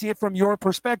going to see it from your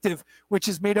perspective, which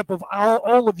is made up of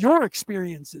all of your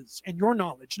experiences and your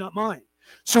knowledge, not mine.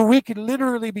 So we could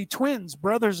literally be twins,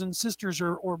 brothers and sisters,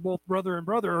 or both brother and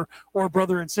brother, or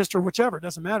brother and sister, whichever, it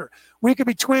doesn't matter. We could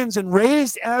be twins and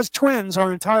raised as twins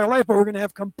our entire life, but we're going to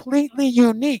have completely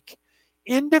unique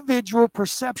individual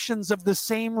perceptions of the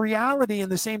same reality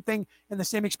and the same thing and the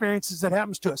same experiences that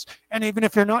happens to us. And even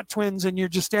if you're not twins and you're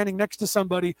just standing next to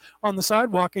somebody on the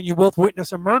sidewalk and you both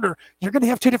witness a murder, you're going to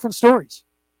have two different stories.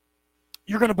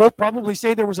 You're going to both probably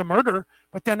say there was a murder,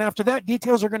 but then after that,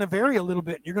 details are going to vary a little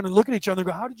bit. You're going to look at each other and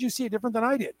go, how did you see it different than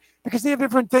I did? Because they have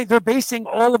different things. They're basing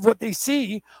all of what they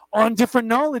see on different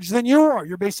knowledge than you are.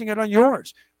 You're basing it on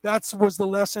yours. That was the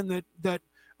lesson that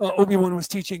Obi-Wan was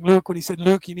teaching Luke when he said,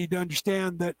 Luke, you need to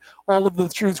understand that all of the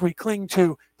truths we cling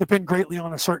to depend greatly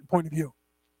on a certain point of view.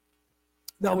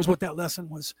 That was what that lesson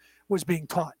was being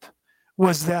taught,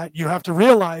 was that you have to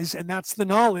realize, and that's the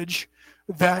knowledge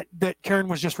that Karen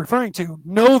was just referring to,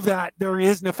 know that there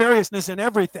is nefariousness in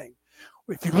everything.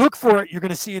 If you look for it, you're going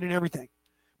to see it in everything.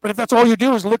 But if that's all you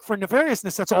do is look for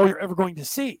nefariousness, that's all you're ever going to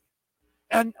see.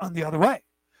 And on the other way.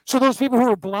 So those people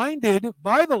who are blinded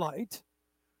by the light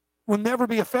will never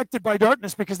be affected by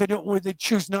darkness because they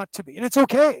choose not to be. And it's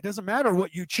okay. It doesn't matter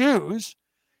what you choose.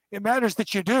 It matters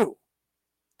that you do.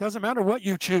 It doesn't matter what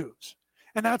you choose.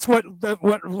 And that's what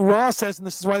Ra says, and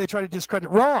this is why they try to discredit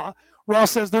Ra. Ra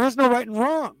says there is no right and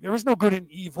wrong. There is no good and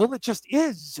evil. It just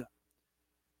is.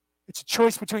 It's a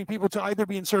choice between people to either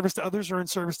be in service to others or in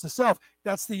service to self.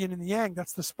 That's the yin and the yang.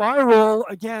 That's the spiral.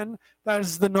 Again, that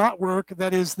is the knot work.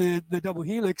 That is the double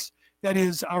helix. That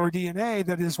is our DNA.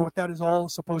 That is what that is all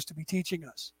supposed to be teaching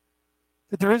us.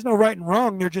 That there is no right and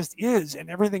wrong. There just is, and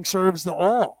everything serves the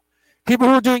all. People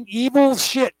who are doing evil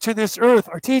shit to this earth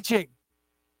are teaching.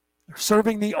 They're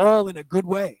serving the all in a good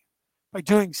way by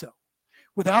doing so.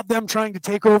 Without them trying to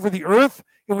take over the earth,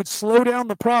 it would slow down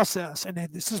the process. And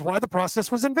this is why the process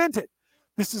was invented.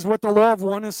 This is what the law of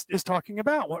one is talking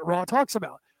about, what Ra talks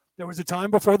about. There was a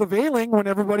time before the veiling when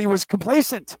everybody was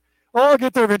complacent. Oh, I'll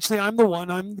get there eventually. I'm the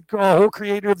one. I'm the whole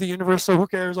creator of the universe, so who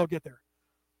cares? I'll get there.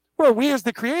 Well, we as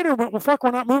the creator went, well, fuck,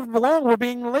 we're not moving along. We're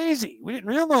being lazy. We didn't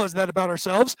realize that about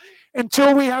ourselves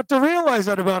until we had to realize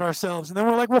that about ourselves. And then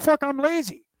we're like, well, fuck, I'm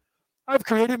lazy. I've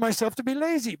created myself to be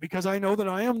lazy because I know that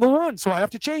I am the one. So I have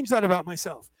to change that about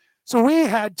myself. So we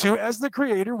had to, as the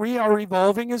creator, we are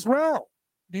evolving as well.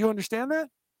 Do you understand that?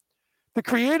 The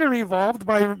creator evolved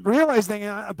by realizing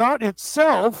about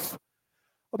itself,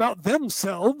 about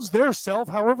themselves, their self,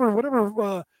 however,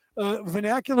 whatever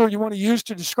vernacular you want to use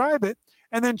to describe it,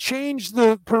 and then change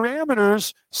the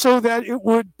parameters so that it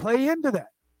would play into that,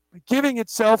 giving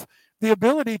itself the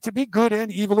ability to be good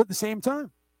and evil at the same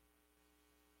time.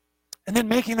 And then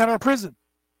making that our prison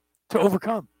to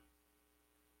overcome.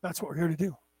 That's what we're here to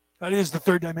do. That is the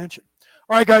third dimension.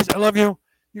 All right, guys, I love you.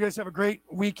 You guys have a great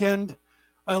weekend.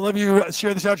 I love you.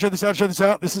 Share this out, share this out, share this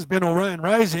out. This has been Orion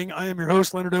Rising. I am your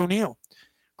host, Leonard O'Neill.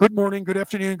 Good morning, good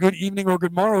afternoon, good evening, or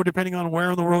good morrow, depending on where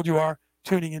in the world you are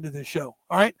tuning into this show.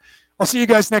 All right? I'll see you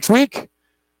guys next week.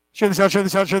 Share this out, share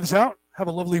this out, share this out. Have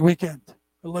a lovely weekend.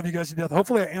 I love you guys to death.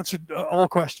 Hopefully I answered all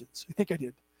questions. I think I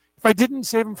did. If I didn't,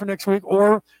 save them for next week,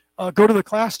 or go to the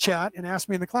class chat and ask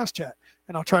me in the class chat,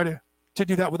 and I'll try to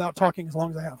do that without talking as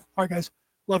long as I have. All right, guys.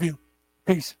 Love you.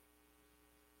 Peace.